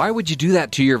cruel, though. Why would you do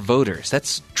that to your voters?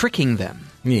 That's tricking them.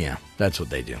 Yeah, that's what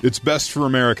they do. It's best for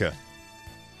America,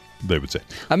 they would say.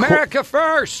 America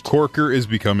first! Corker is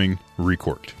becoming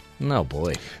recorked. Oh,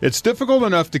 boy. It's difficult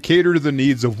enough to cater to the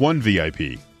needs of one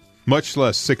VIP, much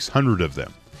less 600 of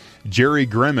them. Jerry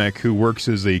Gremick, who works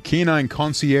as a canine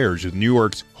concierge at New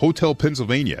York's Hotel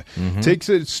Pennsylvania, takes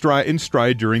it in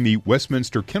stride during the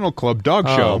Westminster Kennel Club dog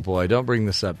show. Oh, boy, don't bring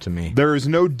this up to me. There is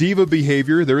no diva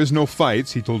behavior. There is no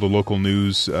fights, he told a local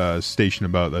news station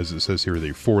about, as it says here,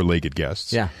 the 4-legged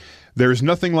guests. Yeah. There's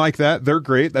nothing like that. They're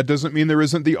great. That doesn't mean there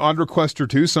isn't the odd request or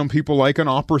two. Some people like an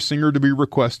opera singer to be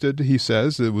requested, he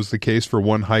says. It was the case for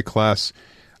one high-class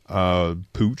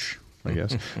pooch, I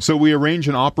guess. So we arrange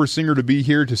an opera singer to be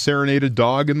here to serenade a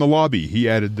dog in the lobby. He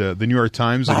added the New York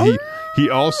Times. And he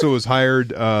also has hired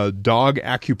dog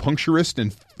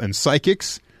acupuncturists and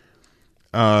psychics.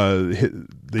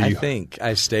 I think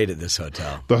I've stayed at this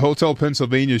hotel. The Hotel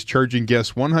Pennsylvania is charging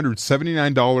guests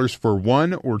 $179 for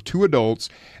 1 or 2 adults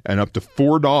and up to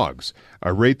 4 dogs,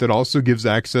 a rate that also gives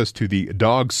access to the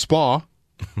dog spa,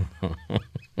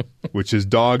 which is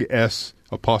dog S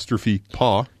apostrophe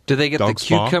paw. Do they get the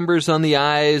cucumbers on the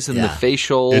eyes and the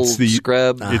facial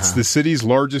scrub? It's the city's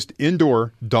largest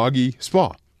indoor doggy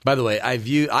spa. By the way,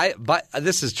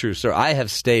 this is true, sir. I have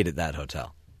stayed at that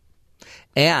hotel.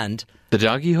 And the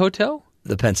doggy hotel?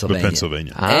 The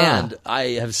Pennsylvania. And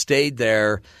I have stayed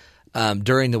there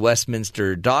during the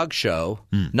Westminster Dog Show,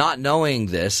 not knowing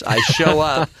this. I show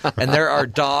up, and there are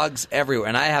dogs everywhere.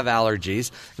 And I have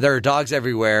allergies. There are dogs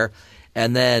everywhere.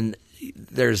 And then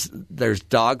there's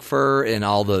dog fur in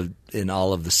all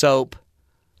of the soap.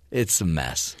 It's a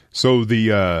mess. So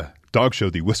the dog show,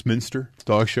 the Westminster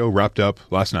Dog Show, wrapped up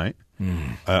last night.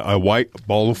 A white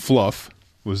ball of fluff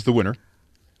was the winner.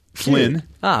 Flynn.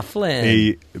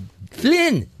 Flynn.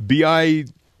 Flynn. B-I...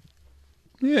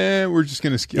 Yeah, we're just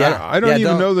going to... I don't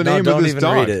even know the name of this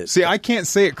dog. See, I can't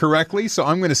say it correctly, so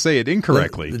I'm going to say it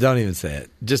incorrectly. Don't even say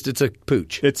it. Just, it's a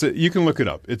pooch. You can look it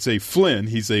up. It's a Flynn.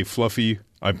 He's a fluffy...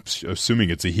 I'm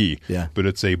assuming it's a he. Yeah. But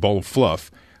it's a ball of fluff.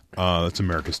 That's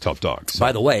America's top dog. So.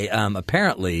 By the way,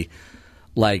 apparently,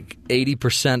 like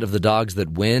 80% of the dogs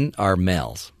that win are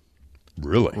males.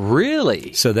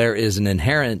 Really? So there is an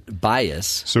inherent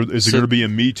bias. So is it going to be a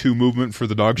Me Too movement for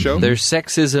the dog show? There's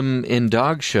sexism in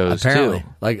dog shows, apparently. too.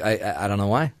 Like, I don't know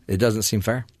why. It doesn't seem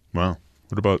fair. Wow.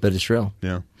 What about... But it's real.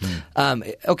 Yeah.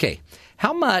 Okay.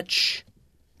 How much...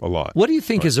 A lot. What do you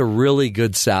think is a really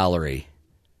good salary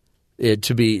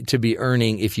to be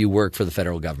earning if you work for the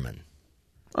federal government?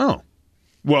 Oh.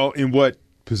 Well, in what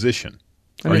position?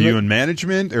 Are you in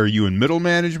management? Are you in middle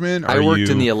management? I worked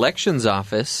in the elections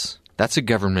office. That's a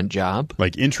government job.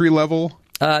 Like entry level?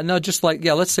 No, just like,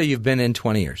 let's say you've been in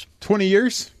 20 years. 20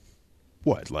 years?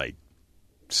 What, like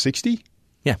 60?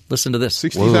 Yeah, listen to this.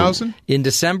 60,000? In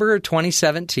December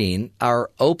 2017,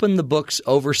 our Open the Books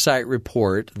Oversight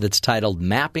Report that's titled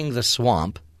Mapping the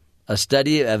Swamp, a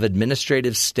study of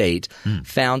administrative state,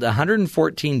 found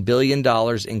 $114 billion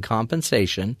in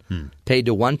compensation paid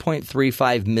to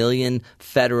 1.35 million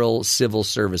federal civil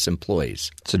service employees.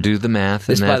 So do the math.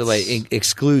 This, by the way,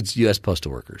 excludes U.S.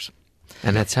 postal workers.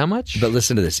 And that's how much? But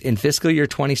listen to this. In fiscal year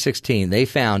 2016, they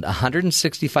found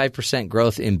 165%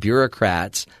 growth in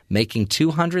bureaucrats making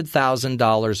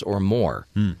 $200,000 or more.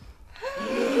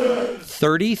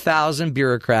 30,000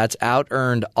 bureaucrats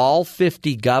out-earned all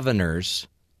 50 governors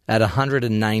at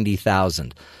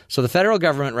 $190,000. So the federal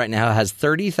government right now has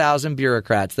 30,000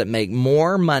 bureaucrats that make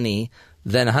more money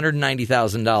than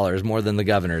 $190,000, more than the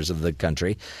governors of the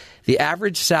country. The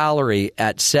average salary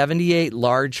at 78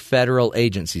 large federal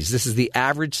agencies, this is the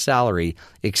average salary,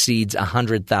 exceeds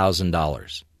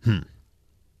 $100,000.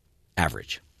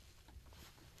 Average.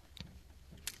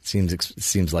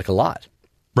 Seems like a lot.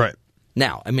 Right.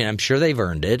 Now, I mean, I'm sure they've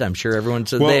earned it. I'm sure everyone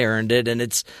said they earned it, and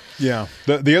it's The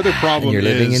other problem you're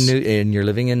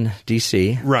living in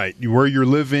D.C. Right. Where you're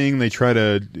living, they try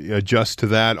to adjust to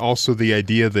that. Also, the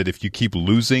idea that if you keep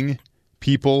losing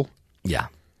people,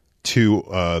 to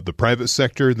the private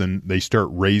sector, then they start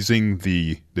raising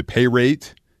the pay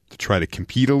rate to try to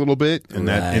compete a little bit, and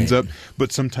that ends up.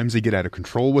 But sometimes they get out of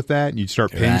control with that, and you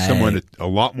start paying someone a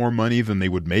lot more money than they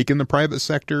would make in the private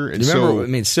sector. And remember, I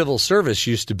mean, civil service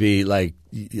used to be like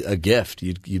a gift;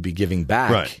 you'd be giving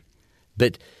back. Right.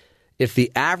 But if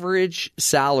the average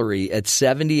salary at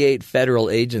 78 federal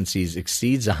agencies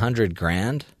exceeds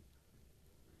 $100,000,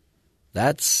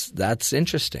 that's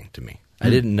interesting to me. I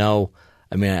didn't know.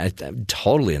 I mean, I'm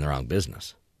totally in the wrong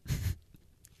business. I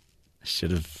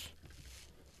should have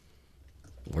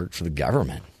worked for the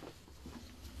government.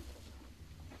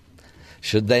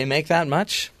 Should they make that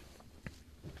much?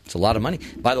 It's a lot of money.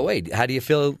 By the way, how do you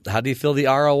feel the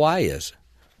ROI is?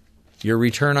 Your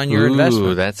return on your investment?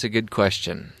 Ooh, that's a good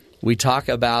question. We talk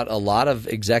about a lot of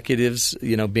executives,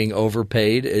 being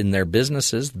overpaid in their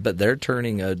businesses, but they're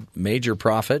turning a major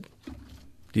profit.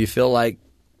 Do you feel like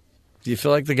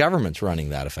the government's running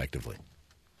that effectively?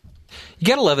 You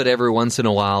got to love it every once in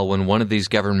a while when one of these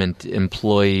government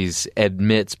employees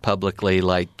admits publicly,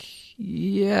 like,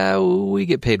 yeah, we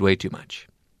get paid way too much.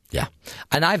 Yeah.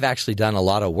 And I've actually done a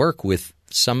lot of work with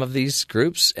some of these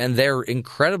groups, and they're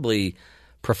incredibly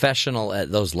professional at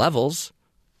those levels.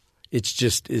 It's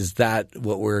just, is that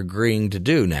what we're agreeing to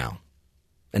do now?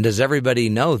 And does everybody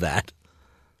know that?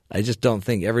 I just don't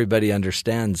think everybody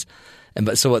understands.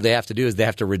 So what they have to do is they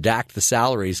have to redact the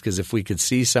salaries, because if we could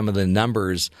see some of the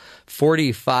numbers,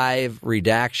 45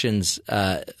 redactions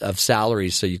of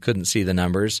salaries, so you couldn't see the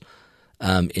numbers.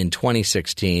 In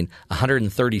 2016,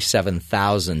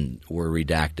 137,000 were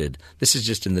redacted. This is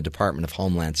just in the Department of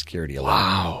Homeland Security alone.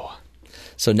 Wow.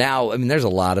 So now, I mean, there's a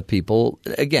lot of people.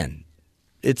 Again,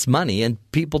 it's money, and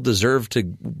people deserve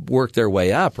to work their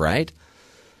way up, right?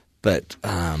 But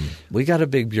we got a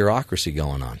big bureaucracy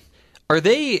going on. Are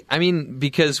they – I mean,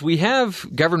 because we have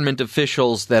government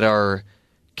officials that are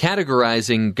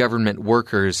categorizing government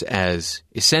workers as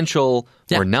essential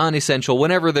or non-essential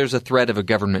whenever there's a threat of a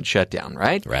government shutdown,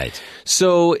 right? Right.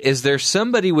 So is there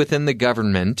somebody within the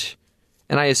government –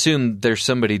 and I assume there's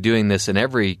somebody doing this in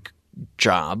every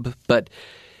job, but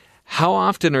how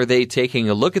often are they taking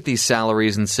a look at these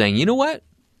salaries and saying, you know what,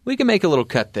 we can make a little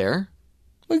cut there?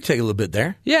 We can take a little bit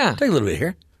there. Yeah. Take a little bit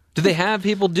here. Do they have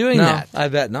people doing that? I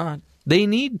bet not. They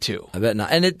need to. I bet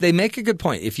not. And they make a good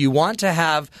point. If you want to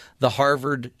have the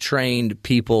Harvard-trained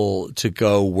people to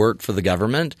go work for the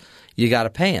government, you got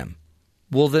to pay them.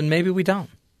 Well, then maybe we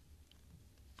don't.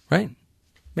 Right?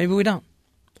 Maybe we don't.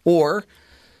 Or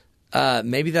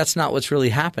maybe that's not what's really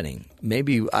happening.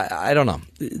 Maybe I don't know.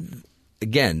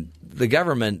 Again, the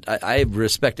government, I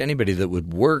respect anybody that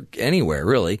would work anywhere,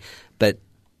 really, but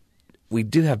we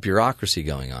do have bureaucracy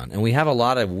going on, and we have a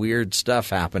lot of weird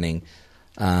stuff happening.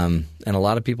 And a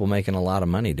lot of people making a lot of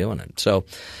money doing it. So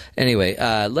anyway,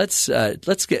 let's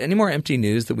get any more empty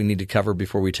news that we need to cover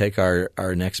before we take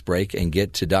our next break and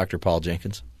get to Dr. Paul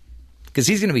Jenkins. Because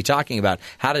he's going to be talking about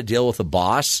how to deal with a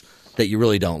boss that you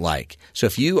really don't like. So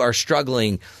if you are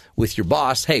struggling with your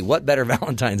boss, hey, what better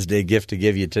Valentine's Day gift to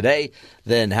give you today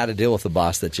than how to deal with a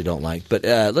boss that you don't like? But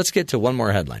let's get to one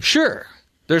more headline. Sure.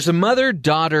 There's a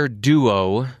mother-daughter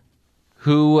duo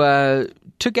who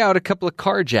took out a couple of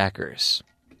carjackers.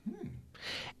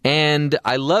 And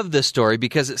I love this story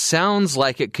because it sounds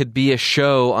like it could be a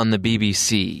show on the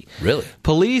BBC. Really?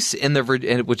 Police in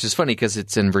which is funny because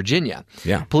it's in Virginia.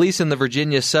 Yeah. Police in the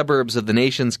Virginia suburbs of the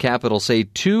nation's capital say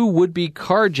 2 would-be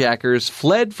carjackers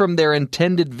fled from their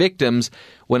intended victims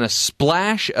when a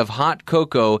splash of hot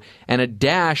cocoa and a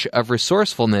dash of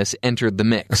resourcefulness entered the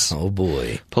mix. Oh,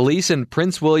 boy. Police in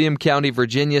Prince William County,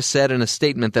 Virginia said in a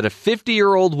statement that a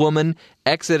 50-year-old woman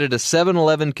exited a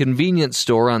 7-Eleven convenience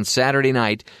store on Saturday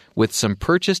night with some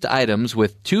purchased items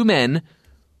with 2 men,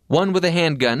 one with a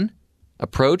handgun,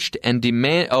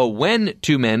 when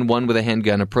 2 men, one with a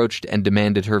handgun, approached and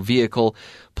demanded her vehicle.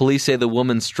 Police say the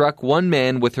woman struck one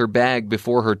man with her bag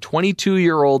before her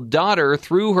 22-year-old daughter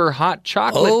threw her hot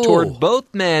chocolate toward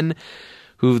both men,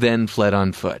 who then fled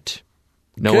on foot.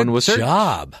 No one was hurt. Good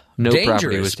job. No Dangerous,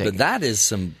 property was taken. But that is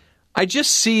some... I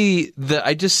just see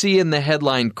in the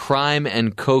headline crime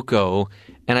and cocoa,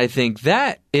 and I think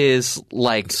that is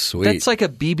like Sweet. That's like a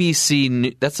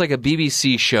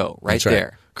BBC show right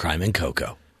there. Crime and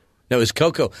cocoa. No, it's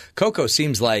Coco. Coco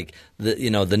seems like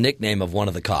the nickname of one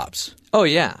of the cops. Oh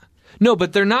yeah. No,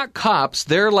 but they're not cops.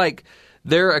 They're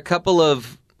a couple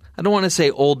of, I don't want to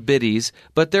say old biddies,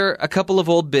 but they're a couple of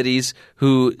old biddies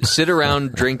who sit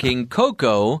around drinking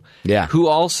cocoa. Yeah. Who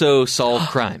also solve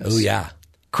crimes. Oh yeah.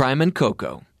 Crime and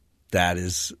cocoa.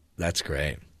 That's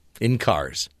great. In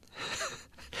cars.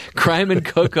 Crime and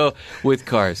cocoa with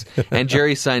cars. And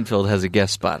Jerry Seinfeld has a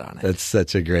guest spot on it. That's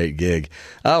such a great gig.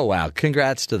 Oh, wow.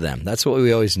 Congrats to them. That's what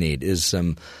we always need is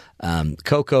some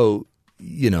cocoa,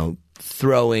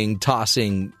 throwing,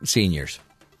 tossing seniors.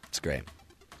 It's great.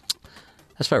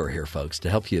 That's why we're here, folks, to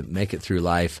help you make it through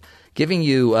life, giving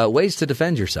you ways to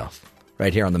defend yourself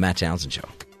right here on The Matt Townsend Show.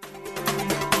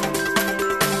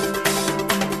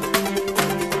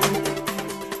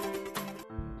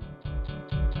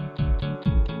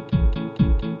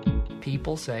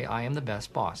 People say, I am the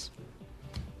best boss.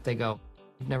 They go,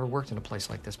 you've never worked in a place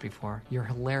like this before. You're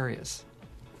hilarious.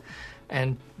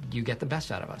 And you get the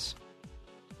best out of us.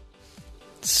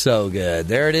 So good.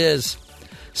 There it is.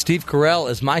 Steve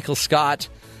Carell as Michael Scott.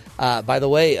 By the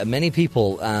way, many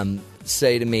people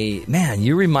say to me, man,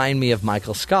 you remind me of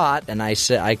Michael Scott. And I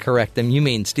correct them, you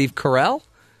mean Steve Carell?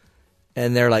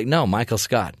 And they're like, no, Michael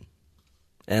Scott.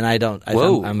 And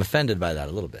I'm offended by that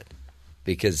a little bit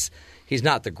because he's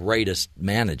not the greatest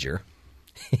manager.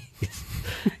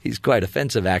 He's quite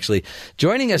offensive, actually.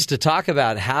 Joining us to talk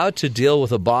about how to deal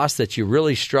with a boss that you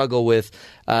really struggle with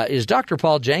is Dr.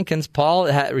 Paul Jenkins. Paul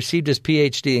received his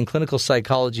Ph.D. in clinical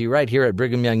psychology right here at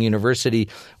Brigham Young University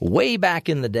way back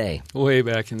in the day. Way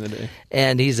back in the day.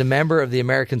 And he's a member of the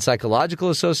American Psychological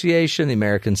Association, the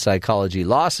American Psychology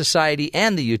Law Society,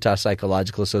 and the Utah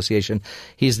Psychological Association.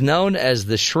 He's known as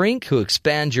the Shrink who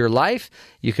expands your life.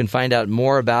 You can find out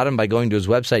more about him by going to his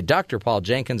website,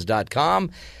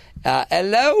 drpauljenkins.com.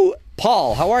 Hello,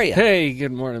 Paul. How are you? Hey,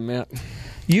 good morning, Matt.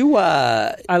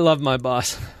 I love my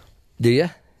boss. Do you?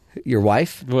 Your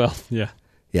wife? Well, yeah.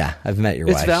 Yeah, I've met your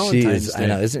wife. It's Valentine's Day. I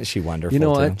know, isn't she wonderful? You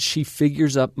know too? what? She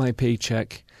figures up my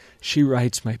paycheck. She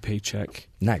writes my paycheck.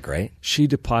 Isn't that great? She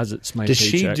deposits my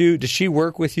paycheck. Does she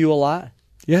work with you a lot?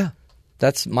 Yeah.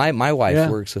 That's my wife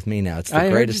works with me now. It's the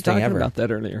greatest thing ever. I heard you talking about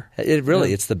that earlier.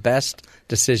 It's the best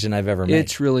decision I've ever made.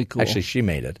 It's really cool. Actually, she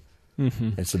made it.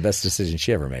 Mm-hmm. It's the best decision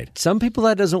she ever made. Some people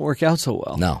that doesn't work out so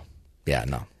well. No. Yeah,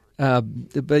 no.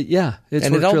 But yeah, it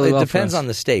depends on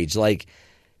the stage. Like,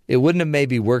 it wouldn't have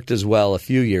maybe worked as well a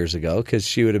few years ago because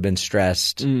she would have been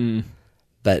stressed.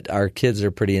 But our kids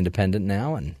are pretty independent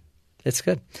now, and it's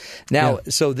good. Now,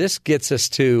 so this gets us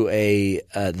to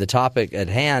the topic at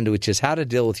hand, which is how to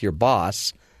deal with your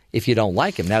boss if you don't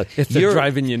like him. Now, if they're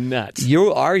driving you nuts.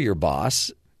 You are your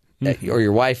boss. Or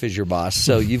your wife is your boss,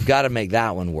 so you've got to make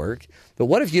that one work. But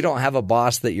what if you don't have a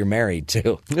boss that you're married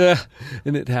to? Yeah,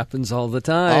 and it happens all the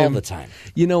time. All the time.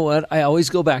 You know what? I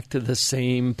always go back to the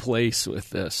same place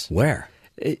with this. Where?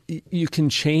 You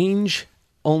can change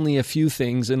only a few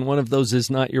things, and one of those is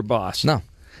not your boss. No.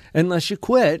 Unless you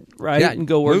quit, right, and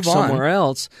go work somewhere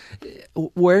else.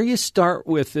 Where you start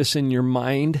with this in your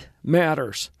mind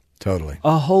matters. Totally.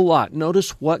 A whole lot.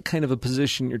 Notice what kind of a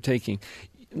position you're taking.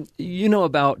 You know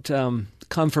about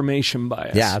confirmation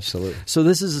bias. Yeah, absolutely. So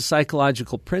this is a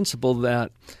psychological principle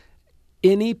that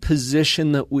any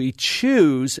position that we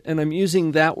choose, and I'm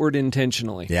using that word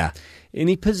intentionally. Yeah.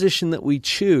 Any position that we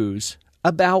choose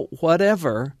about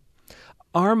whatever,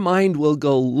 our mind will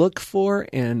go look for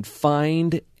and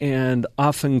find and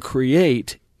often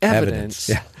create evidence.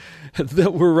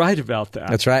 That we're right about that.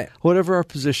 That's right. Whatever our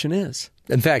position is.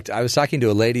 In fact, I was talking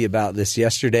to a lady about this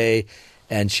yesterday,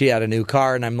 and she had a new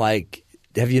car, and I'm like,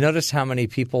 have you noticed how many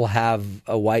people have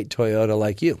a white Toyota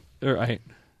like you? Right.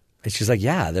 And she's like,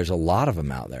 yeah, there's a lot of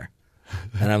them out there.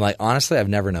 And I'm like, honestly, I've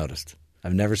never noticed.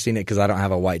 I've never seen it because I don't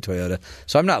have a white Toyota.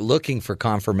 So I'm not looking for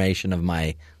confirmation of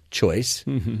my choice,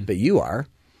 but you are.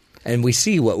 And we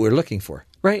see what we're looking for.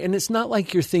 Right, and it's not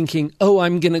like you're thinking, oh,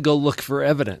 I'm going to go look for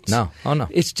evidence. No, oh no.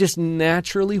 It's just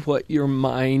naturally what your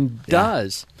mind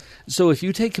does. So if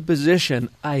you take a position,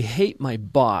 I hate my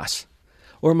boss,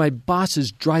 or my boss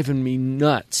is driving me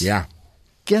nuts. Yeah.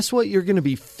 Guess what you're going to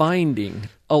be finding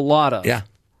a lot of? Yeah.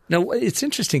 Now, it's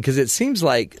interesting because it seems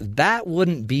like that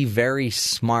wouldn't be very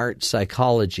smart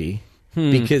psychology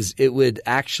because it would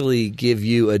actually give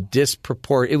you a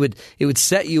disproportionate – it would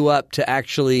set you up to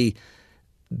actually –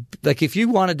 like if you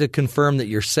wanted to confirm that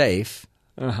you're safe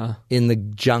in the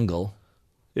jungle,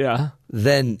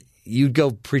 then you'd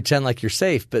go pretend like you're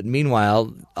safe. But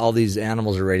meanwhile, all these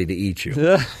animals are ready to eat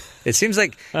you. It seems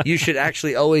like you should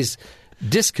actually always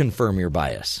disconfirm your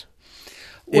bias.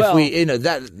 Well, if we,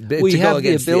 to go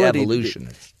against the evolution.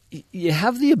 You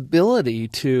have the ability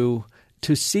to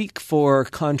seek for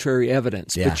contrary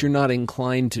evidence, but you're not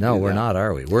inclined to do that. No, we're not,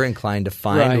 are we? We're inclined to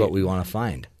find what we want to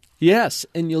find. Yes,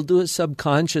 and you'll do it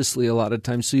subconsciously a lot of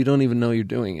times, so you don't even know you're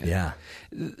doing it. Yeah.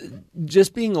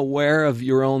 Just being aware of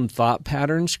your own thought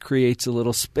patterns creates a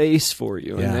little space for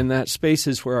you, and that space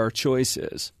is where our choice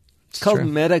is. It's called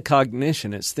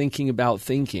metacognition. It's thinking about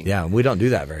thinking. Yeah, we don't do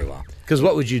that very well. Because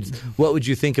what would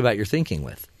you think about your thinking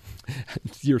with?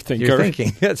 Your thinker. Your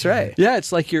thinking. That's right. Yeah,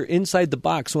 it's like you're inside the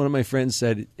box. One of my friends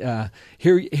said,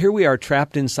 here we are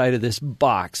trapped inside of this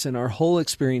box, and our whole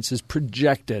experience is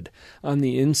projected on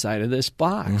the inside of this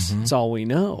box. It's all we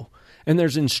know. And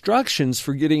there's instructions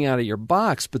for getting out of your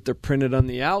box, but they're printed on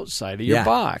the outside of your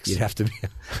box.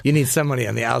 You need somebody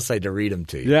on the outside to read them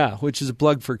to you. Yeah, which is a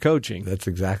plug for coaching. That's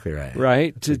exactly right.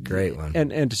 Right? That's a great one.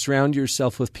 And to surround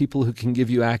yourself with people who can give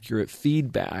you accurate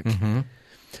feedback.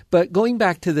 But going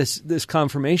back to this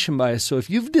confirmation bias, so if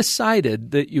you've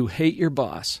decided that you hate your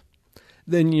boss,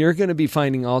 then you're going to be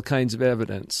finding all kinds of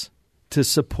evidence to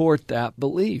support that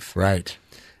belief. Right.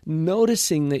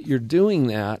 Noticing that you're doing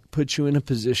that puts you in a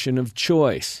position of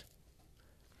choice.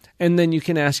 And then you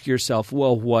can ask yourself,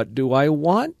 well, what do I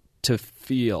want to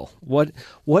feel? What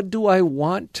do I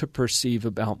want to perceive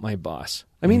about my boss?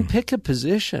 I mean, pick a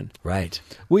position. Right.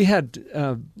 We had,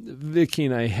 Vicki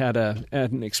and I had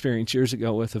an experience years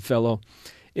ago with a fellow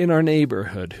in our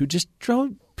neighborhood who just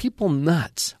drove people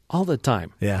nuts all the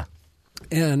time. Yeah.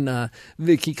 And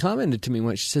Vicki commented to me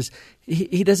once, she says,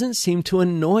 he doesn't seem to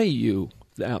annoy you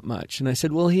that much. And I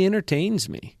said, well, he entertains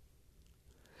me.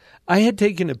 I had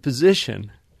taken a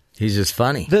position. He's just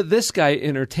funny. That this guy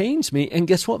entertains me. And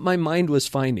guess what my mind was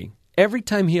finding? Every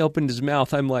time he opened his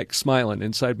mouth, I'm like smiling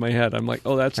inside my head. I'm like,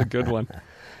 oh, that's a good one.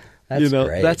 That's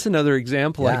great. That's another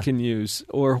example I can use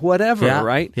or whatever,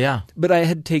 right? Yeah. But I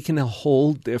had taken a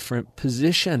whole different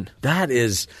position.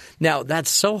 Now, that's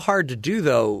so hard to do,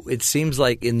 though, it seems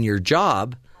like in your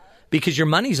job, because your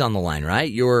money's on the line,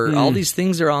 right? All these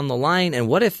things are on the line. And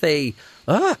what if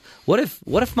what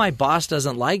if my boss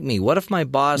doesn't like me? What if my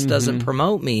boss doesn't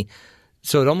promote me?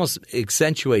 So it almost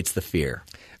accentuates the fear.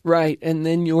 Right, and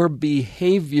then your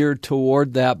behavior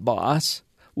toward that boss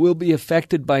will be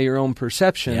affected by your own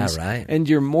perceptions. Yeah, right. And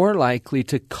you're more likely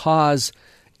to cause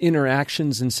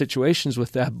interactions and situations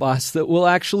with that boss that will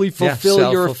actually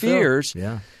fulfill your fears.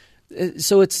 Yeah.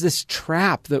 So it's this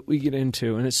trap that we get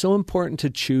into, and it's so important to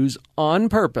choose on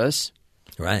purpose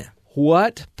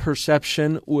what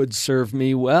perception would serve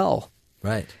me well.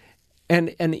 Right.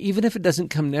 And even if it doesn't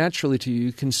come naturally to you,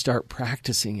 you can start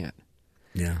practicing it.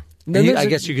 Yeah. I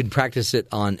guess you could practice it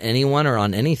on anyone or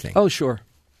on anything. Oh, sure.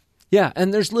 Yeah,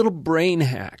 and there's little brain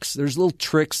hacks. There's little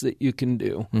tricks that you can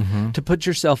do to put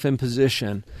yourself in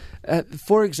position.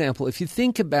 For example, if you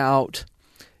think about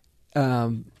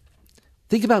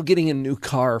getting a new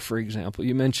car, for example.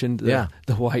 You mentioned the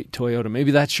white Toyota. Maybe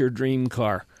that's your dream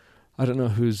car. I don't know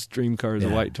whose dream car is a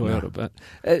white Toyota, but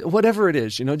whatever it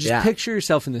is, just picture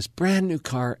yourself in this brand new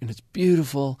car, and it's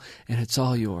beautiful, and it's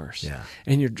all yours. Yeah.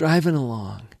 And you're driving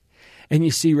along. And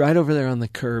you see right over there on the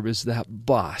curb is that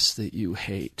boss that you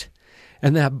hate.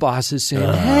 And that boss is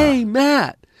saying, hey,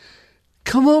 Matt,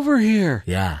 come over here.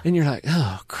 Yeah. And you're like,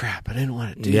 oh, crap, I didn't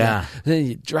want to do that. Then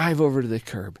you drive over to the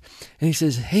curb. And he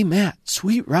says, hey, Matt,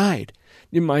 sweet ride.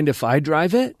 You mind if I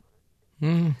drive it?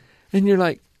 And you're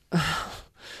like, oh,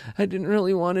 I didn't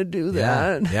really want to do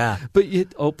that. Yeah. But you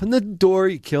open the door,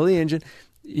 you kill the engine,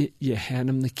 you hand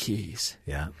him the keys.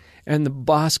 Yeah. And the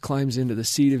boss climbs into the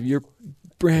seat of your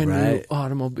brand new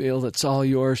automobile that's all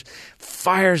yours,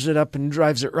 fires it up and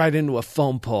drives it right into a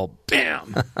phone pole.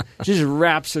 Bam! Just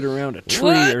wraps it around a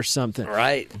tree or something.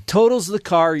 Right. Totals the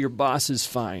car, your boss is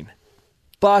fine.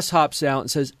 Boss hops out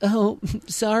and says, "Oh,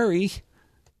 sorry."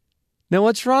 Now,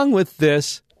 what's wrong with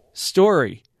this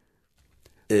story?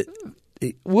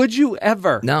 Would you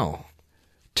ever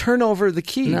turn over the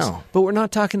keys? No. But we're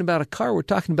not talking about a car. We're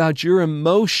talking about your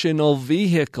emotional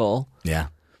vehicle. Yeah.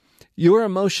 Your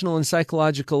emotional and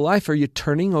psychological life. Are you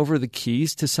turning over the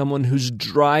keys to someone who's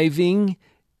driving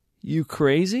you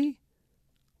crazy?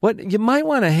 You might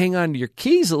want to hang on to your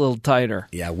keys a little tighter.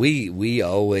 Yeah, we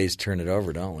always turn it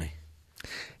over, don't we?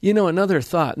 You know, another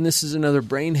thought, and this is another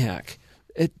brain hack.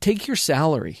 Take your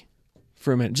salary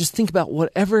for a minute. Just think about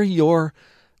whatever your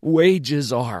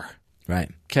wages are.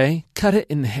 Right. Okay? Cut it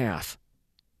in half.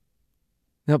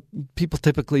 Now, people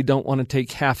typically don't want to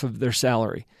take half of their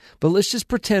salary. But let's just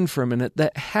pretend for a minute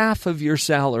that half of your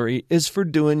salary is for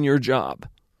doing your job.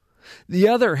 The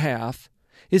other half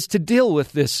is to deal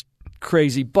with this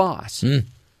crazy boss. You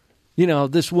know,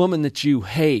 this woman that you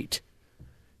hate.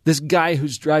 This guy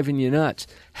who's driving you nuts.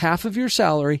 Half of your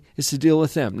salary is to deal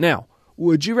with them. Now,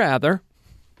 would you rather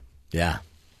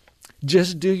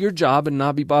just do your job and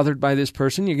not be bothered by this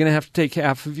person? You're going to have to take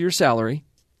half of your salary.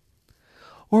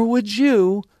 Or would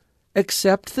you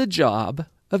accept the job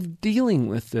of dealing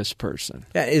with this person?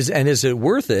 Yeah, is it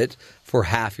worth it for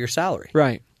half your salary?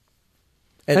 Right.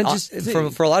 And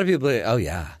for a lot of people, oh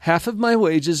yeah, half of my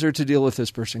wages are to deal with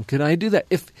this person. Can I do that?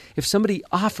 If somebody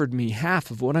offered me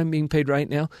half of what I'm being paid right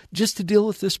now just to deal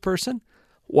with this person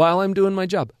while I'm doing my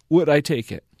job, would I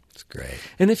take it? That's great.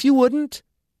 And if you wouldn't,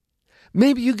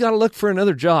 maybe you got to look for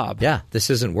another job. Yeah, this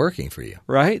isn't working for you.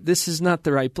 Right? This is not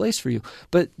the right place for you.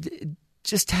 But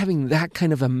just having that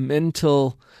kind of a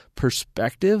mental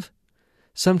perspective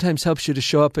sometimes helps you to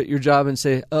show up at your job and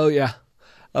say, oh yeah,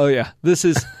 this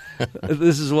is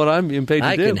what I'm being paid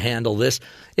to do. I can handle this.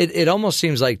 It almost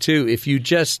seems like, too,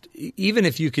 even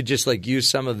if you could just like use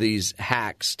some of these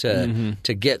hacks to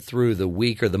get through the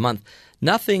week or the month,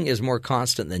 nothing is more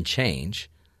constant than change.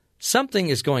 Something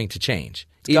is going to change.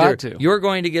 Either you're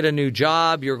going to get a new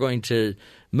job, you're going to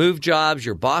move jobs,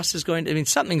 your boss is going to –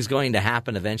 something's going to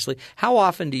happen eventually. How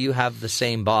often do you have the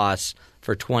same boss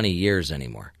for 20 years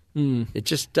anymore? It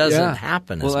just doesn't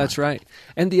happen as much. Well, that's right.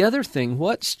 And the other thing,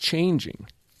 what's changing?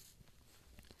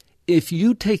 If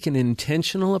you take an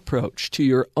intentional approach to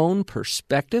your own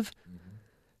perspective,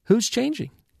 who's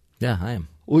changing? Yeah, I am.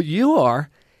 Well, you are,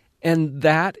 and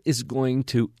that is going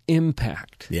to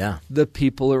impact the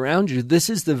people around you. This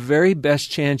is the very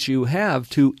best chance you have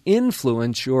to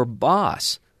influence your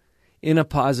boss in a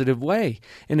positive way.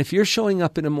 And if you're showing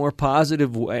up in a more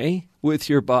positive way with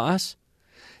your boss,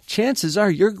 chances are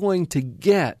you're going to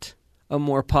get a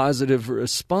more positive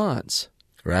response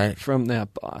from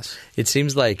that boss. It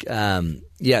seems like,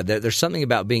 there's something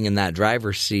about being in that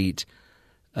driver's seat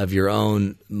of your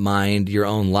own mind, your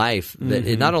own life, that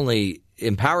it not only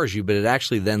empowers you, but it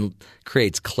actually then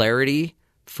creates clarity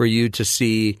for you to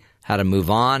see how to move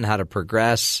on, how to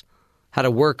progress, how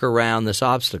to work around this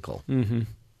obstacle. And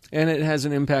it has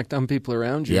an impact on people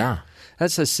around you. Yeah.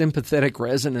 That's a sympathetic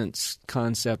resonance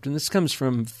concept, and this comes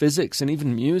from physics and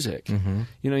even music.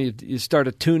 You know, you start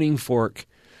a tuning fork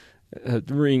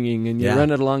ringing, and you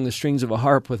run it along the strings of a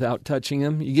harp without touching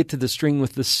them. You get to the string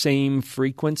with the same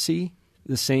frequency,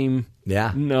 the same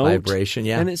note. Vibration,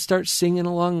 and it starts singing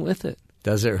along with it.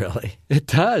 Does it really? It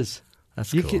does.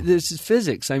 That's cool. This is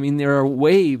physics. I mean, there are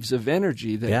waves of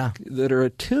energy that are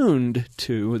attuned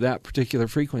to that particular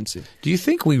frequency. Do you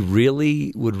think we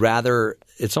really would rather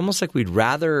 – it's almost like we'd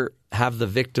rather have the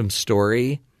victim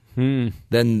story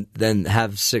than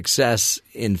have success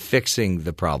in fixing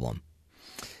the problem?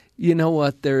 You know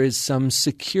what? There is some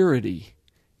security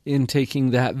in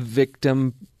taking that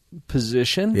victim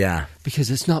position. Yeah. Because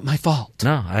it's not my fault.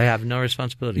 No, I have no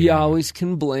responsibility. You always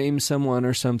can blame someone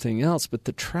or something else, but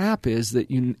the trap is that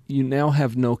you now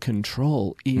have no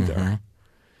control either.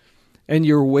 And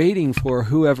you're waiting for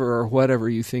whoever or whatever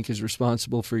you think is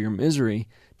responsible for your misery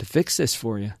to fix this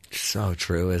for you. So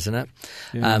true, isn't it?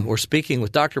 Yeah. We're speaking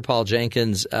with Dr. Paul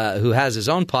Jenkins, who has his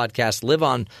own podcast, Live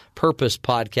on Purpose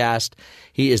podcast.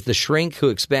 He is the shrink who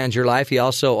expands your life. He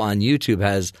also on YouTube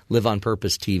has Live on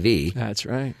Purpose TV. That's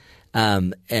right.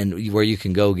 And where you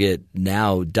can go get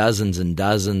now dozens and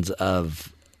dozens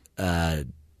of 10,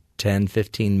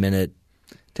 15-minute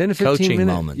 10 to 15 coaching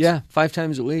moments. Yeah, 5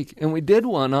 times a week. And we did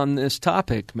one on this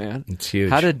topic, man. It's huge.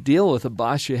 How to deal with a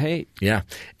boss you hate. Yeah.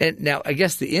 And now I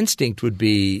guess the instinct would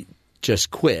be just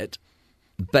quit.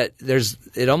 But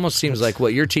it almost seems like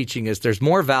what you're teaching is there's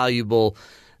more valuable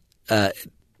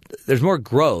there's more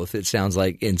growth, it sounds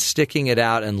like, in sticking it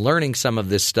out and learning some of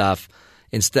this stuff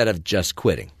instead of just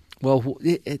quitting. Well,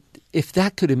 if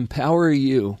that could empower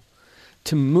you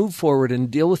to move forward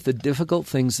and deal with the difficult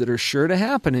things that are sure to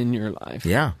happen in your life.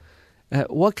 Yeah.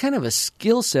 What kind of a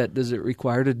skill set does it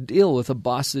require to deal with a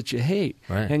boss that you hate?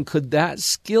 Right. And could that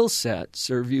skill set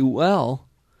serve you well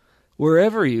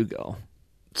wherever you go?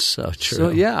 So true. So,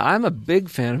 yeah, I'm a big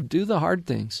fan of do the hard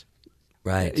things.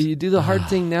 Right. You do the hard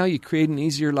thing now, you create an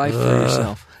easier life for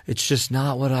yourself. It's just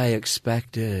not what I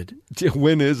expected.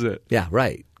 When is it? Yeah,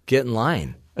 right. Get in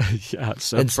line. Yeah,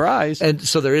 surprise. And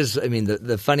so there is, I mean,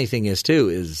 the funny thing is, too,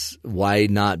 is why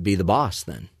not be the boss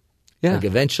then? Yeah. Like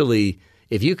eventually,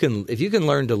 if you can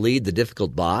learn to lead the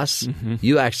difficult boss,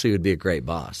 you actually would be a great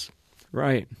boss.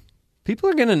 Right. People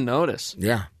are going to notice.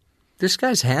 Yeah. This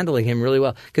guy's handling him really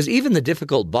well. Because even the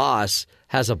difficult boss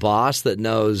has a boss that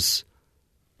knows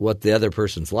what the other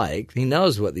person's like. He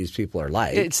knows what these people are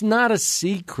like. It's not a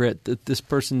secret that this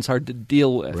person's hard to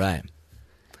deal with. Right.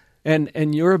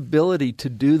 And your ability to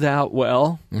do that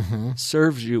well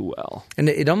serves you well. And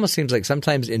it almost seems like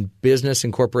sometimes in business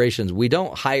and corporations, we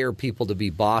don't hire people to be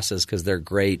bosses because they're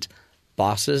great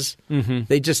bosses.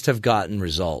 They just have gotten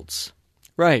results.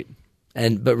 Right.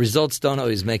 But results don't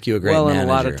always make you a great manager. Well, and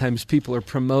a lot of times people are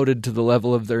promoted to the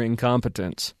level of their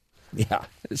incompetence. Yeah.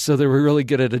 So they were really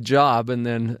good at a job, and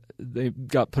then they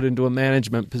got put into a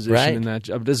management position in that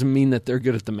job. It doesn't mean that they're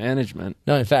good at the management.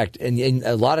 No, in fact, and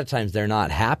a lot of times they're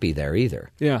not happy there either.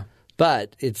 Yeah.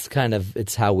 But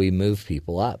it's how we move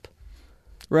people up.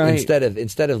 Right.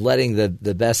 Instead of letting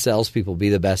the best salespeople be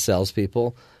the best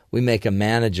salespeople, we make them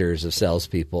managers of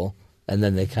salespeople, and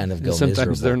then they kind of go sometimes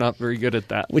miserable. They're not very good at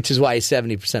that. Which is why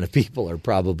 70% of people are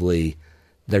probably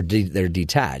they're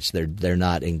detached. They're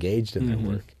not engaged in their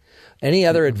work. Any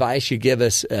other advice you give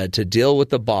us to deal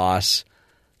with the boss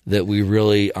that we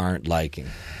really aren't liking?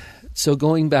 So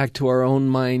going back to our own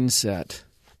mindset,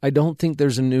 I don't think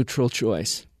there's a neutral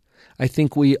choice. I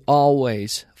think we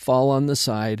always fall on the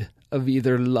side of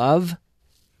either love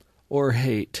or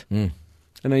hate. And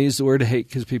I use the word hate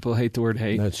because people hate the word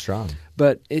hate. That's strong.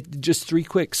 But just 3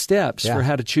 quick steps for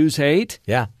how to choose hate.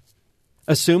 Yeah.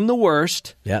 Assume the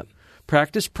worst. Yep.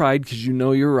 Practice pride because you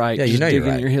know you're right. Yeah, you know digging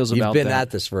you're right. your heels about that. You've been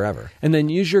at this forever. And then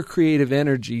use your creative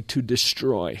energy to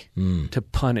destroy, to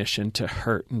punish, and to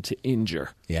hurt, and to injure.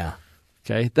 Yeah.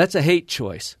 Okay? That's a hate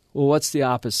choice. Well, what's the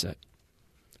opposite?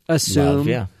 Assume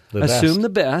the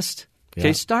best. Okay,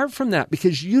 Yeah. start from that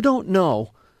because you don't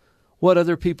know what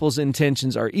other people's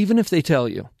intentions are, even if they tell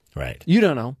you. Right. You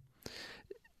don't know.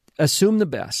 Assume the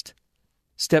best.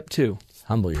 Step 2.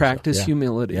 Humble yourself. Practice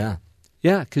humility. Yeah.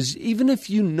 Yeah, because even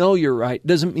if you know you're right,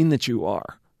 doesn't mean that you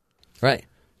are. Right.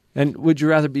 And would you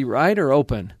rather be right or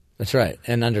open? That's right.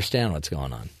 And understand what's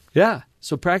going on. Yeah.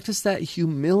 So practice that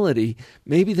humility.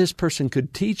 Maybe this person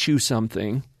could teach you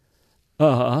something.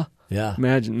 Yeah.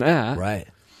 Imagine that. Right.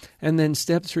 And then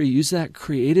step 3, use that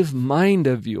creative mind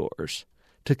of yours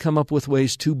to come up with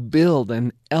ways to build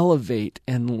and elevate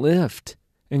and lift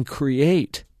and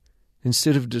create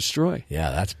instead of destroy.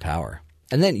 Yeah, that's power.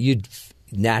 And then you'd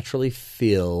naturally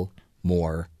feel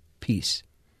more peace,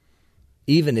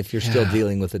 even if you're still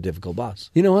dealing with a difficult boss.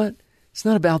 You know what? It's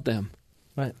not about them.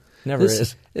 Right. Never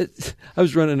is. I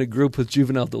was running a group with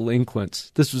juvenile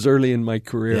delinquents. This was early in my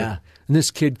career. Yeah. And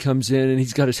this kid comes in, and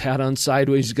he's got his hat on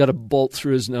sideways. He's got a bolt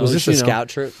through his nose. Was this a scout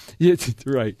trip? Yeah,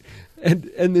 right.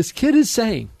 And this kid is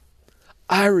saying,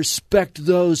 I respect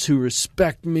those who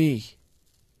respect me.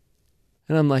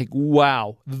 And I'm like,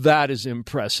 wow, that is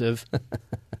impressive.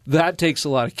 That takes a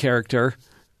lot of character,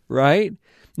 right?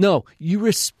 No, you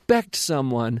respect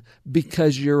someone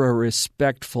because you're a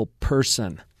respectful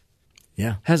person.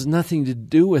 Yeah. Has nothing to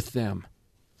do with them.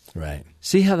 Right.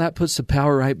 See how that puts the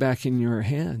power right back in your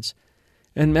hands.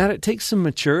 And Matt, it takes some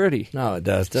maturity. No, it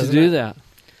does, doesn't to do it? that.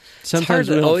 Sometimes Sometimes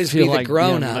we don't always feel be the like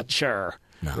grown being up. mature.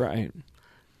 No. Right.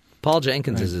 Paul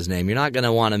Jenkins is his name. You're not going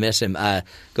to want to miss him.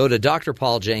 Go to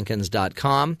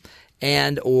drpauljenkins.com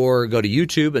or go to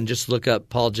YouTube and just look up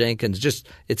Paul Jenkins.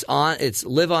 It's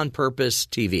Live on Purpose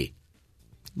TV.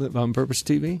 Live on Purpose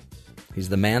TV? He's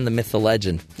the man, the myth, the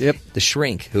legend. Yep. The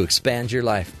shrink who expands your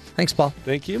life. Thanks, Paul.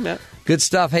 Thank you, Matt. Good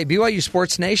stuff. Hey, BYU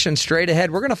Sports Nation, straight ahead.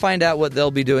 We're going to find out what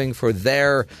they'll be doing for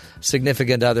their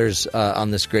significant others on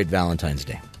this great Valentine's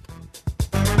Day.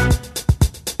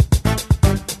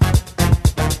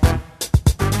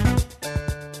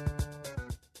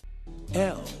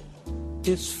 L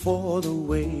is for the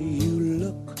way you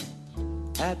look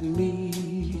at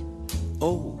me.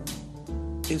 O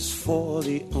is for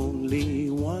the only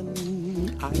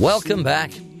one I Welcome see.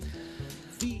 back.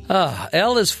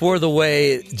 L is for the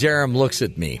way Jerem looks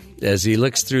at me as he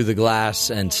looks through the glass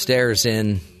and stares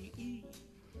in.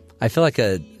 I feel like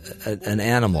an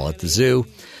animal at the zoo.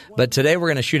 But today we're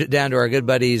going to shoot it down to our good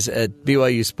buddies at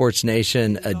BYU Sports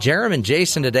Nation, Jerem and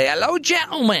Jason today. Hello,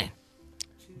 gentlemen.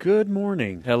 Good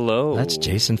morning. Hello. That's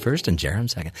Jason first and Jerem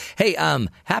second. Hey,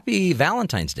 happy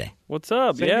Valentine's Day. What's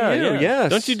up? Same to you, yes.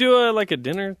 Don't you do a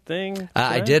dinner thing?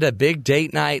 I did a big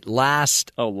date night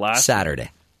last Saturday.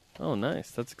 Oh, nice.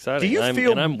 That's exciting. Do you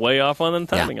feel? And I'm way off on the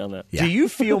timing on that. Yeah. Do you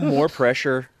feel more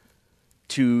pressure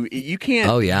to? You can't.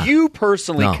 Oh, yeah. You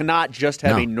personally No. cannot just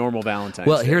have No. a normal Valentine's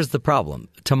Well, Day. here's the problem.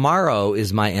 Tomorrow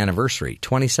is my anniversary.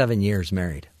 27 years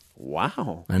married.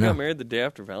 Wow. I I know. got married the day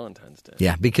after Valentine's Day.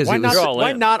 Yeah, because Why it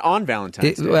was. not on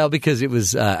Valentine's Day? Well, because it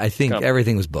was. I think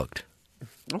everything was booked.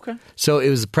 Okay. So it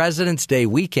was President's Day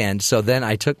weekend. So then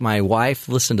I took my wife,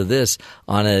 listen to this,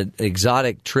 on an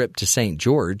exotic trip to St.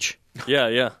 George.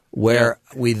 Yeah. Where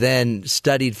we then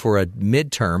studied for a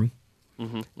midterm,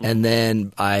 and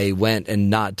then I went, and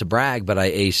not to brag, but I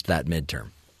aced that midterm.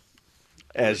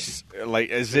 As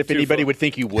if anybody would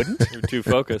think you wouldn't. You're too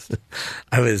focused.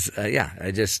 I was,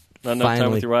 I just Not enough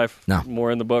time with your wife. No.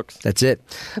 More in the books. That's it.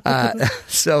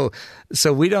 So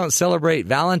we don't celebrate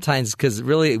Valentine's because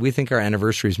really we think our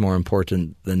anniversary is more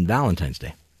important than Valentine's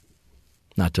Day.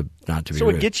 Not to be So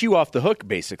rude. it gets you off the hook,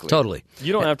 basically. Totally.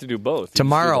 You don't have to do both.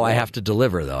 Tomorrow I have to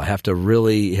deliver, though. I have to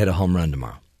really hit a home run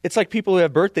tomorrow. It's like people who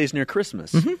have birthdays near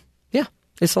Christmas. Yeah,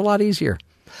 it's a lot easier.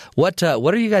 What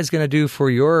are you guys going to do for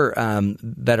your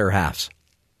better halves?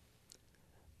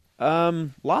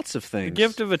 Lots of things. The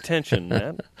gift of attention,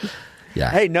 man.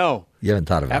 Yeah. Hey, no. You haven't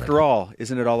thought about it. After all,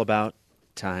 isn't it all about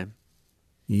time?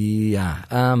 Yeah.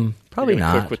 Probably You're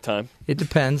gonna not. cook with time. It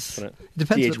depends. Put it- It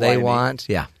depends what they THYME. want.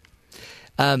 Yeah.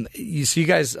 You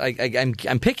guys,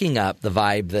 I'm picking up the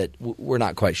vibe that we're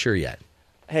not quite sure yet.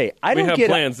 Hey, I We don't have get.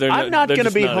 plans. They're I'm not they're going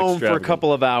to just be not home for a extravagant.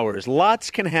 couple of hours.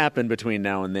 Lots can happen between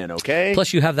now and then. Okay.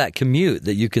 Plus, you have that commute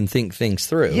that you can think things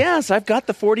through. Yes, I've got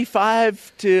the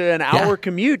 45 to an hour Yeah.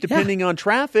 commute, depending on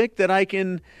traffic, that I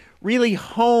can really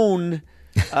hone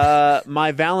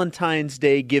my Valentine's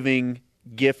Day giving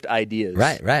gift ideas.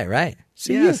 Right.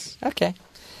 See, Yes. Okay.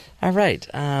 All right.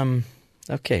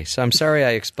 Okay. So I'm sorry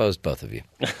I exposed both of you.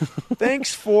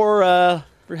 Thanks for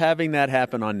having that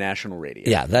happen on national radio.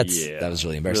 Yeah, that was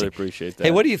really embarrassing. Really appreciate that.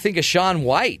 Hey, what do you think of Shaun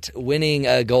White winning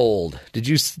gold? Did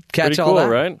you catch Pretty all cool, that?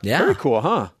 right? Yeah. Very cool,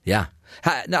 huh? Yeah.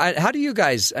 How do you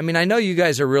guys? I mean, I know you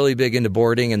guys are really big into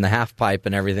boarding and the half pipe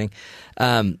and everything.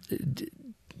 How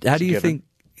do you think?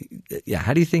 Yeah,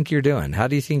 how do you think you're doing? How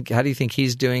do you think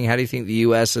he's doing? How do you think the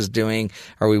U.S. is doing?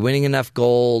 Are we winning enough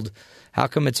gold? How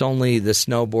come it's only the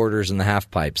snowboarders and the half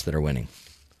pipes that are winning?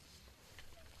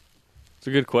 It's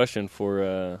a good question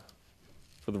for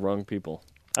the wrong people.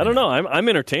 I don't know. I'm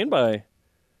entertained by.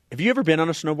 Have you ever been on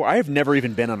a snowboard? I have never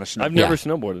even been on a snowboard. I've never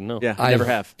snowboarded. No. Yeah, I never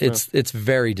have. It's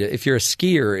very. If you're a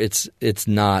skier, it's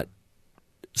not.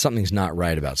 Something's not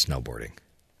right about snowboarding.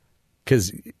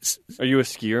 Because Are you a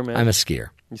skier, man? I'm a skier.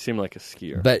 You seem like a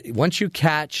skier. But once you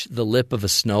catch the lip of a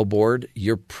snowboard,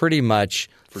 you're pretty much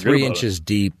Forget 3 about inches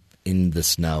deep in the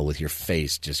snow with your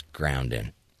face just ground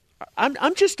in.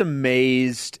 I'm just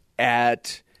amazed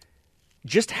at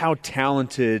just how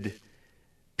talented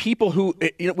people who,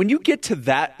 when you get to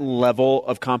that level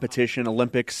of competition,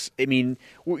 Olympics, I mean,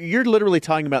 you're literally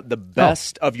talking about the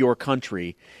best of your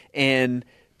country, and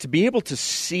to be able to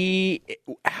see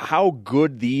how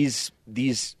good these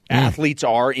athletes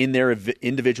are in their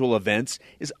individual events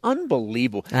is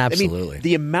unbelievable. Absolutely. I mean,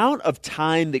 the amount of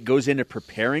time that goes into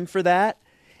preparing for that,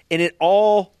 and it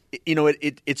all,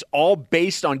 it's all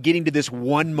based on getting to this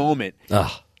one moment.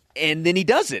 And then he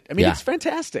does it. I mean, it's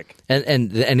fantastic.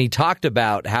 And he talked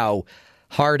about how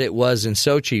hard it was in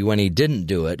Sochi when he didn't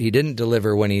do it. He didn't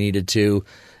deliver when he needed to.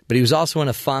 But he was also in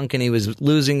a funk, and he was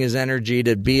losing his energy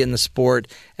to be in the sport,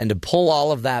 and to pull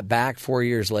all of that back 4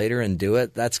 years later and do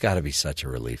it, that's got to be such a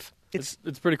relief. It's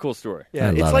a pretty cool story.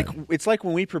 Yeah, it's like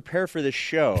when we prepare for this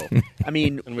show. I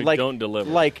mean, and we don't deliver.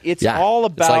 Like it's Yeah, all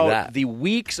it's like about that. the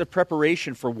weeks of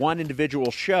preparation for one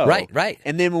individual show. Right.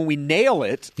 And then when we nail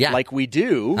it, like we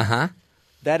do,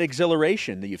 that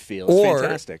exhilaration that you feel is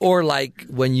fantastic. Or like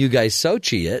when you guys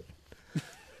Sochi it.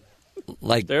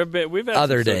 Like we've had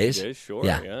other some Sochi days. Sure,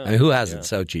 yeah. I mean, who hasn't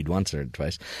Sochi'd once or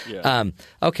twice? Yeah.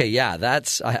 Okay, yeah,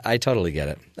 I totally get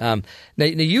it. Now,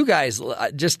 you guys,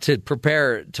 just to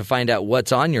prepare to find out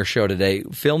what's on your show today,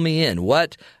 fill me in.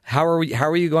 How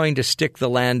are you going to stick the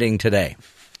landing today?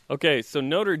 Okay, so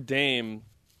Notre Dame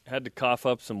had to cough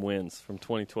up some wins from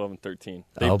 2012 and 13.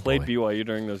 They played BYU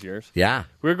during those years. Yeah.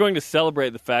 We're going to celebrate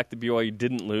the fact that BYU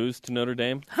didn't lose to Notre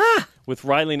Dame with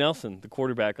Riley Nelson, the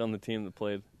quarterback on the team that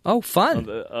played. Oh, fun.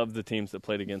 Of the teams that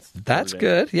played against That's Notre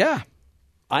Dame. good, yeah.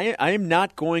 I am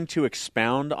not going to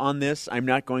expound on this. I'm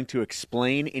not going to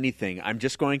explain anything. I'm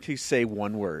just going to say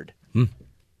one word.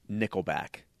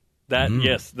 Nickelback.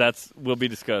 Yes, will be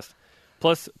discussed.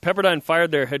 Plus, Pepperdine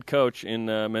fired their head coach in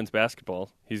men's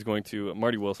basketball. He's going to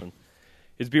Marty Wilson.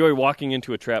 Is BYU walking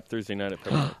into a trap Thursday night at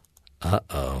Pepperdine?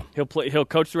 Uh-oh. He'll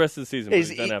coach the rest of the season.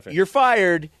 You're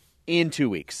fired in 2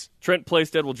 weeks. Trent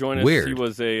Playstead will join us. Weird. He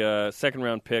was a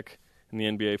second-round pick in the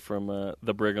NBA from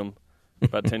the Brigham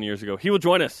about 10 years ago. He will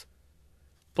join us.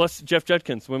 Plus, Jeff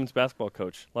Judkins, women's basketball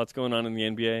coach. Lots going on in the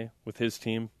NBA with his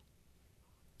team.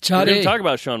 We're going to talk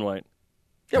about Shaun White.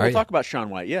 Yeah, we'll talk about Shaun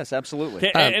White. Yes, absolutely.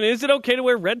 And is it okay to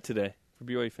wear red today for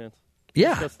BYU fans?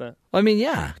 Yeah. Discuss that. I mean,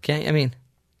 yeah.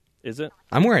 Is it?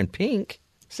 I'm wearing pink.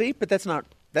 See, but that's not...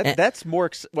 That's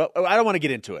more... Well, I don't want to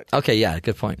get into it. Okay, yeah,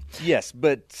 good point. Yes,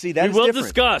 but see, that's different. We will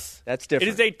discuss. That's different.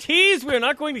 It is a tease. We're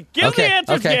not going to give the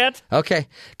answers yet. Okay.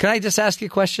 Can I just ask you a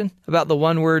question about the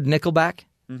one word Nickelback?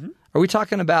 Mm-hmm. Are we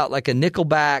talking about like a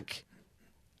Nickelback...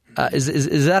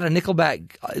 Is that a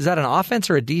Nickelback? Is that an offense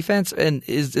or a defense? And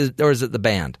or is it the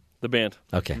band? The band.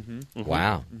 Okay. Mm-hmm.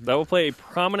 Wow. That will play a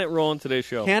prominent role in today's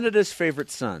show. Canada's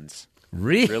favorite sons.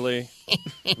 Really?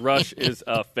 Rush is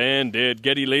offended.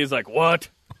 Geddy Lee's like, what?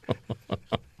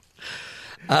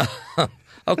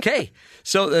 Okay.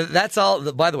 So that's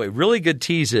all. By the way, really good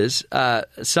teases.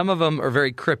 Some of them are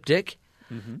very cryptic.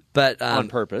 Mm-hmm. But on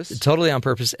purpose. Totally on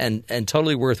purpose and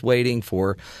totally worth waiting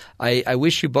for. I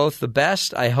wish you both the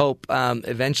best. I hope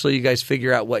eventually you guys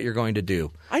figure out what you're going to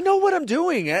do. I know what I'm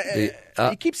doing. You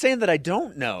keep saying that I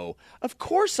don't know. Of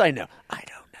course I know. I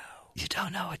don't know. You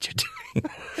don't know what you're doing.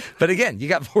 But again, you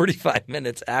got 45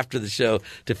 minutes after the show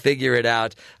to figure it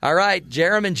out. All right,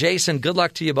 Jerem and Jason, good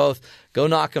luck to you both. Go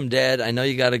knock them dead. I know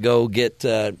you got to go get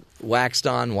waxed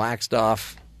on, waxed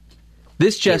off.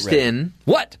 This just in.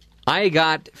 What? I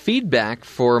got feedback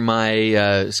for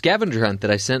my scavenger hunt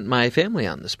that I sent my family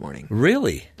on this morning.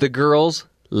 Really? The girls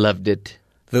loved it.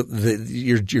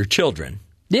 Your children?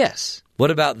 Yes. What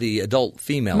about the adult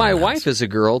female? My wife is a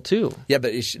girl, too. Yeah,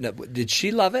 but did she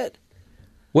love it?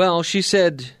 Well, she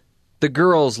said the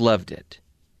girls loved it.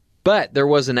 But there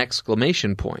was an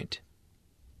exclamation point.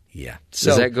 Yeah.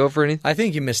 Does that go for anything? I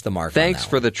think you missed the mark. Thanks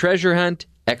for the treasure hunt,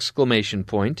 exclamation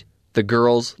point. The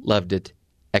girls loved it,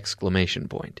 exclamation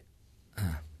point.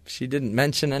 She didn't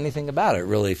mention anything about it,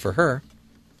 really, for her.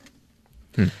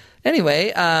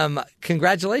 Anyway,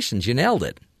 congratulations. You nailed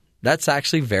it. That's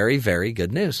actually very, very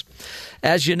good news.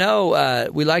 As you know,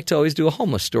 we like to always do a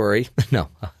homeless story. No,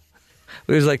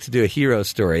 we always like to do a hero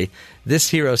story. This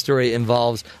hero story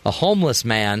involves a homeless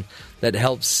man that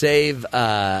helped save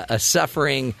a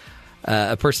father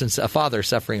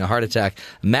suffering a heart attack.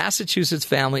 A Massachusetts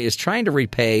family is trying to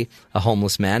repay a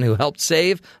homeless man who helped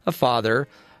save a father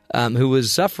who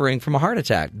was suffering from a heart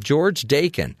attack. George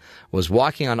Dakin was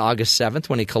walking on August 7th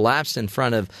when he collapsed in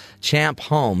front of Champ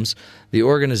Homes. The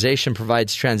organization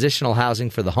provides transitional housing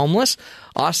for the homeless.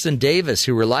 Austin Davis,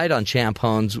 who relied on Champ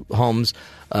Homes,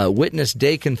 witnessed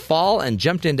Dakin fall and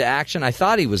jumped into action. I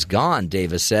thought he was gone,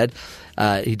 Davis said.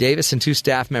 Davis and two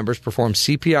staff members performed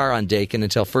CPR on Dakin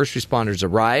until first responders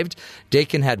arrived.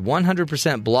 Dakin had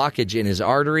 100% blockage in his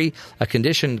artery, a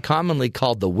condition commonly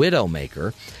called the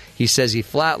widowmaker. He says he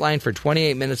flatlined for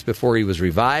 28 minutes before he was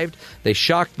revived. They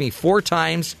shocked me 4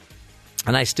 times,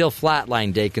 and I still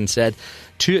flatlined, Dakin said.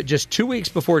 Just 2 weeks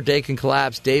before Dakin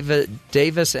collapsed,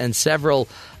 Davis and several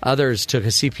others took a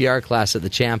CPR class at the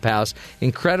Champ House.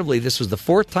 Incredibly, this was the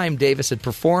 4th time Davis had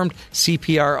performed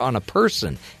CPR on a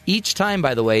person. Each time,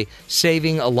 by the way,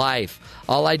 saving a life.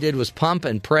 All I did was pump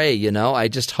and pray, I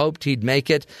just hoped he'd make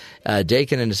it.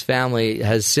 Dakin and his family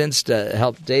has since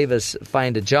helped Davis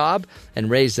find a job and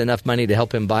raised enough money to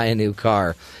help him buy a new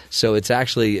car. So it's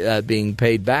actually being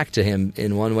paid back to him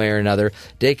in one way or another.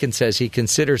 Dakin says he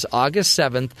considers August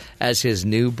 7th as his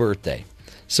new birthday.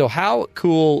 So how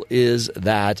cool is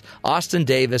that? Austin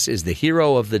Davis is the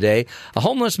hero of the day. A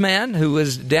homeless man who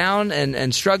was down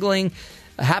and struggling,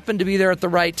 happened to be there at the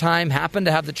right time, happened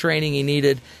to have the training he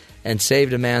needed, and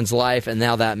saved a man's life, and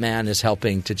now that man is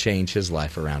helping to change his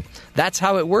life around. That's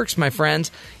how it works, my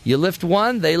friends. You lift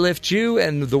one, they lift you,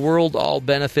 and the world all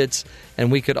benefits,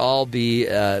 and we could all be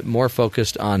more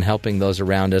focused on helping those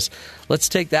around us. Let's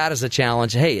take that as a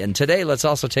challenge. Hey, and today let's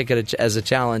also take it as a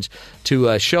challenge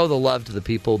to show the love to the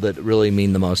people that really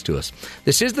mean the most to us.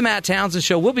 This is the Matt Townsend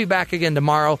Show. We'll be back again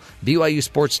tomorrow. BYU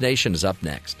Sports Nation is up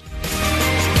next.